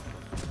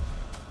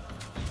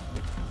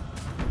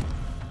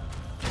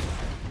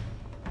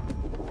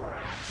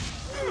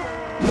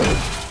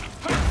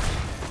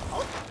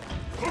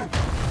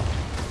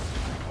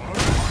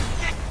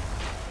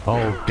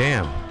 Oh,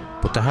 damn.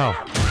 What the hell?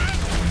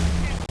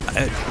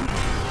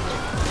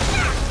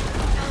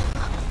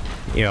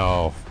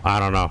 Yo, I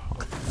don't know.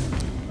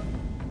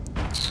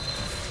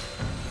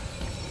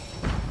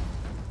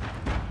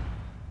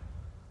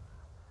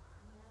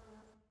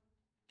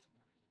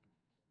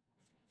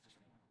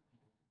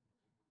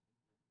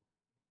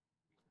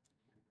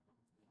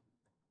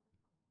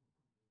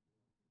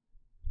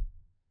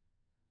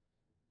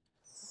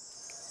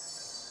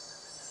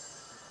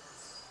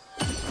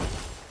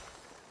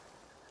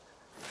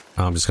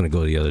 I'm just gonna go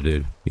to the other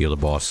dude, the other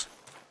boss.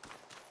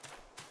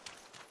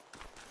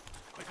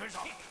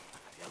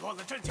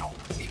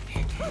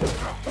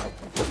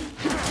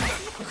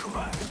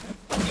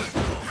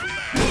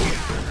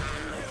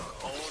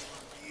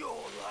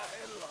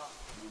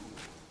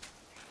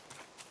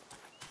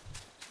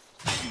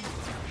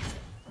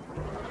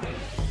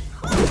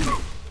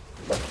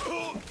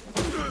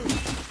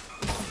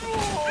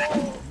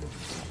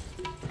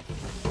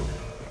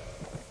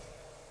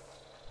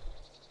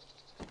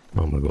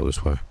 I'm gonna go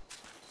this way.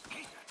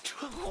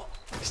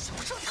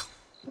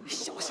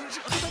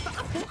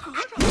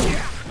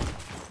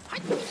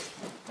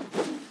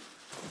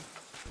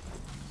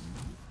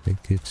 I think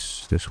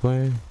it's this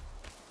way.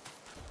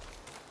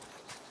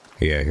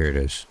 Yeah, here it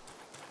is.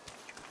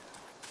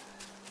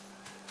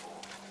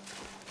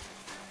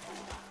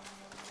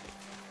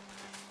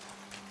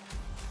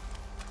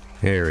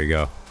 Here we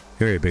go.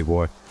 Here you big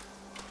boy.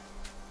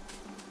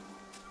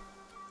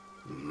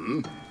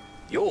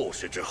 又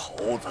是只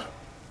猴子。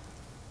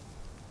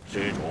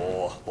施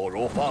主不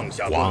如放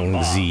下王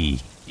子，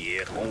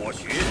也同我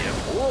学点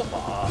佛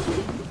法，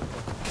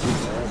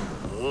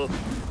如何？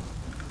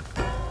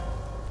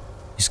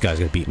 This guy's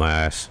gonna beat my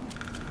ass.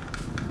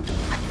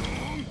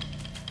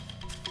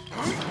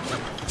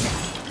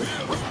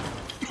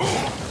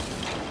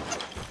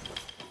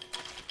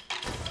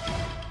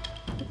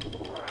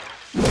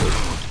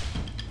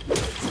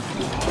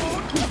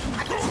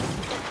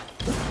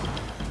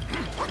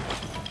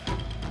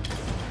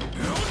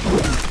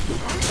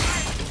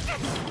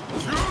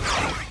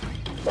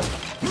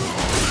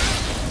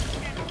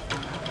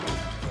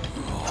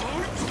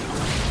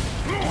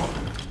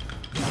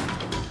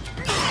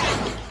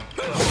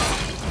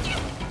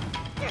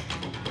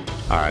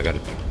 Alright, I got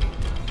it.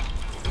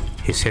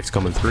 His hits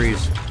come in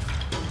threes.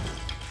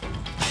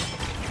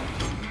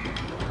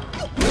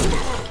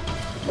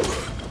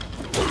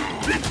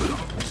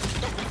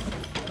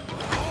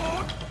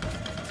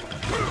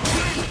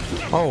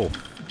 Oh.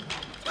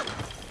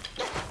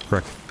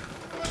 Frick.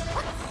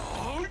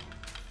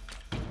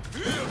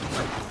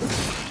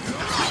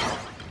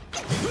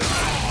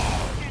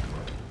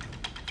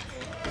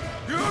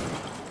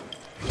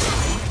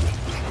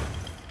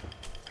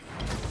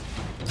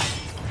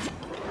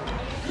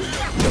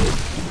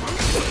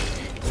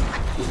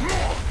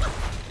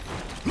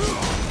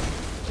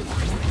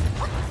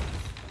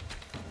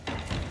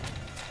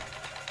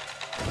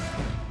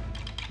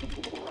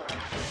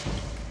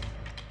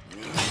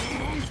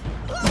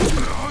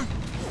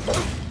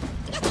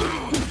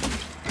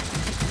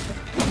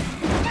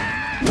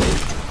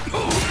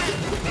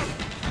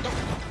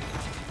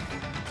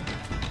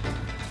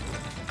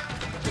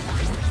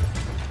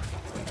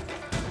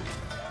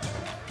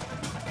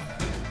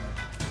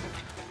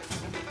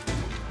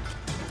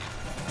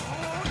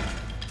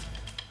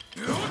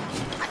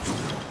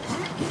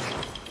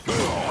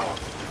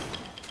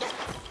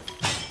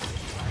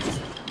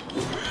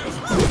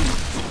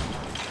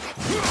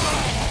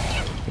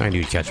 I knew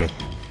you'd catch me.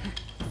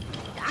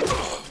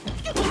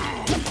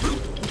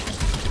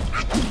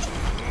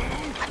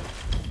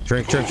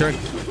 Drink, drink, drink.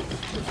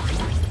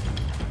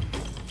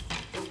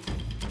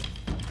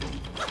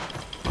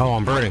 Oh,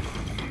 I'm burning.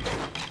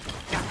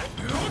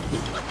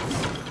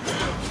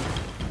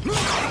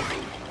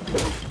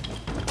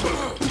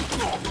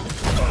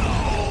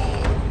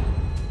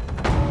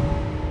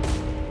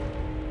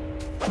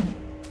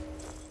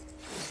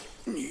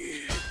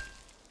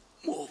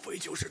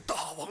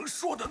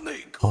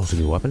 Oh, it's a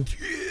new weapon?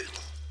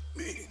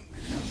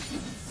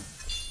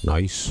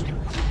 Nice.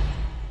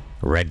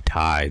 Red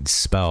Tide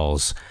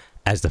spells.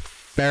 As the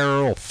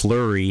feral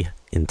flurry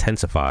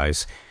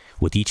intensifies,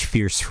 with each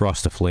fierce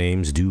thrust the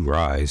flames do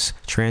rise.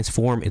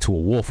 Transform into a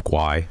wolf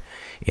Kwai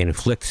and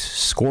inflict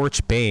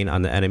scorch bane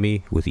on the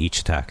enemy with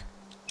each attack.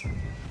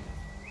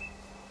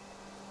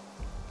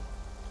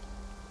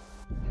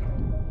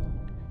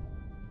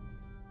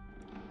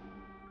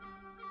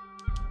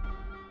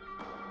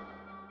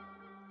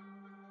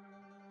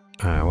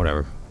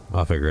 Whatever.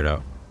 I'll figure it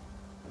out.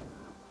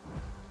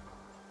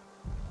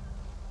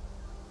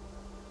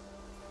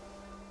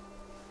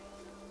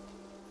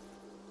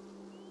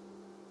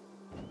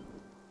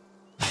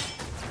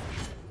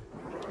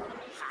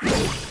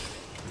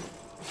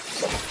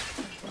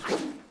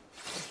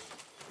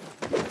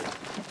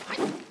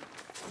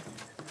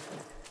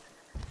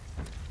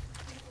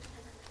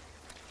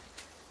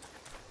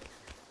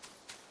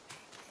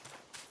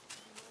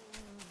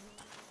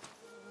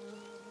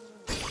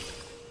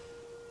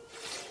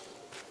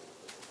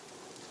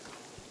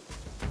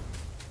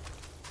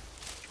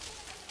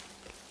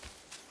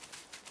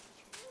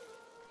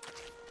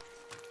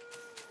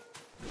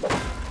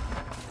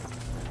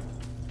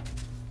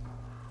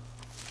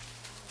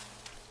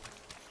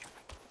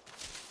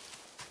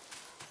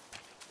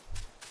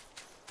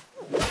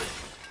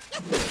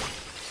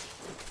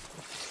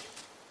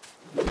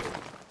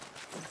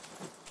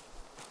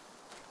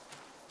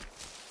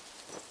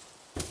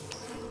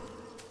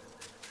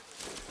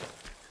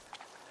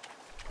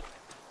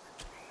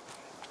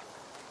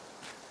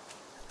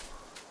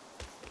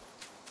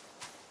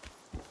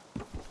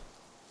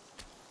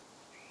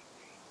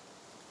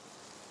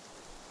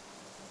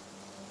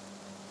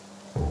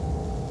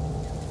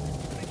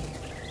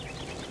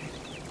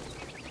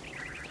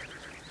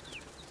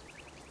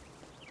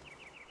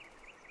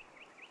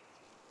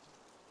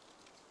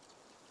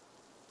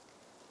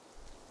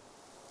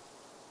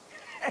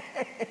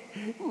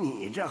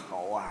你这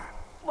猴儿，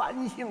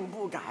顽性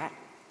不改。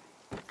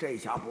这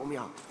下不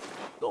妙，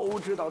都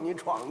知道你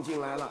闯进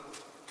来了。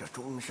这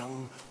钟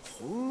声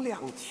洪亮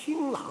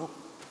清朗，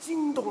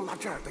惊动了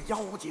这儿的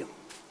妖精。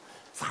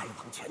再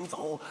往前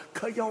走，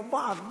可要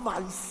万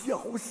万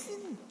小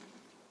心。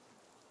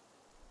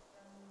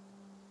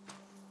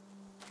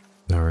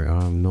Alright, I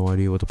have no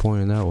idea what the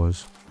point of that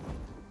was.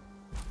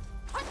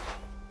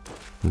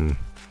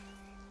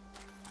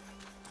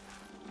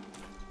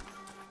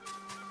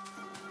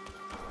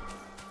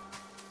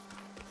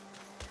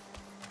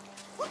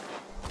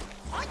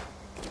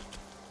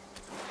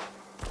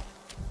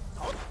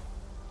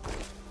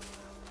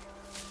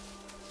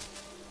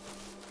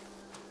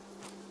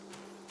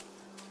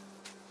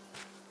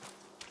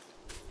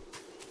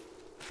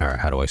 Alright,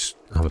 how do I'm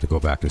going to go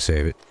back and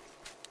save it.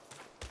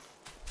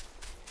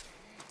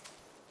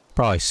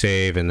 Probably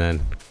save and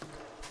then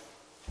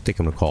I think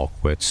I'm going to call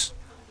it quits.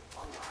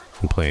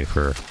 I'm playing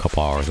for a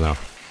couple hours now.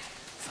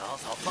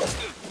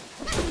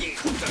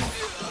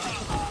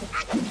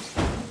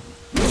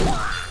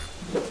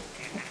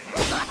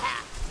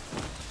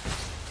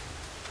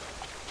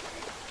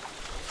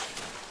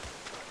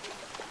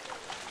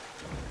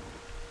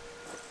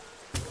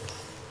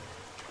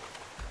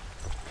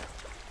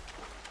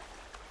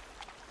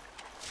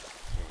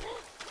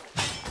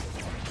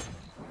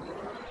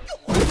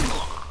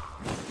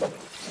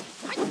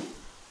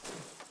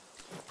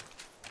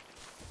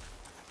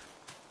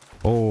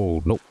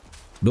 Oh, nope.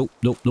 Nope,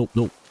 nope, nope,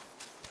 nope.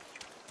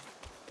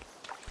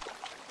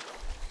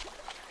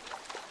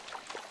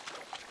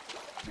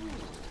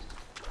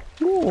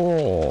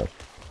 Whoa.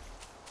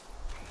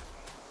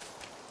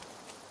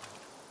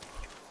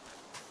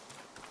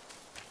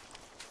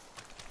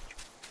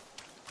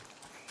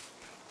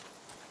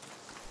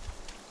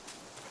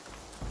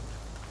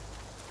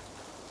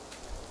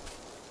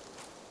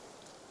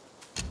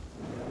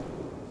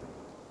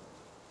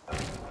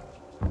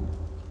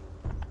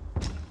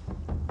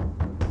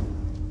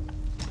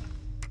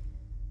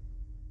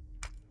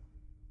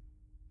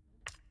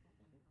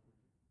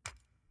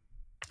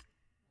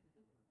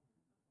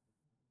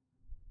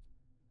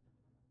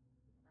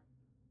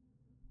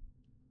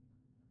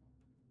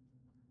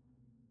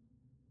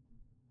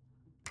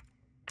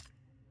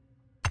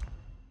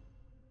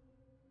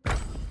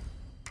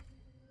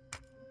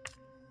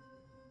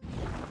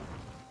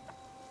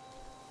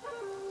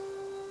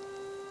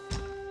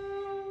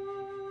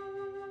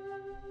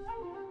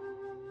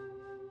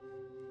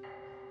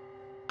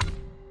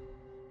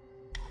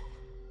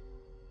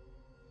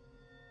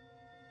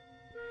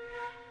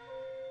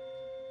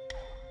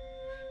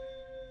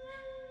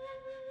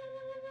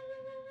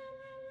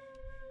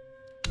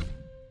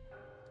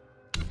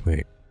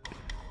 Wait.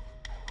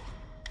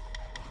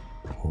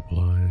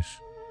 Mobilize.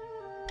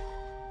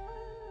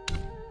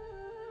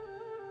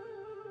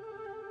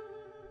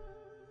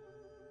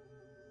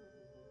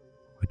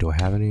 Wait, do I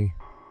have any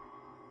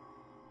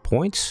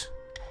points?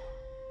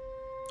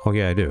 Oh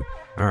yeah, I do.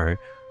 Alright.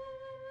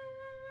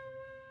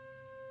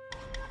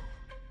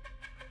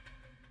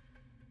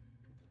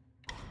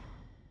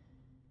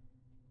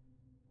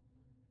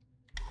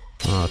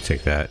 I'll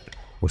take that.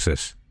 What's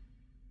this?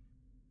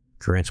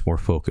 Grants more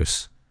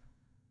focus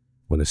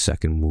when the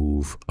second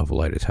move of a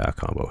light attack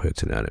combo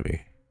hits an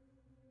enemy.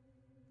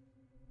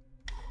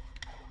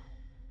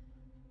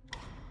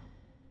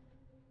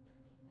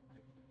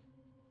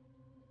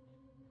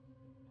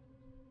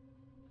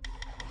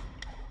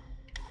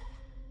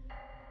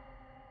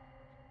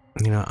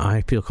 You know,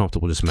 I feel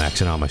comfortable just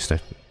maxing out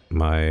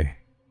my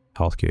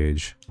health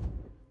gauge.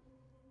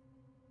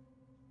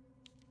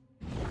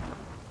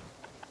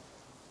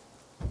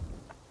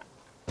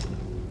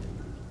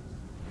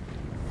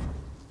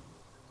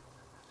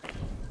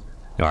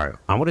 Alright,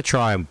 I'm gonna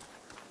try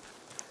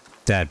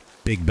that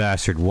big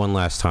bastard one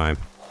last time,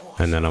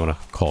 and then I'm gonna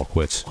call it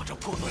quits.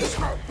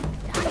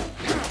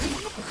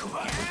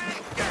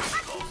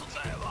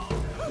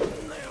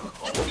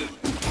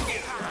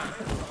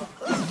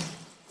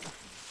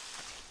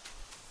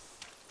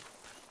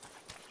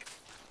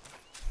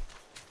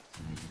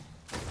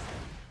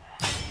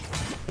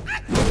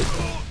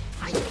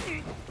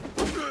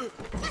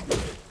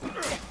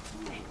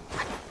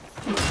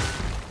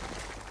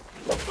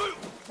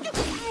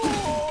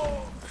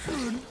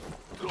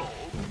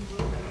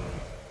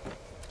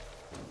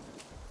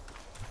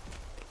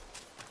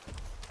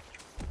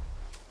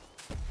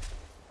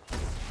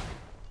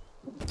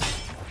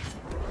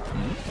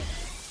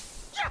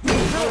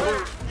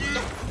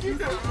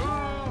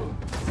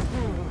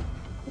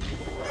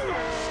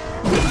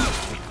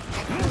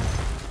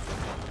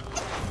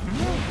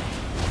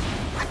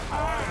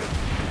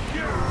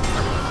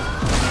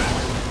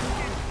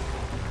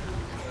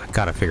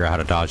 Gotta figure out how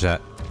to dodge that.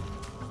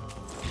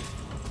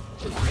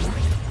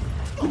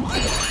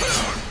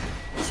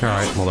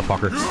 Alright,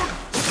 motherfucker.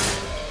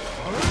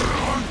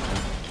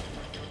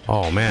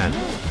 Oh, man.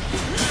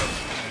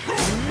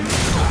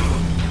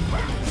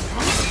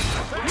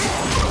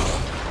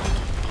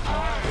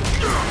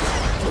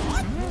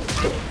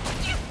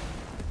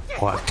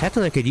 Well,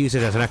 technically I could use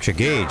it as an extra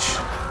gauge.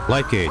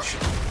 Light gauge.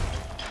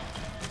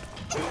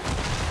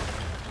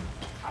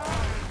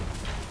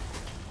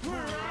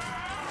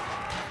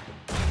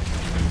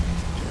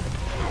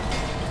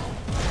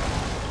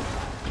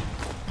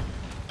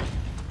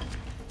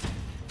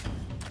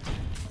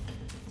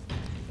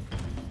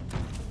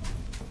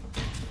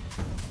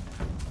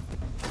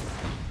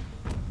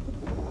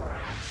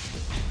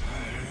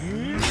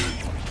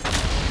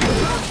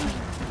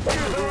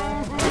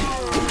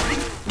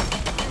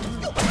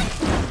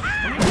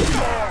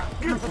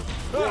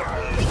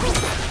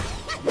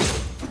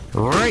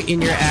 Right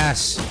in your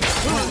ass.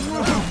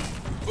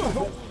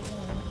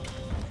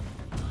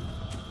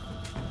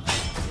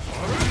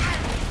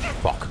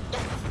 Fuck.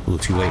 A little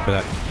too late for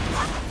that.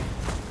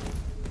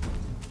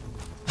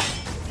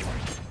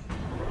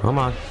 Come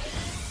on.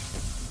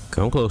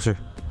 Come closer.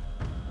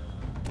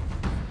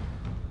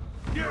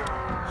 Yeah.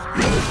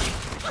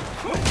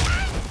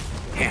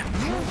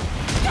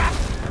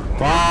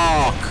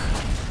 Fuck.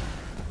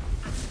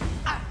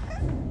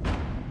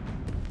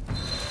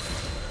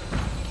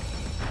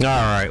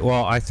 Alright,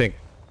 well, I think...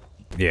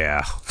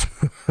 yeah.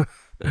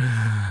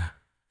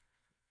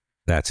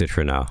 That's it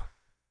for now.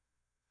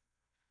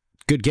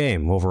 Good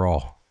game,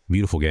 overall.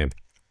 Beautiful game.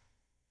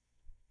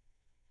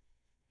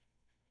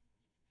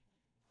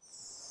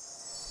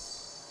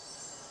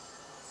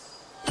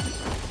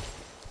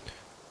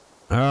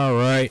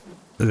 Alright,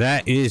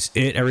 that is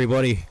it,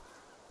 everybody.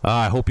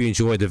 I hope you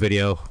enjoyed the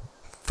video.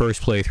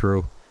 First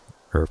playthrough,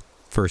 or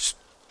first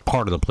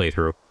part of the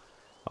playthrough.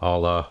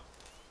 I'll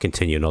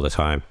continue another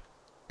time.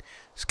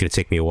 It's gonna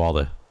take me a while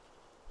to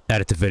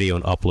edit the video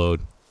and upload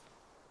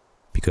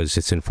because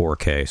it's in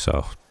 4K,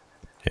 so,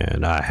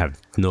 and I have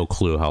no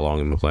clue how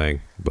long I'm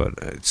playing, but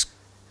it's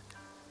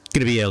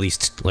gonna be at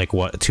least like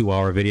what, a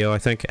 2-hour video, I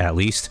think, at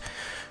least.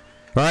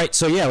 All right,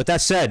 so yeah, with that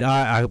said,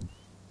 I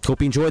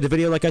hope you enjoyed the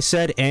video, like I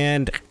said,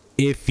 and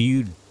if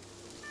you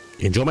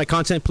enjoy my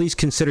content, please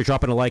consider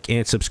dropping a like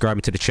and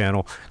subscribing to the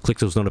channel. Click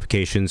those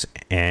notifications,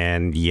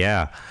 and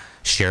yeah,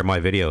 share my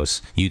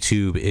videos.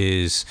 YouTube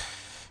is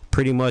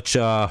pretty much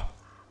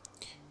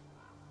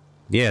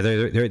yeah,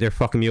 they're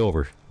fucking me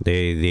over.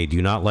 They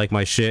do not like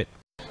my shit.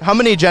 How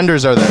many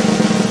genders are there?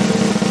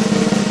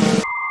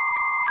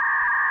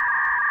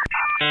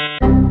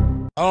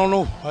 I don't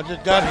know. I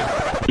just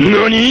got here.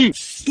 Nani?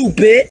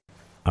 Stupid.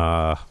 You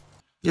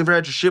ever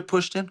had your shit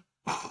pushed in?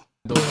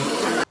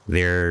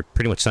 They're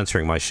pretty much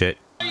censoring my shit.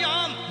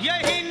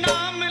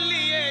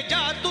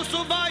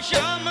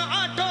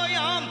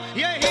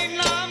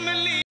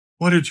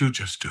 What did you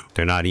just do?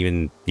 They're not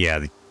even,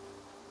 yeah.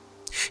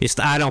 It's,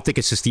 I don't think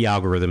it's just the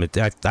algorithm.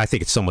 I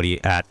think it's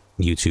somebody at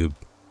YouTube.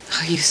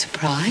 Are you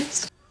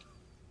surprised?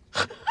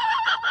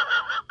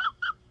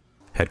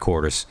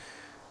 headquarters.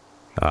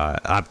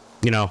 I,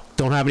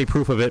 don't have any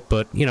proof of it,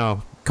 but,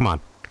 come on.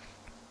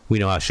 We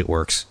know how shit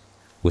works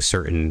with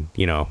certain,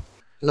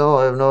 No,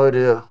 I have no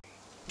idea.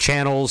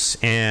 channels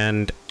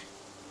and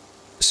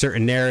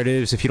certain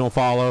narratives if you don't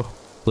follow.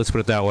 Let's put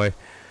it that way.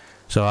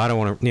 So I don't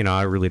want to,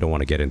 I really don't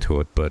want to get into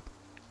it, but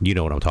you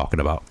know what I'm talking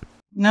about.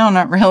 No,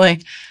 not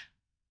really.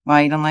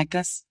 Why, you don't like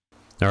this?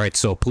 All right,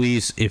 so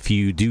please, if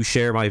you do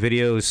share my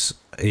videos,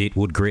 it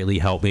would greatly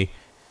help me.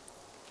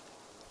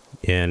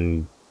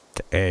 And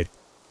it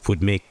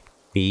would make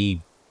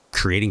me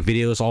creating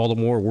videos all the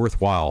more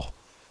worthwhile.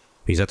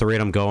 Because at the rate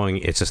I'm going,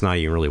 it's just not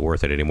even really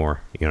worth it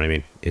anymore. You know what I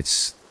mean?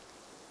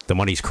 The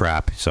money's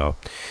crap. So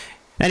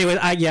anyway,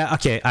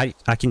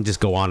 I can just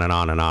go on and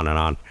on and on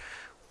and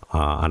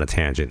on a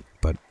tangent,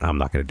 but I'm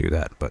not going to do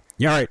that. But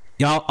yeah, all right,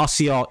 I'll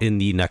see y'all in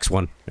the next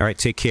one. All right,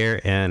 take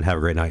care and have a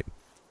great night.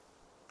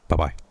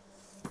 Bye-bye.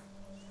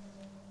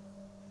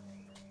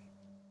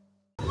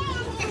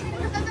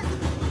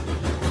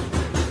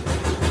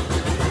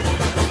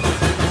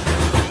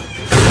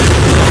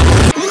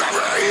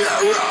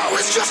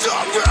 It's just a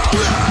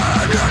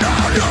villain in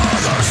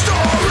another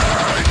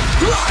story.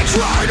 I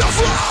try to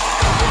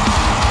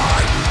fly,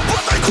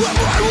 but they clip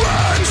my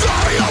wings.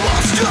 I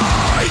almost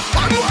die.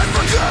 I might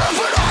forgive,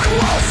 and I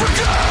won't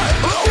forget.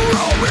 Who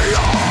wrote me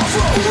off?